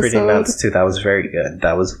 That's episode. Pretty nuts too. That was very good.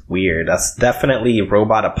 That was weird. That's definitely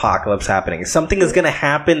robot apocalypse happening. Something is gonna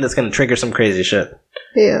happen that's gonna trigger some crazy shit.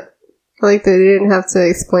 Yeah. Like they didn't have to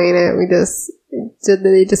explain it.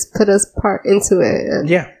 They just put us part into it.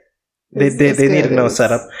 Yeah. They needed no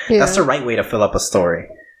setup. Yeah. That's the right way to fill up a story.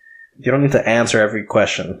 You don't need to answer every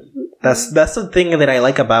question. That's the thing that I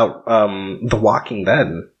like about The Walking Dead.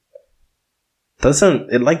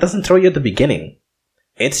 Doesn't throw you at the beginning.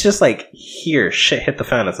 It's just like, here, shit hit the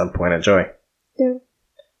fan at some point, enjoy. Yeah.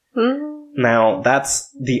 Mm-hmm. Now,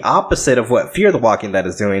 that's the opposite of what Fear the Walking Dead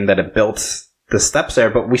is doing, that it built the steps there,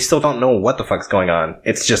 but we still don't know what the fuck's going on.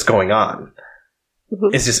 It's just going on.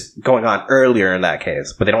 Mm-hmm. It's just going on earlier in that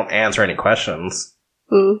case, but they don't answer any questions.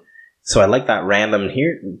 Mm. So I like that random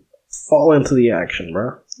here, fall into the action,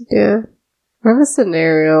 bro. Yeah. I have a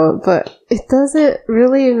scenario, but it doesn't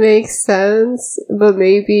really make sense, but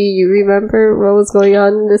maybe you remember what was going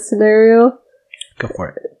on in this scenario? Go for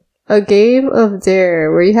it. A game of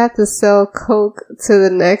Dare where you have to sell coke to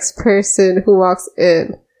the next person who walks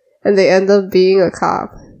in, and they end up being a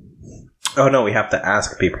cop. Oh no, we have to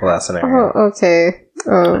ask people that scenario. Oh, okay.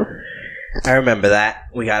 Oh. I remember that.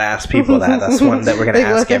 We gotta ask people that. That's one that we're gonna like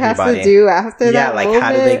ask what everybody. Has to do after that yeah, like moment?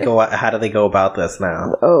 how do they go about this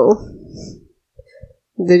now? Oh.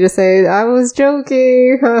 They just say, I was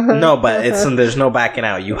joking. No, but there's no backing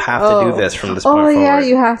out. You have to do this from this point forward. Oh, yeah,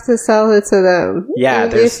 you have to sell it to them. Yeah,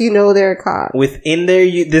 if you know they're caught. Within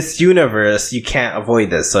this universe, you can't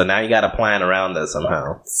avoid this. So now you gotta plan around this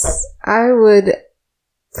somehow. I would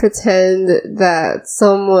pretend that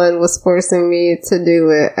someone was forcing me to do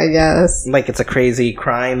it, I guess. Like it's a crazy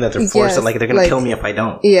crime that they're forcing, like they're gonna kill me if I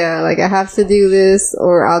don't. Yeah, like I have to do this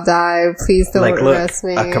or I'll die. Please don't arrest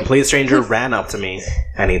me. A complete stranger ran up to me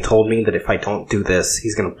and he told me that if I don't do this,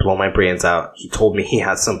 he's gonna blow my brains out. He told me he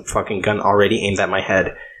has some fucking gun already aimed at my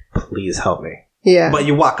head. Please help me. Yeah. But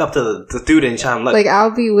you walk up to the dude and tell him, like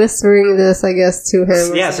I'll be whispering this, I guess, to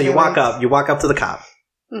him. Yeah, so you walk up to the cop.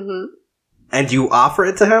 Mm-hmm. And you offer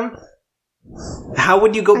it to him? How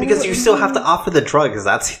would you go? Because you still have to offer the drugs.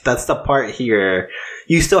 That's the part here.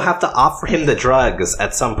 You still have to offer him the drugs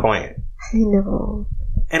at some point. I know.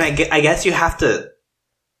 And I guess you have to...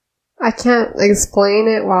 I can't explain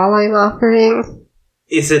it while I'm offering.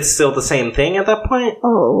 Is it still the same thing at that point?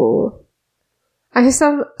 Oh.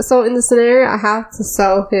 So in the scenario, I have to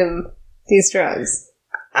sell him these drugs.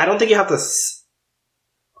 I don't think you have to...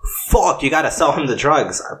 Fuck, you gotta sell him the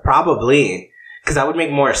drugs. Probably. Because that would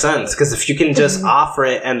make more sense. Because if you can just offer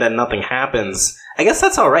it and then nothing happens, I guess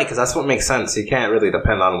that's all right. Because that's what makes sense. You can't really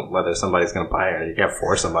depend on whether somebody's going to buy it. You can't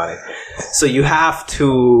force somebody. So you have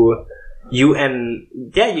to, you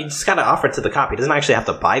just got to offer it to the cop. He doesn't actually have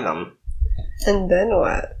to buy them. And then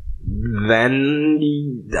what?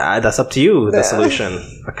 Then that's up to you, the solution.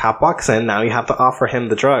 A cop walks in, now you have to offer him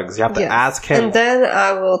the drugs. You have to ask him. And then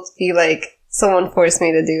I will be like, someone forced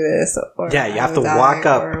me to do this. Or you have to walk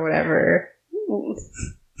up. Or whatever.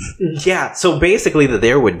 Yeah, so basically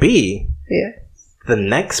there would be the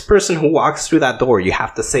next person who walks through that door, you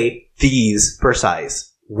have to say these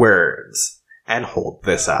precise words and hold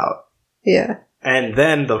this out. Yeah. And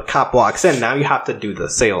then the cop walks in. Now you have to do the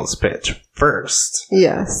sales pitch first.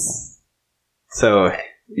 Yes. So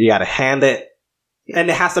you gotta hand it. And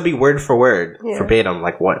it has to be word for word, verbatim,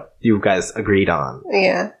 like what you guys agreed on.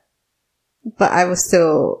 Yeah. But I was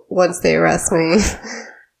still, once they arrest me...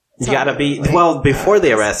 You gotta be, before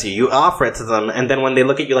they arrest you, you offer it to them, and then when they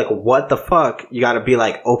look at you like, what the fuck, you gotta be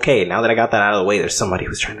like, okay, now that I got that out of the way, there's somebody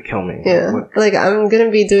who's trying to kill me. Yeah. Like, I'm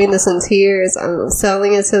gonna be doing this in tears. I'm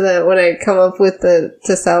selling it to them. When I come up with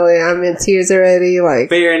to sell it, I'm in tears already, like.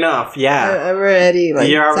 Fair enough, yeah. I'm already, like,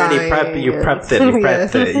 you're already prepped, you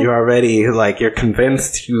prepped it. You're already, like, you're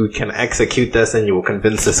convinced you can execute this, and you will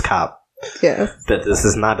convince this cop. Yes. That this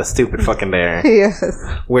is not a stupid fucking dare. Yes.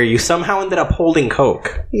 Where you somehow ended up holding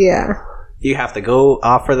coke. Yeah. You have to go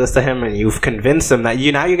offer this to him and you've convinced him that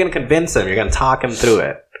now you're going to convince him. You're going to talk him through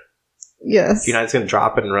it. Yes. You're not just going to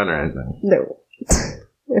drop it and run or anything. No.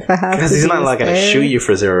 If I have to. Because he's not like going to shoot you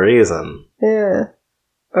for zero reason. Yeah.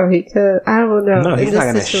 Or he could. I don't know. No, he's not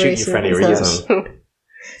going to shoot you for any reason.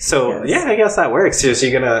 So, yes. I guess that works. So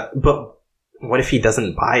you're going to. But what if he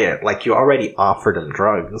doesn't buy it? Like, you already offered him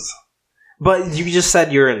drugs. But you just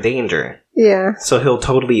said you're in danger. Yeah. So he'll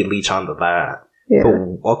totally leech onto that. Yeah.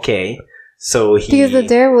 But, okay. So he... Because the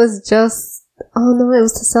dare was just... Oh, no, it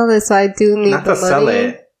was to sell it, so I do need not the to money. Sell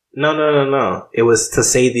it. No. It was to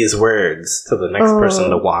say these words to the next person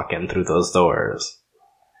to walk in through those doors.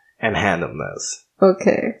 And hand them this.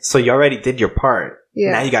 Okay. So you already did your part.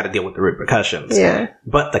 Yeah. Now you got to deal with the repercussions. Yeah.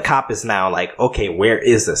 But the cop is now like, okay, where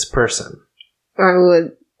is this person?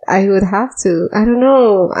 I would have to. I don't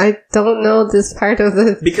know. I don't know this part of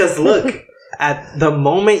the... Because look, at the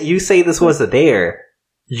moment you say this was a dare,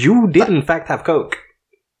 you did in fact have coke.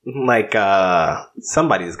 Like,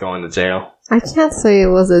 somebody's going to jail. I can't say it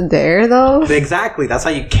was a dare, though. Exactly. That's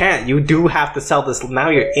why you can't. You do have to sell this. Now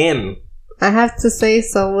you're in. I have to say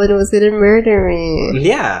someone was going to murder me.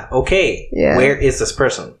 Yeah. Okay. Yeah. Where is this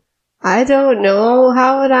person? I don't know.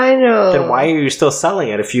 How would I know? Then why are you still selling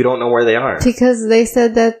it if you don't know where they are? Because they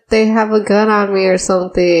said that they have a gun on me or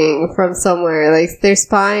something from somewhere. Like, they're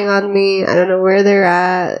spying on me. I don't know where they're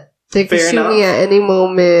at. They could shoot me at any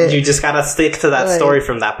moment. You just gotta stick to that story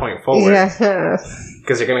from that point forward. Yeah.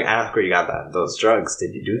 Because you're gonna ask where you got those drugs.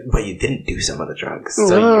 Did you do? But you didn't do some of the drugs.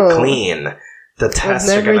 So you're clean. The tests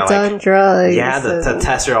I've never are gonna done drugs. Yeah, the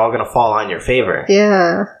tests are all gonna fall on your favor.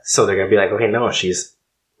 Yeah. So they're gonna be like, okay, no, she's...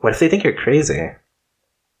 What if they think you're crazy?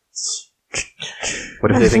 What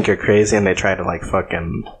if they think you're crazy and they try to, like,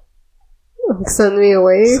 fucking... Send me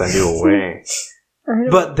away? Send you away.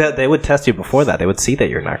 But they would test you before that. They would see that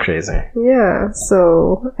you're not crazy. Yeah,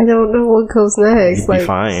 so I don't know what goes next. You'd be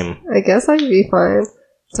fine. I guess I'd be fine.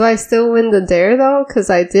 Do I still win the dare, though? Because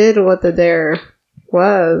I did what the dare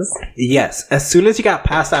was. Yes. As soon as you got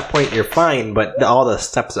past that point, you're fine, but all the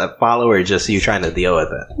steps that follow are just you trying to deal with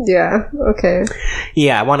it. Yeah, okay.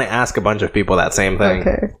 Yeah, I want to ask a bunch of people that same thing.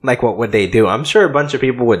 Okay. Like, what would they do? I'm sure a bunch of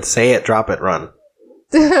people would say it, drop it, run.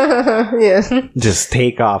 Yeah. Just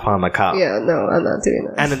take off on the cop. Yeah, no, I'm not doing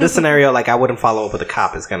that. And in this scenario, like, I wouldn't follow up with a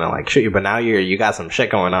cop is gonna, like, shoot you, but now you got some shit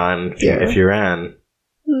going on if you ran.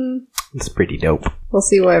 It's pretty dope. We'll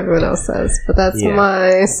see what everyone else says, but that's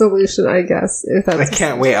my solution, I guess. If that's I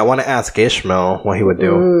can't wait. I want to ask Ishmael what he would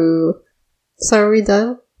do. Ooh. So are we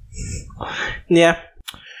done? Yeah.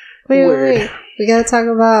 Wait. We gotta talk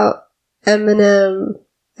about Eminem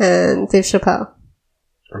and Dave Chappelle.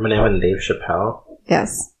 Eminem and Dave Chappelle?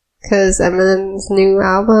 Yes. Because Eminem's new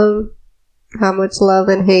album, how much love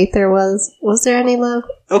and hate there was. Was there any love?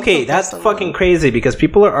 Okay, that's fucking crazy because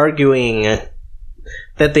people are arguing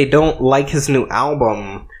that they don't like his new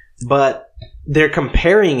album, but they're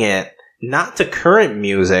comparing it not to current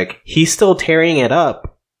music. He's still tearing it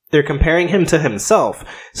up. They're comparing him to himself.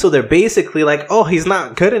 So they're basically like, oh, he's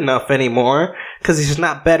not good enough anymore because he's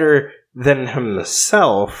not better than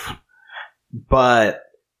himself. But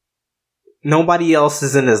nobody else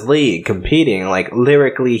is in his league competing. Like,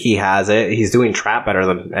 lyrically, he has it. He's doing trap better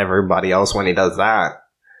than everybody else when he does that.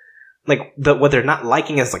 like, what they're not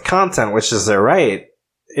liking is the content, which is their right.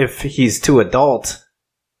 If he's too adult,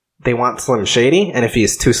 they want Slim Shady, and if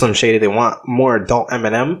he's too Slim Shady, they want more adult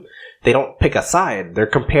Eminem. They don't pick a side. They're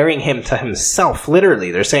comparing him to himself, literally.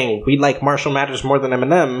 They're saying, we like Marshall Mathers more than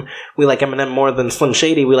Eminem. We like Eminem more than Slim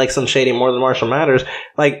Shady. We like Slim Shady more than Marshall Mathers.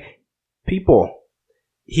 Like, people,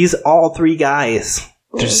 he's all three guys.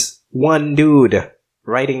 There's one dude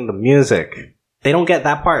writing the music. They don't get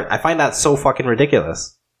that part. I find that so fucking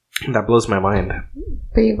ridiculous. That blows my mind.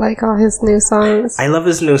 But you like all his new songs? I love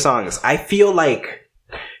his new songs. I feel like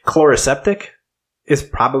Chloroseptic is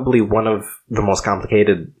probably one of the most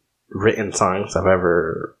complicated written songs I've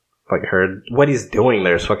ever like heard. What he's doing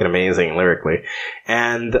there is fucking amazing lyrically.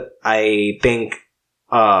 And I think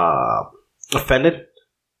Offended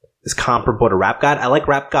is comparable to Rap God. I like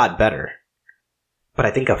Rap God better. But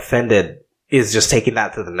I think Offended is just taking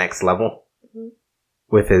that to the next level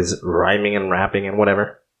with his rhyming and rapping and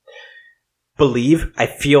whatever. Believe, I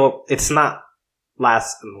feel it's not I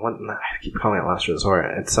keep calling it Last Resort.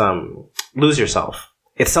 It's Lose Yourself.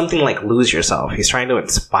 It's something like Lose Yourself. He's trying to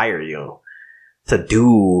inspire you to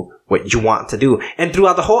do what you want to do. And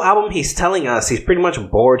throughout the whole album, he's telling us he's pretty much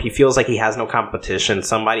bored. He feels like he has no competition.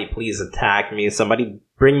 Somebody please attack me. Somebody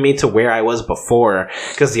bring me to where I was before.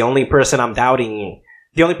 Because the only person doubting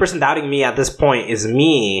me at this point is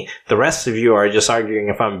me. The rest of you are just arguing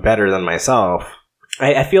if I'm better than myself.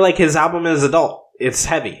 I feel like his album is adult. It's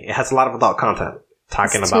heavy. It has a lot of adult content.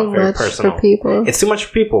 Talking about very personal. It's too much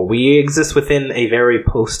for people. We exist within a very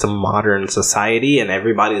post-modern society, and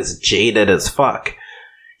everybody's jaded as fuck.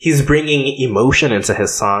 He's bringing emotion into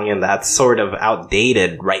his song, and that's sort of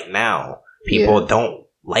outdated right now. People don't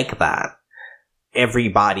like that.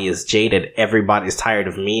 Everybody is jaded. Everybody's tired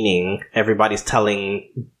of meaning. Everybody's telling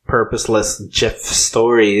purposeless GIF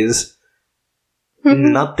stories.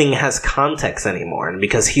 Nothing has context anymore, and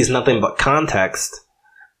because he's nothing but context,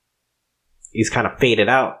 he's kind of faded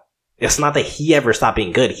out. It's not that he ever stopped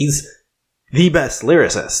being good. He's the best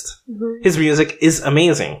lyricist. His music is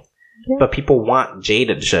amazing. But people want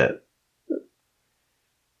jaded shit.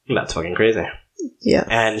 That's fucking crazy. Yeah.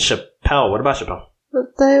 And Chappelle, what about Chappelle?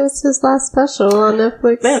 That was his last special on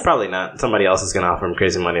Netflix. Man, probably not. Somebody else is going to offer him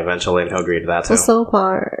crazy money eventually, and he'll agree to that too. So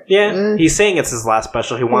far. Yeah. He's saying it's his last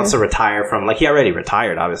special. He wants to retire from, like, he already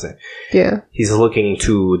retired, obviously. Yeah. He's looking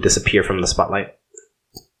to disappear from the spotlight.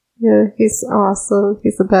 Yeah, he's awesome.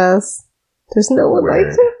 He's the best. There's no one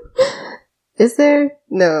like him. Is there?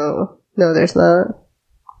 No. No, there's not.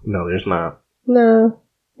 No, there's not. No.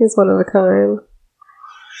 He's one of a kind.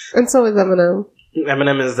 And so is Eminem.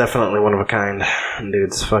 Eminem is definitely one of a kind.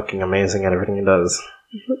 Dude's fucking amazing at everything he does.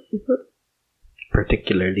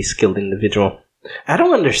 Particularly skilled individual. I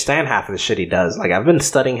don't understand half of the shit he does. Like, I've been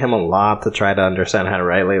studying him a lot to try to understand how to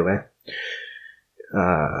write lately.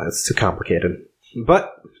 It's too complicated.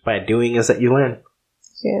 But by doing is that you learn.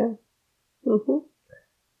 Yeah.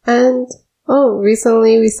 And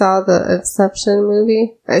recently we saw the Inception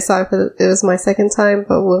movie. I saw it it was my second time,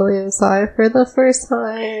 but William saw it for the first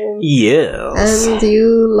time. Yes. And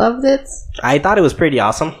you loved it? I thought it was pretty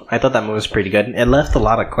awesome. I thought that movie was pretty good. It left a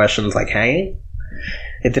lot of questions like hanging.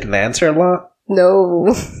 It didn't answer a lot.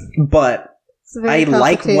 No. But I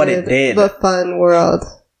like what it did. But fun world.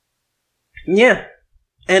 Yeah.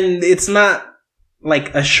 And it's not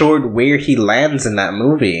like assured where he lands in that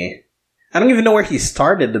movie. I don't even know where he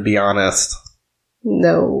started, to be honest.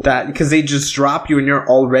 No. Because they just drop you and you're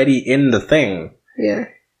already in the thing. Yeah.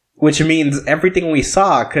 Which means everything we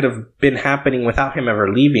saw could have been happening without him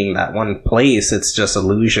ever leaving that one place. It's just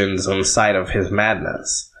illusions on the side of his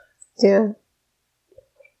madness. Yeah.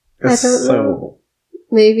 I don't know.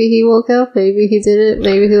 Maybe he woke up, maybe he didn't,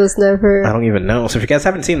 maybe he was never... I don't even know. So if you guys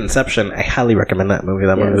haven't seen Inception, I highly recommend that movie.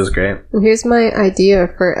 That movie was great. And here's my idea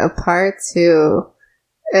for a part 2.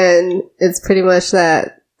 And it's pretty much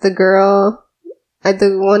that the girl,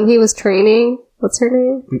 the one he was training, what's her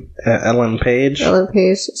name? Ellen Page. Ellen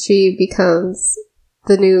Page. She becomes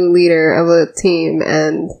the new leader of a team,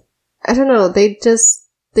 and I don't know, they just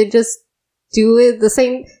do it the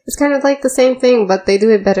same. It's kind of like the same thing, but they do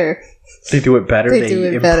it better. They do it better?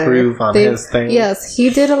 They improve on his thing? Yes, he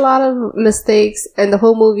did a lot of mistakes, and the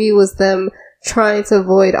whole movie was them trying to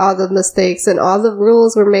avoid all the mistakes, and all the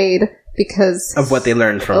rules were made because of what they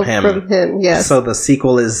learned from him. From him, yes. So the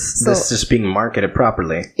sequel is this just being marketed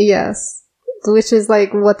properly. Yes. Which is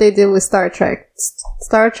like what they did with Star Trek.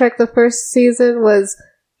 Star Trek, the first season was...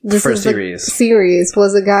 series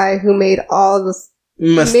was a guy who made all the...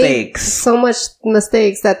 mistakes. So much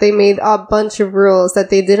mistakes that they made a bunch of rules that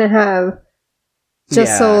they didn't have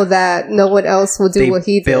just so that no one else would do what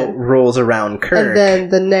he did. They built rules around Kirk. And then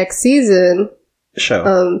the next season, show.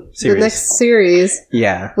 The next series.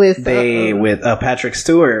 Yeah. With Patrick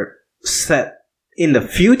Stewart set in the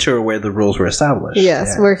future where the rules were established.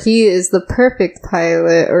 Yes, where he is the perfect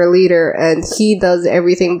pilot or leader, and he does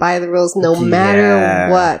everything by the rules no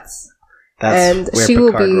matter what. And she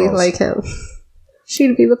will be rules. Like him.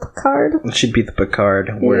 She'd be the Picard. She'd be the Picard.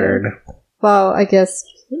 Yeah. Word. Well, I guess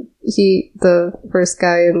the first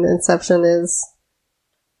guy in Inception is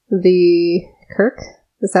the Kirk?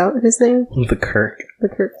 Is that his name? The Kirk. The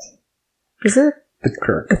Kirk. Is it? The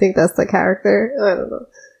Kirk. I think that's the character. I don't know.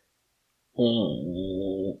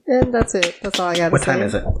 And that's it. That's all I got to say. What time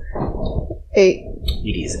is it? 8.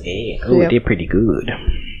 It is 8. Oh, they're pretty good.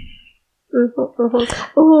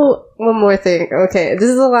 Oh, one more thing. Okay, this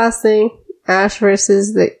is the last thing. Ash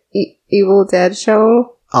versus the Evil Dead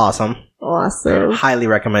show. Awesome. Highly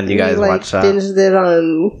recommend you guys watch that. Binged it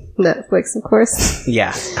on Netflix, of course.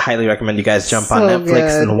 Yeah, highly recommend you guys jump on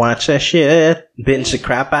Netflix and watch that shit. Binge the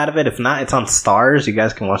crap out of it. If not, it's on Stars. You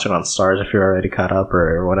guys can watch it on Stars if you're already caught up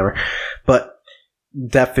or whatever. But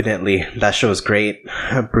definitely, that show is great.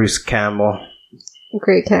 Bruce Campbell.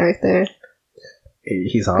 Great character.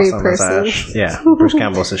 He's awesome as Ash. Yeah, Bruce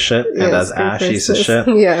Campbell's his shit. And as Ash, he's his shit.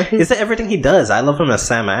 Yeah. Is that everything he does? I love him as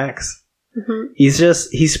Sam Axe. Mm-hmm. He's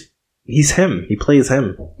him. He plays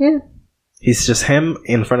him. Yeah. He's just him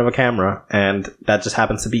in front of a camera, and that just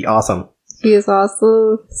happens to be awesome. He is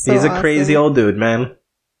awesome. He's a crazy old dude, man.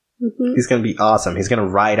 Mm-hmm. He's gonna be awesome. He's gonna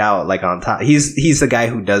ride out like on top. He's the guy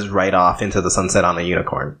who does ride off into the sunset on a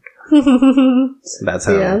unicorn. That's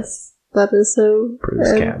him. Yes, that is him.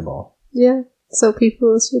 Bruce Campbell. Yeah. So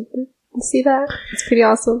people should see that. It's pretty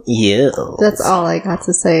awesome. Yeah. That's all I got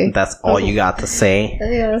to say. That's all you got to say?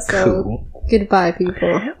 Yeah, so cool. Goodbye,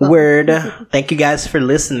 people. Word. Thank you guys for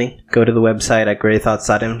listening. Go to the website at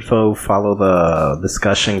greythoughts.info. Follow the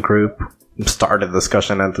discussion group. Start a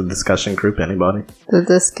discussion at the discussion group, anybody. The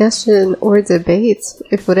discussion or debate.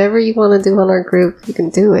 If whatever you want to do on our group, you can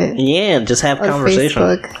do it. Yeah, just have conversation.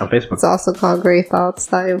 On Facebook. It's also called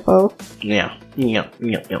greythoughts.info. Yeah. Yeah.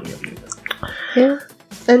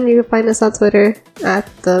 And you can find us on Twitter at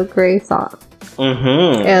The Grey Thought.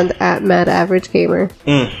 Mm-hmm. And at Mad Average Gamer.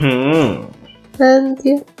 Mm-hmm. And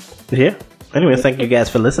yeah. Yeah. Anyway, thank you guys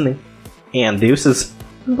for listening. And deuces.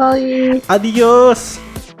 Bye. Adios.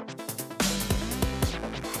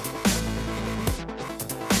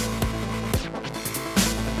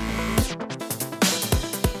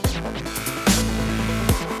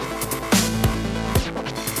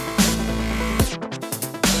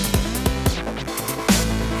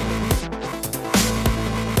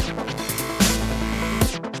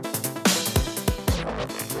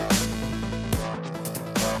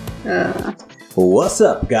 What's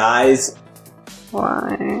up, guys?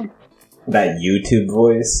 Why? That YouTube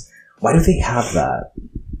voice. Why do they have that?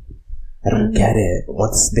 I don't get it.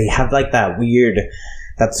 They have like that weird,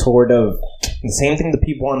 that sort of the same thing the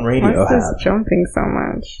people on radio have. Why is this jumping so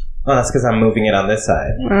much? Oh, that's because I'm moving it on this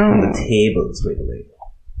side. And the table is wiggling.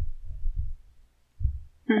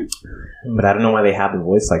 But I don't know why they have the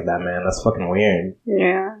voice like that, man. That's fucking weird.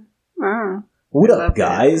 Yeah. What up,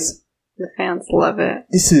 guys? The fans love it.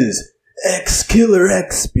 This is Killer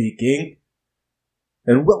X speaking,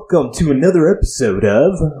 and welcome to another episode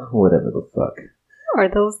of whatever the fuck. Are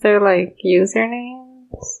those their like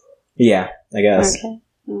usernames? Yeah, I guess. Okay.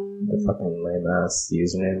 The fucking lame ass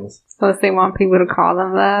usernames. Suppose they want people to call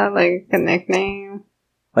them that, like a nickname.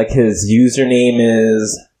 Like his username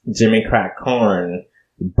is Jimmy Crack Corn,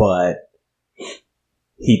 but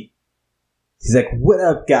he's like, "What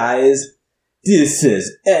up, guys? This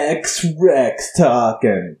is X Rex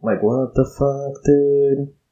talking." Like, what the fuck, dude?